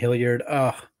Sam Hilliard.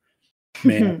 Oh,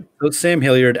 man. So Sam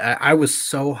Hilliard, I was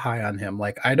so high on him.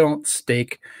 Like, I don't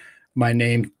stake my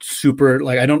name super,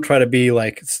 like, I don't try to be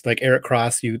like Eric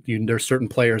Cross. There's certain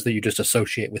players that you just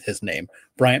associate with his name.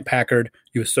 Bryant Packard,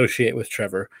 you associate with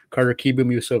Trevor. Carter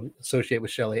Kieboom, you associate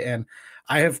with Shelley. And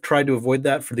I have tried to avoid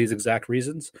that for these exact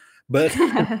reasons. But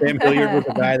Sam Hilliard was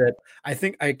a guy that I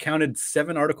think I counted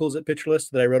 7 articles at Pitcher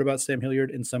List that I wrote about Sam Hilliard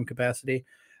in some capacity.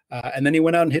 And then he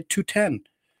went out and hit 210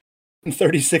 in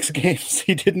 36 games.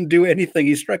 He didn't do anything.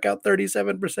 He struck out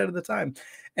 37% of the time.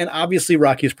 And obviously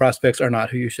Rockies prospects are not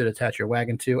who you should attach your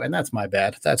wagon to. And that's my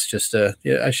bad. That's just,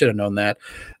 I should have known that.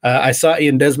 I saw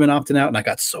Ian Desmond opting out and I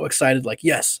got so excited. Like,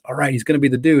 yes, all right, he's going to be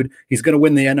the dude. He's going to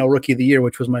win the NL Rookie of the Year,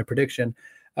 which was my prediction.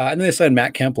 And then they signed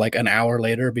Matt Kemp like an hour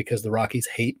later because the Rockies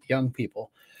hate young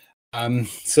people.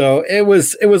 So it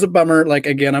was a bummer. Like,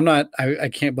 again, I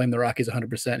can't blame the Rockies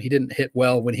 100%. He didn't hit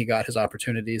well when he got his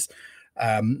opportunities.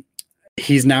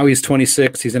 He's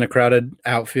 26. He's in a crowded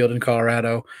outfield in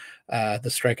Colorado. The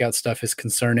strikeout stuff is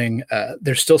concerning.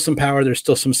 There's still some power. There's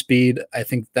still some speed. I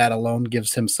think that alone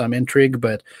gives him some intrigue,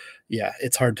 but yeah,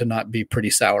 it's hard to not be pretty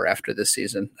sour after this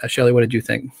season. Shelley, what did you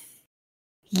think?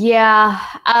 Yeah.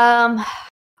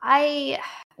 I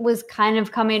was kind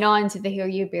of coming on to the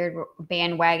Hilliard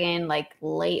bandwagon like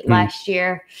late last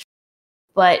year.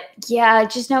 But yeah,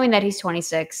 just knowing that he's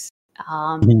 26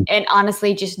 and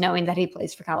honestly, just knowing that he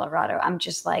plays for Colorado, I'm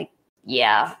just like,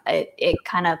 yeah, it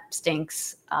kind of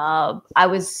stinks. I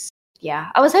was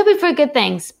hoping for good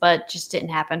things, but just didn't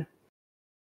happen.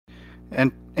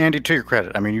 And Andy, to your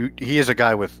credit, I mean, he is a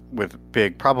guy with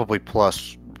big, probably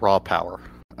plus raw power.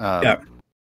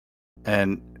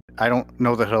 And I don't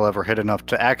know that he'll ever hit enough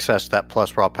to access that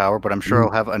plus raw power, but I'm sure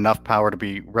he'll have enough power to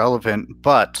be relevant.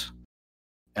 But,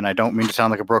 and I don't mean to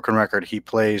sound like a broken record, he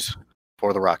plays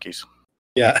for the Rockies.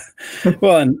 Yeah.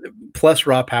 Well, and plus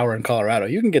raw power in Colorado,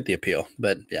 you can get the appeal,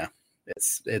 but yeah,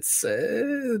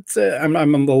 I'm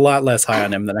a lot less high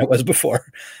on him than I was before.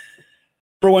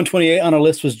 Number 128 on our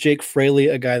list was Jake Fraley,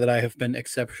 a guy that I have been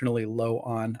exceptionally low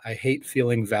on. I hate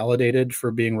feeling validated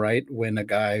for being right when a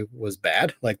guy was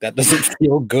bad. Like, that doesn't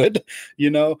feel good,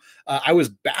 I was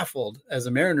baffled as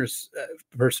a Mariners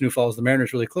person who follows the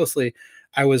Mariners really closely.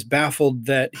 I was baffled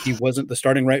that he wasn't the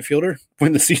starting right fielder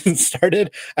when the season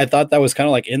started. I thought that was kind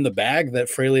of like in the bag that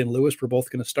Fraley and Lewis were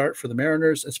both going to start for the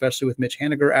Mariners, especially with Mitch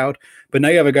Haniger out. But now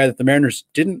you have a guy that the Mariners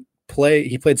didn't play.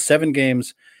 He played 7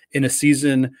 games in a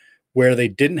season where they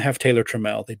didn't have Taylor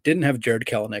Trammell, they didn't have Jared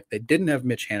Kelenic, they didn't have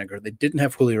Mitch Haniger, they didn't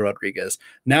have Julio Rodriguez.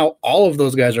 Now all of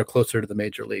those guys are closer to the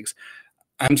major leagues.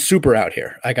 I'm super out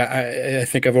here. I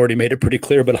think I've already made it pretty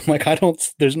clear, but I'm like,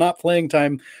 there's not playing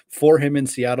time for him in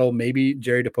Seattle. Maybe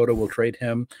Jerry Dipoto will trade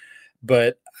him,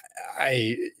 but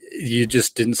you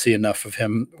just didn't see enough of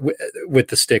him with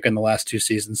the stick in the last 2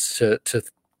 seasons to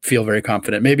feel very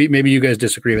confident. Maybe you guys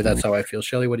disagree, but that's how I feel.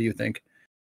 Shelley, what do you think?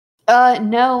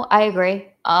 No, I agree.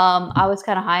 I was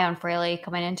kind of high on Fraley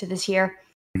coming into this year,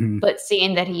 but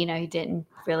seeing that he didn't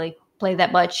really play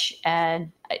that much,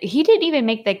 and he didn't even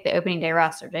make the opening day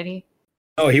roster, did he?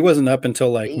 Oh, he wasn't up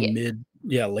until mid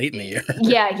late in the year.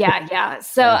 Yeah.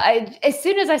 So as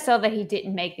soon as I saw that he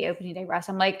didn't make the opening day rest,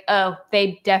 I'm like, oh,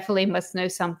 they definitely must know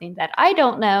something that I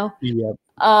don't know. Yep.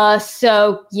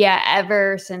 So yeah,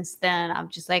 ever since then, I'm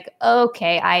just like,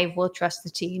 okay, I will trust the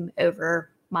team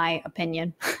over my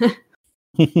opinion.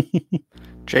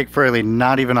 Jake Fraley,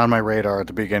 not even on my radar at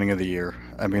the beginning of the year.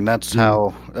 I mean, that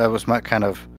was my kind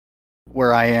of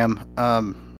where I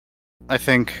am. I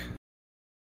think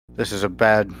this is a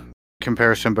bad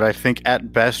comparison, but I think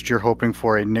at best you're hoping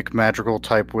for a Nick Madrigal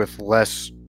type with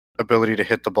less ability to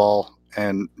hit the ball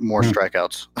and more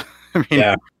strikeouts.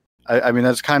 I mean,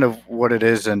 that's kind of what it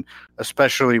is, and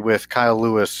especially with Kyle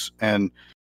Lewis and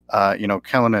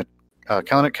Kelenic,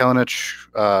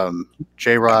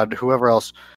 J-Rod, whoever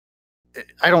else.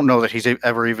 I don't know that he's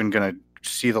ever even going to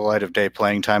see the light of day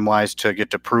playing time wise to get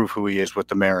to prove who he is with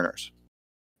the Mariners.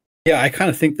 Yeah, I kind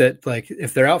of think that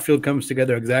if their outfield comes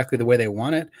together exactly the way they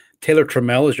want it, Taylor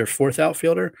Trammell is your fourth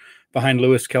outfielder behind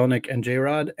Lewis, Kelenic, and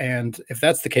J-Rod. And if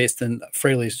that's the case, then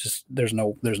Fraley's just there's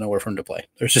nowhere for him to play.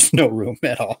 There's just no room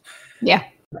at all. Yeah.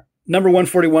 Number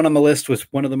 141 on the list was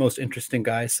one of the most interesting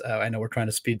guys. I know we're trying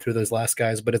to speed through those last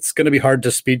guys, but it's going to be hard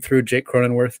to speed through Jake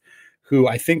Cronenworth, who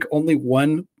I think only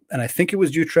won. And I think it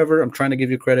was you, Trevor. I'm trying to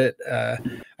give you credit.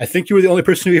 I think you were the only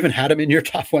person who even had him in your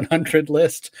top 100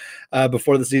 list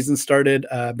before the season started.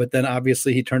 But then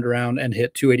obviously he turned around and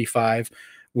hit 285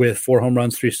 with 4 home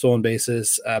runs, 3 stolen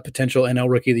bases, potential NL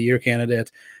Rookie of the Year candidate.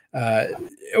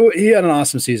 He had an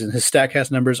awesome season. His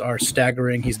StatCast numbers are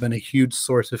staggering. He's been a huge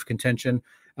source of contention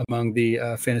among the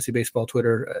fantasy baseball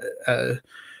Twitter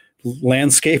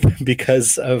landscape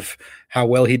because of how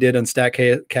well he did on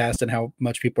StatCast and how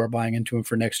much people are buying into him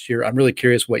for next year. I'm really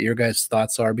curious what your guys'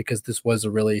 thoughts are, because this was a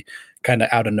really kind of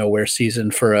out of nowhere season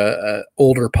for a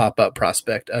older pop-up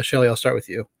prospect. Shelly, I'll start with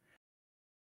you.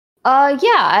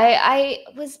 I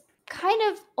was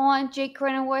kind of on Jake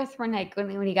Cronenworth when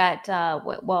he got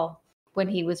when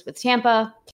he was with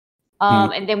Tampa.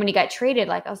 And then when he got traded,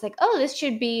 I was like, oh, this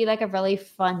should be a really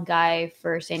fun guy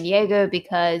for San Diego,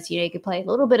 because, he could play a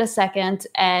little bit of second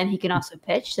and he can also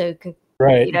pitch. So it could,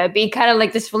 be kind of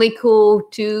like this really cool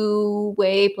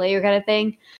 2-way player kind of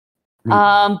thing.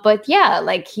 But yeah,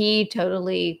 he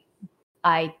totally,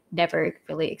 I never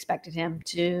really expected him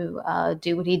to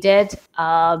do what he did.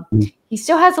 He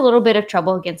still has a little bit of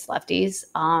trouble against lefties.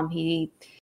 He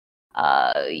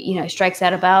strikes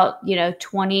out about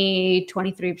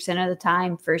 23% of the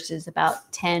time versus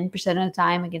about 10% of the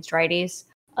time against righties.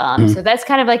 So that's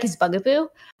kind of his bugaboo.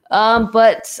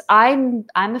 But I'm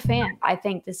a fan. I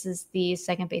think this is the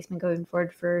second baseman going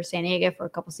forward for San Diego for a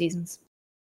couple seasons.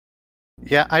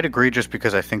 Yeah, I'd agree, just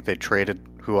because I think they traded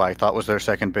who I thought was their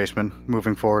second baseman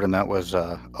moving forward, and that was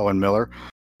Owen Miller.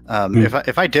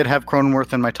 If I did have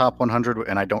Cronenworth in my top 100,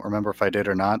 and I don't remember if I did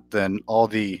or not, then all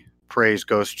the praise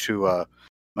goes to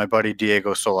my buddy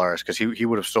Diego Solares, because he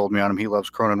would have sold me on him. He loves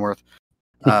Cronenworth.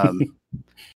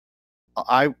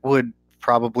 I would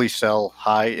probably sell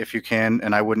high if you can,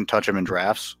 and I wouldn't touch him in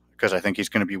drafts, because I think he's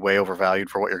going to be way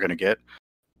overvalued for what you're going to get.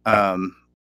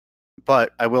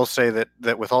 But I will say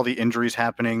that with all the injuries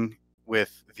happening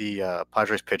with the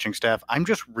Padres pitching staff, I'm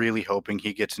just really hoping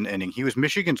he gets an inning. He was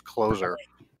Michigan's closer,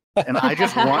 and I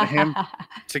just want him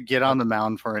to get on the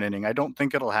mound for an inning. I don't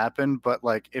think it'll happen, but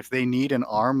if they need an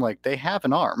arm, they have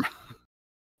an arm.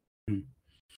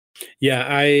 Yeah,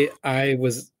 I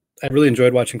really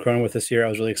enjoyed watching Cronenworth this year. I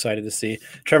was really excited to see.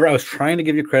 Trevor, I was trying to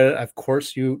give you credit. Of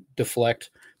course, you deflect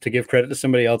to give credit to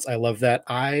somebody else. I love that.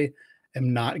 I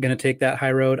am not going to take that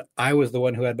high road. I was the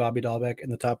one who had Bobby Dahlbeck in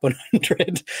the top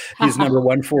 100. He's number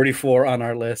 144 on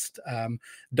our list.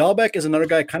 Dahlbeck is another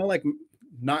guy, kind of I'm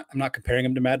not comparing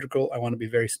him to Madrigal. I want to be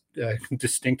very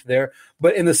distinct there,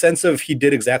 but in the sense of he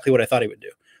did exactly what I thought he would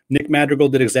do. Nick Madrigal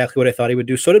did exactly what I thought he would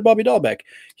do. So did Bobby Dahlbeck.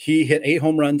 He hit 8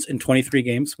 home runs in 23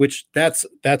 games, which that's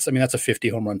a 50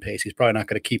 home run pace. He's probably not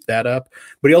going to keep that up,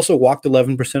 but he also walked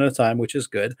 11% of the time, which is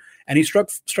good. And he struck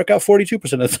out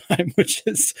 42% of the time, which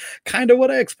is kind of what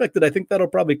I expected. I think that'll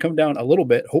probably come down a little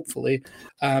bit, hopefully.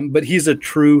 But he's a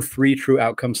true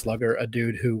outcome slugger, a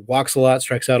dude who walks a lot,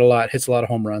 strikes out a lot, hits a lot of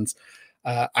home runs.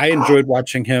 I enjoyed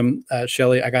watching him.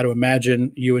 Shelly, I got to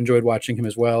imagine you enjoyed watching him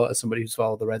as well, as somebody who's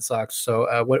followed the Red Sox.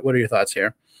 So what are your thoughts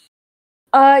here?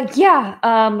 Like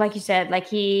you said,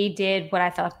 he did what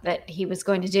I thought that he was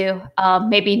going to do.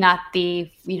 Maybe not the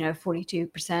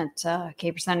 42%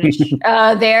 K percentage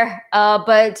there,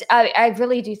 but I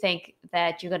really do think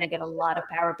that you're going to get a lot of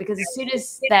power, because as soon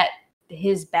as that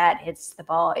his bat hits the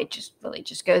ball, it just really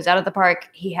just goes out of the park.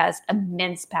 He has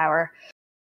immense power.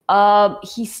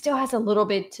 He still has a little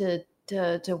bit to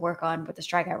work on with the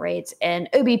strikeout rates, and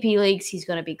OBP leagues, he's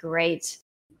going to be great.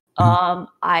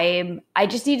 I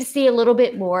just need to see a little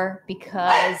bit more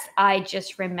because I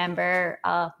just remember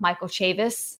Michael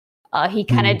Chavis. He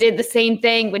kind of did the same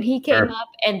thing when he came up,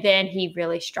 and then he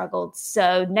really struggled.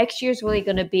 So next year's really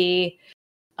going to be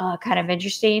kind of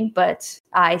interesting, but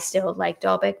I still like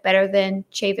Dahlbeck better than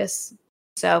Chavis.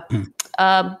 So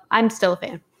I'm still a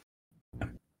fan.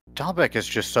 Dahlbeck is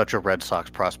just such a Red Sox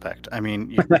prospect. I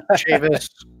mean, Chavis,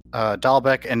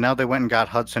 Dahlbeck, and now they went and got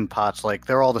Hudson Potts. Like,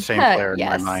 they're all the same player in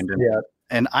my mind.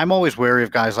 And I'm always wary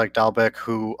of guys like Dahlbeck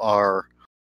who are,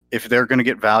 if they're going to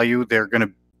get value, they're going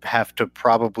to have to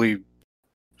probably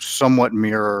somewhat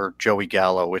mirror Joey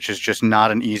Gallo, which is just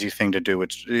not an easy thing to do.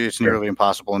 It's nearly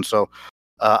impossible. And so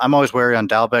I'm always wary on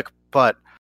Dahlbeck, but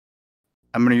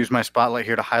I'm going to use my spotlight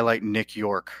here to highlight Nick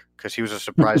York because he was a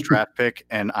surprise draft pick,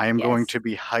 and I am going to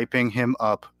be hyping him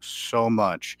up so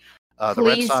much. The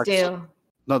Red Sox, do.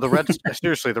 No,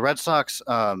 seriously, the Red Sox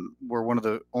were one of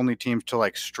the only teams to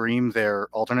like stream their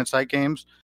alternate site games,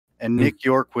 and Nick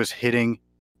York was hitting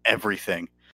everything.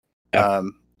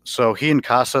 So he and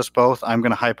Casas both, I'm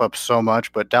going to hype up so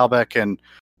much, but Dahlbeck and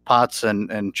Potts and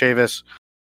Chavis,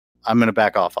 I'm going to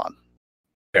back off on.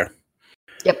 Fair.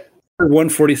 Yep.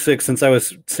 146, since I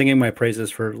was singing my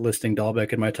praises for listing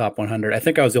Dahlbeck in my top 100, I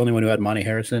think I was the only one who had Monty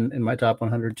Harrison in my top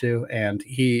 100 too, and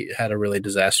he had a really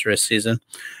disastrous season.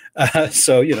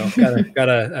 So,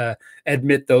 gotta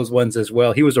admit those ones as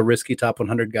well. He was a risky top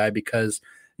 100 guy because,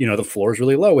 the floor is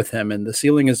really low with him and the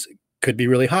ceiling could be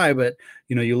really high, but,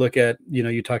 you look at,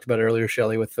 you talked about it earlier,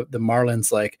 Shelley, with the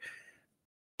Marlins, like,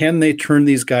 can they turn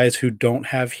these guys who don't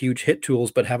have huge hit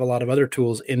tools but have a lot of other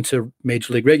tools into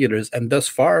major league regulars? And thus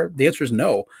far, the answer is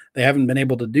no. They haven't been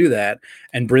able to do that.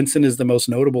 And Brinson is the most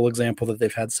notable example that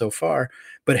they've had so far.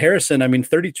 But Harrison,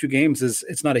 32 games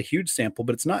it's not a huge sample,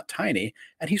 but it's not tiny.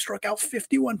 And he struck out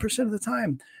 51% of the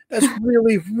time. That's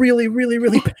really, really, really,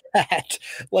 really bad.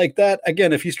 Like that,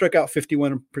 again, if he struck out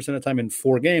 51% of the time in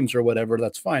 4 games or whatever,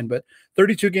 that's fine. But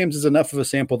 32 games is enough of a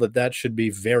sample that should be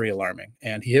very alarming.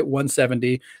 And he hit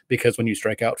 170 because when you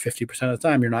strike out 50% of the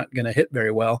time, you're not going to hit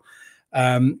very well.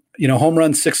 Home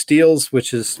run, 6 steals,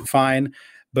 which is fine.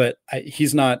 But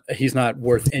he's not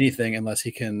worth anything unless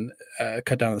he can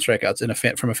cut down on the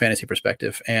strikeouts from a fantasy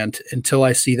perspective. And until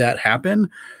I see that happen,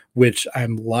 which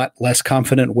I'm a lot less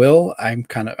confident will, I'm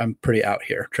pretty out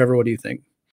here. Trevor, what do you think?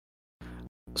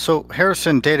 So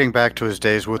Harrison, dating back to his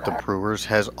days with the Brewers,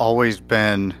 has always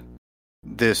been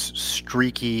this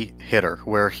streaky hitter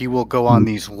where he will go on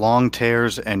these long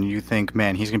tears and you think,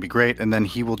 man, he's going to be great. And then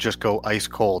he will just go ice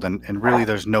cold and really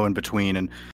there's no in between. And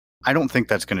I don't think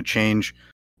that's going to change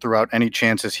throughout any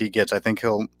chances he gets. I think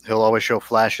he'll always show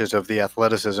flashes of the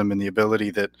athleticism and the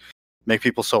ability that make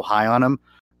people so high on him.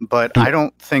 But I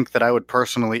don't think that I would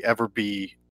personally ever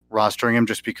be rostering him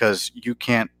just because you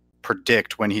can't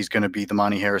predict when he's going to be the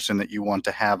Monty Harrison that you want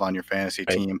to have on your fantasy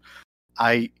team.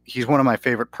 He's one of my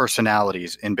favorite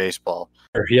personalities in baseball,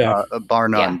 bar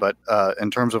none. Yeah. But in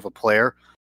terms of a player,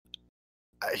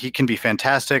 he can be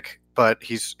fantastic. But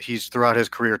he's throughout his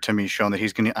career to me shown that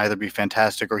he's going to either be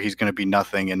fantastic or he's going to be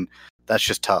nothing, and that's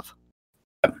just tough.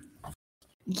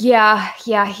 Yeah,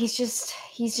 he's just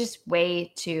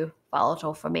way too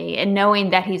volatile for me. And knowing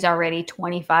that he's already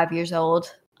 25 years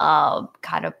old,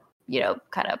 kind of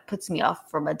puts me off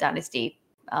from a dynasty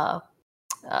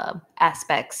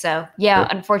aspect. So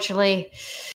unfortunately,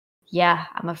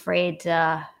 I'm afraid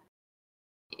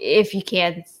if you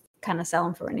can kind of sell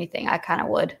him for anything, I kind of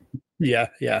would. Yeah,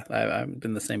 I'm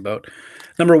in the same boat.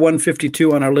 Number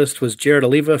 152 on our list was Jared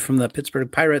Oliva from the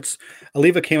Pittsburgh Pirates.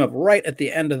 Oliva came up right at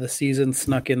the end of the season,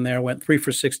 snuck in there, went 3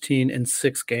 for 16 in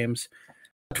 6 games.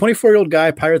 A 24-year-old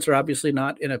guy. Pirates are obviously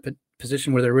not in a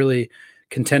position where they're really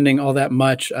contending all that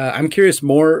much. I'm curious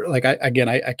more, like, I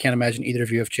can't imagine either of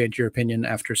you have changed your opinion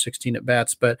after 16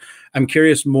 at-bats, but I'm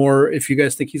curious more if you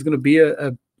guys think he's going to be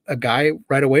a guy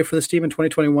right away for this team in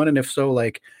 2021, and if so,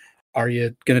 like, are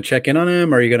you going to check in on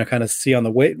him? Or are you going to kind of see on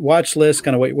the watch list,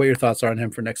 kind of what your thoughts are on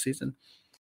him for next season?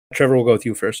 Trevor, we'll go with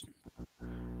you first.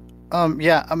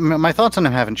 My thoughts on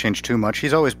him haven't changed too much.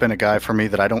 He's always been a guy for me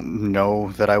that I don't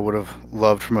know that I would have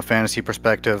loved from a fantasy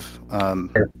perspective.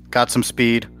 Got some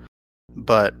speed,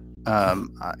 but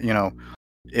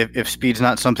if speed's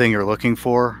not something you're looking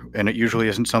for, and it usually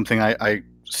isn't something I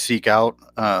seek out,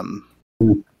 I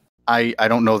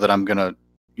don't know that I'm going to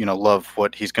love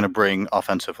what he's going to bring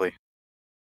offensively.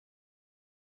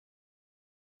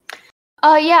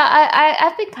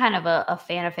 I've been kind of a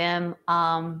fan of him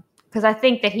because I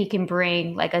think that he can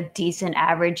bring like a decent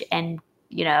average and,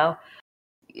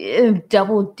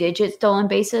 double-digit stolen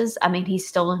bases. I mean, he's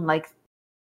stolen like,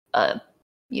 over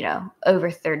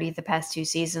 30 the past 2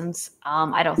 seasons.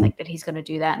 I don't think that he's going to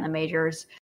do that in the majors.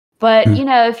 But,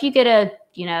 if you get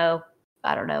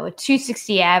I don't know, a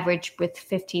 260 average with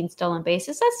 15 stolen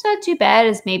bases, that's not too bad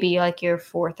as maybe like your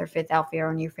fourth or fifth outfielder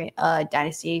on your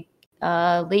dynasty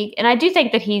league. And I do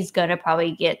think that he's going to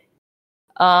probably get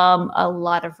a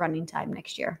lot of running time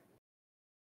next year.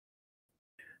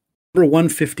 Number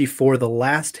 154, the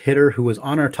last hitter who was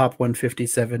on our top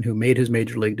 157 who made his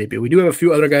major league debut. We do have a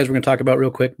few other guys we're going to talk about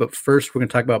real quick, but first we're going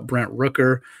to talk about Brent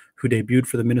Rooker, who debuted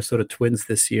for the Minnesota Twins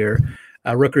this year.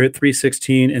 Rooker hit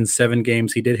 .316 in 7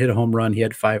 games. He did hit a home run. He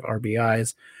had 5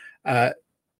 RBIs.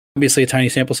 Obviously a tiny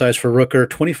sample size for Rooker,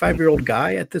 25-year-old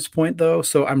guy at this point though.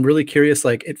 So I'm really curious,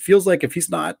 like it feels like if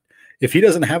he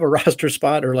doesn't have a roster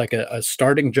spot or like a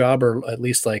starting job or at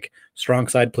least like strong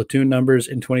side platoon numbers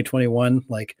in 2021,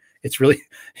 like it's really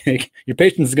your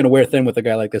patience is going to wear thin with a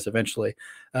guy like this eventually.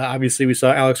 Obviously we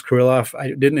saw Alex Kirilloff. I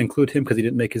didn't include him because he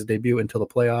didn't make his debut until the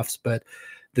playoffs, but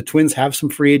the Twins have some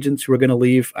free agents who are going to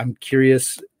leave. I'm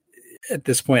curious at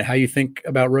this point how you think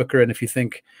about Rooker and if you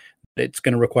think it's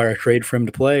going to require a trade for him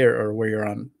to play or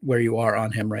where you are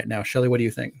on him right now. Shelly, what do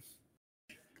you think?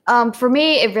 For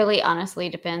me, it really honestly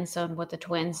depends on what the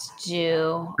Twins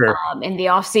do Sure. In the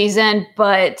offseason.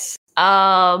 But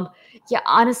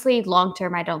honestly, long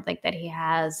term, I don't think that he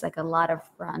has like a lot of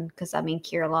run because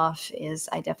Kirilloff is,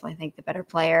 I definitely think, the better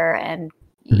player, and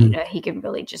he can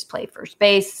really just play first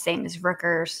base, same as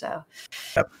Rooker. So,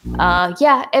 Yep.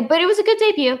 But it was a good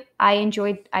debut. I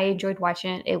enjoyed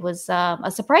watching it. It was a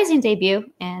surprising debut,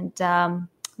 and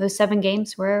those 7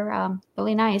 games were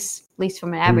really nice, at least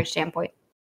from an average standpoint.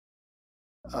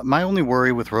 My only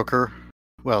worry with Rooker,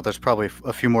 well, there's probably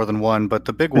a few more than one, but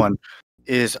the big one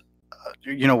is,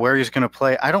 where he's going to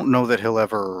play. I don't know that he'll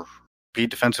ever be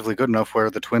defensively good enough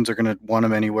where the Twins are going to want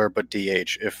him anywhere but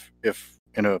DH. If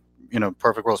in a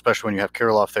perfect world, especially when you have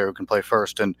Kirilloff there who can play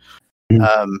first. And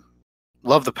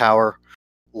love the power,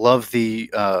 love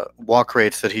the walk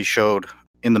rates that he showed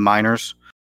in the minors.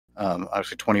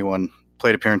 Obviously, 21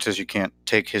 plate appearances. You can't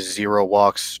take his 0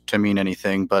 walks to mean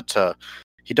anything, but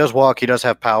he does walk. He does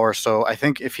have power. So I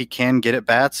think if he can get at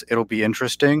bats, it'll be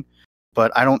interesting.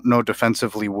 But I don't know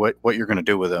defensively what you're going to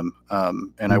do with him.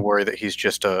 And I worry that he's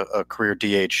just a career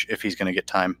DH if he's going to get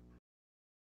time.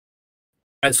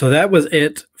 All right, so that was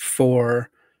it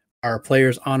for our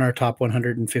players on our top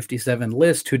 157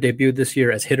 list who debuted this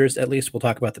year as hitters, at least. We'll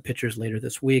talk about the pitchers later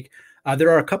this week. There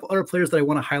are a couple other players that I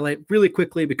want to highlight really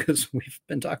quickly because we've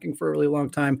been talking for a really long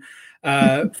time.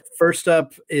 First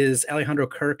up is Alejandro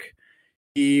Kirk.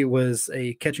 He was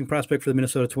a catching prospect for the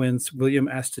Minnesota Twins,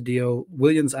 Williams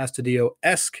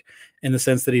Astudillo-esque in the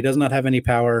sense that he does not have any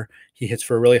power. He hits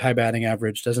for a really high batting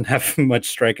average, doesn't have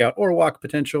much strikeout or walk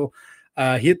potential.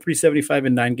 He hit .375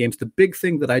 in 9 games. The big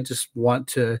thing that I just want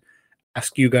to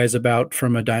ask you guys about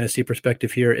from a dynasty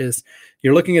perspective here is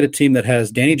you're looking at a team that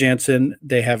has Danny Jansen,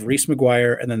 they have Reese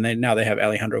McGuire, and then they have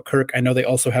Alejandro Kirk. I know they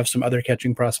also have some other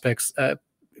catching prospects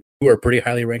who are pretty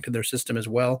highly ranked in their system as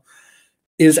well.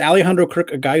 Is Alejandro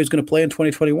Kirk a guy who's going to play in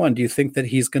 2021? Do you think that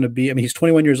he's going to be, he's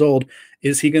 21 years old.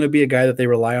 Is he going to be a guy that they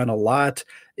rely on a lot?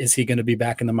 Is he going to be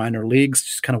back in the minor leagues?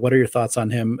 Just kind of what are your thoughts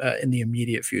on him in the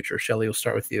immediate future? Shelly, we'll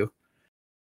start with you.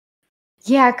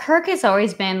 Yeah, Kirk has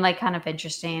always been like kind of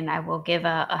interesting. I will give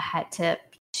a hat tip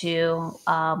to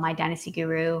my Dynasty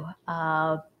Guru,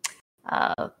 podcast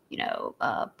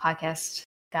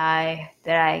guy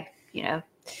that I,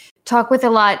 talk with a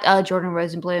lot. Jordan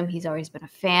Rosenblum, he's always been a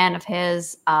fan of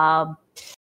his. I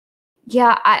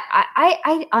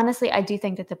honestly, I do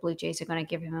think that the Blue Jays are going to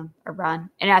give him a run.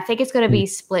 And I think it's going to be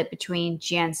split between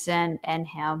Jansen and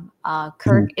him.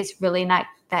 Kirk is really not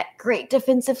that great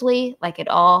defensively, like at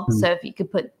all. So if you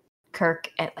could put Kirk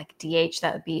at like DH,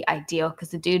 that would be ideal because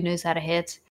the dude knows how to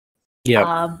hit.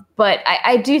 Yeah. But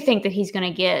I do think that he's going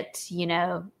to get,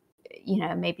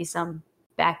 maybe some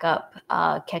backup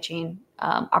catching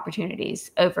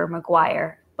opportunities over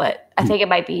McGuire. But I think it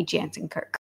might be Jansen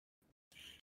Kirk.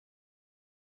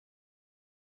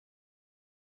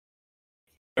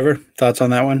 Trevor, thoughts on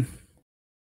that one?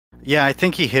 Yeah, I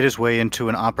think he hit his way into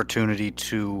an opportunity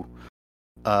to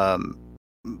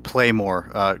play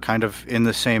more, kind of in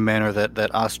the same manner that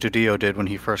Astudillo did when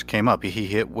he first came up. He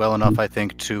hit well enough, I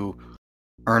think, to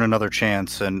earn another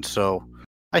chance, and so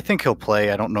I think he'll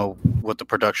play. I don't know what the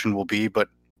production will be, but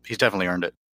he's definitely earned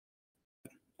it.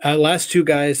 Last 2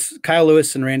 guys, Kyle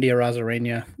Lewis and Randy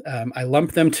Arozarena. I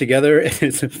lumped them together.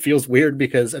 It feels weird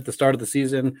because at the start of the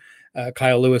season,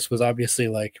 Kyle Lewis was obviously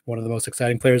like one of the most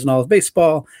exciting players in all of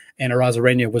baseball, and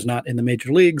Arozarena was not in the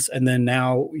major leagues. And then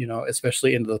now,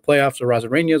 especially into the playoffs,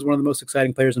 Arozarena is one of the most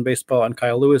exciting players in baseball, and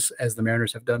Kyle Lewis, as the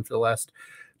Mariners have done for the last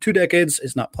 2 decades,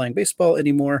 is not playing baseball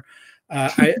anymore.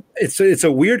 It's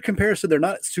a weird comparison. They're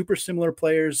not super similar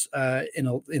players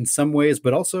in some ways,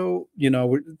 but also,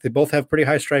 they both have pretty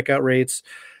high strikeout rates.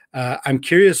 I'm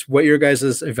curious what your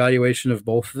guys' evaluation of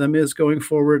both of them is going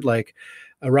forward. Like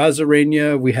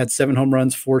Arozarena, we had 7 home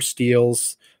runs, 4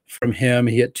 steals from him.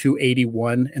 He hit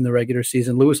 281 in the regular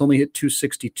season. Lewis only hit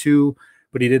 262,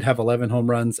 but he did have 11 home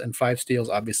runs and 5 steals.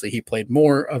 Obviously, he played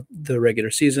more of the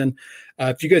regular season.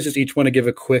 If you guys just each want to give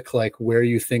a quick, like, where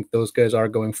you think those guys are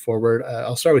going forward.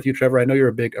 I'll start with you, Trevor. I know you're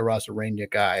a big Arozarena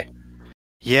guy.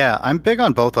 Yeah, I'm big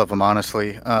on both of them,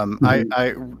 honestly.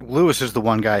 Lewis is the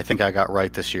one guy I think I got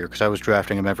right this year because I was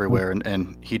drafting him everywhere,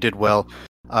 and he did well.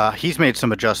 He's made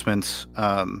some adjustments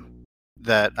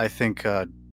that I think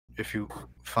if you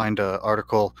find an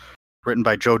article written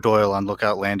by Joe Doyle on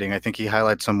Lookout Landing, I think he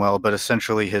highlights them well, but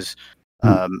essentially he's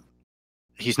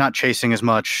not chasing as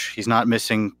much. He's not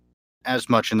missing as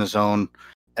much in the zone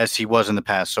as he was in the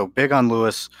past. So big on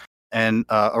Lewis. And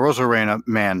Arozarena,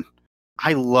 man,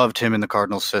 I loved him in the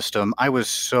Cardinals system. I was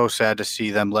so sad to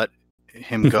see them let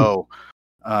him go.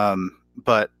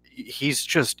 But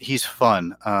he's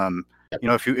fun.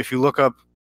 If you look up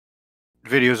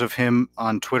videos of him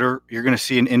on Twitter, you're going to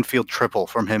see an infield triple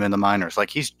from him in the minors. Like,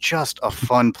 he's just a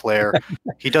fun player.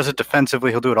 He does it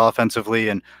defensively. He'll do it offensively.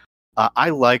 And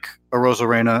I like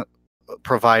Arozarena,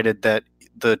 provided that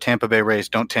the Tampa Bay Rays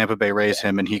don't Tampa Bay Rays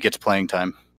him and he gets playing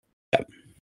time.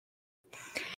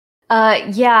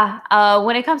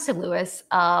 When it comes to Lewis,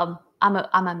 I'm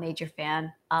a major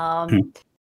fan. I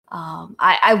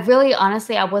really,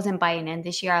 honestly, I wasn't buying in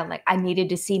this year. I needed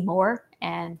to see more,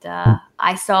 and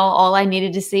I saw all I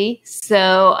needed to see.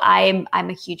 So I'm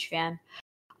a huge fan.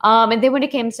 And then when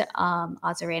it came to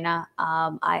Arozarena,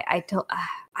 I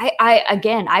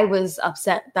was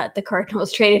upset that the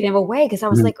Cardinals traded him away because I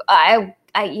was like, I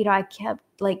kept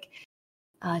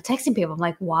texting people. I'm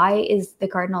like, why is the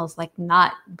Cardinals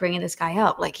not bringing this guy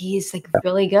up? Like, he's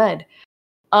really good.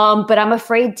 But I'm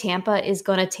afraid Tampa is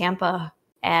going to Tampa.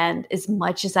 And as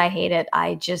much as I hate it,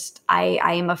 I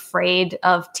am afraid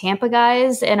of Tampa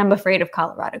guys and I'm afraid of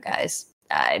Colorado guys.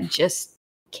 I just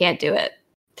can't do it.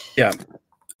 Yeah.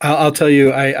 I'll tell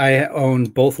you, I own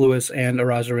both Lewis and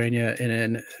Arozarena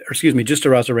just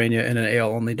Arozarena in an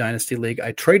AL only dynasty league.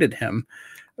 I traded him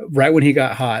right when he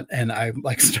got hot, and I'm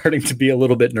starting to be a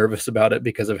little bit nervous about it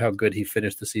because of how good he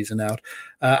finished the season out.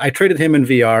 I traded him in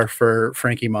VR for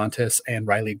Frankie Montas and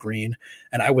Riley Green,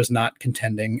 and I was not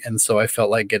contending, and so I felt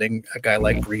like getting a guy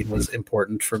like Green was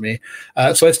important for me.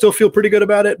 So I still feel pretty good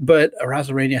about it, but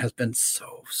Arozarena has been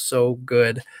so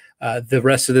good the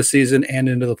rest of the season and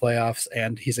into the playoffs,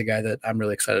 and he's a guy that I'm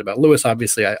really excited about. Lewis,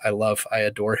 obviously, I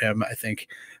adore him. I think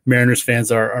Mariners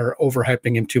fans are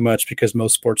overhyping him too much because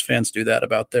most sports fans do that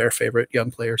about their favorite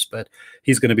young players, but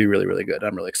he's going to be really, really good.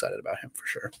 I'm really excited about him for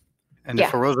sure. And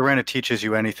if Arozarena teaches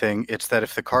you anything, it's that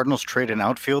if the Cardinals trade an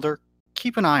outfielder,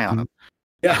 keep an eye on him.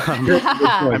 Yeah.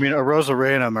 I mean,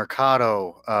 Arozarena,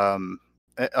 Mercado,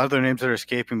 other names that are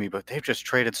escaping me, but they've just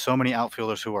traded so many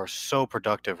outfielders who are so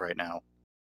productive right now.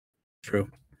 True.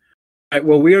 All right,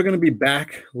 well, we are going to be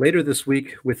back later this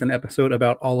week with an episode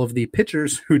about all of the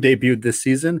pitchers who debuted this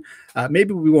season.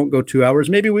 Maybe we won't go 2 hours.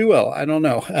 Maybe we will. I don't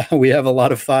know. We have a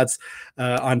lot of thoughts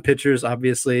on pitchers,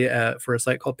 obviously, for a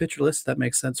site called Pitcher List. That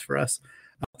makes sense for us.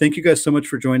 Thank you guys so much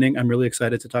for joining. I'm really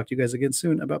excited to talk to you guys again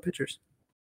soon about pitchers.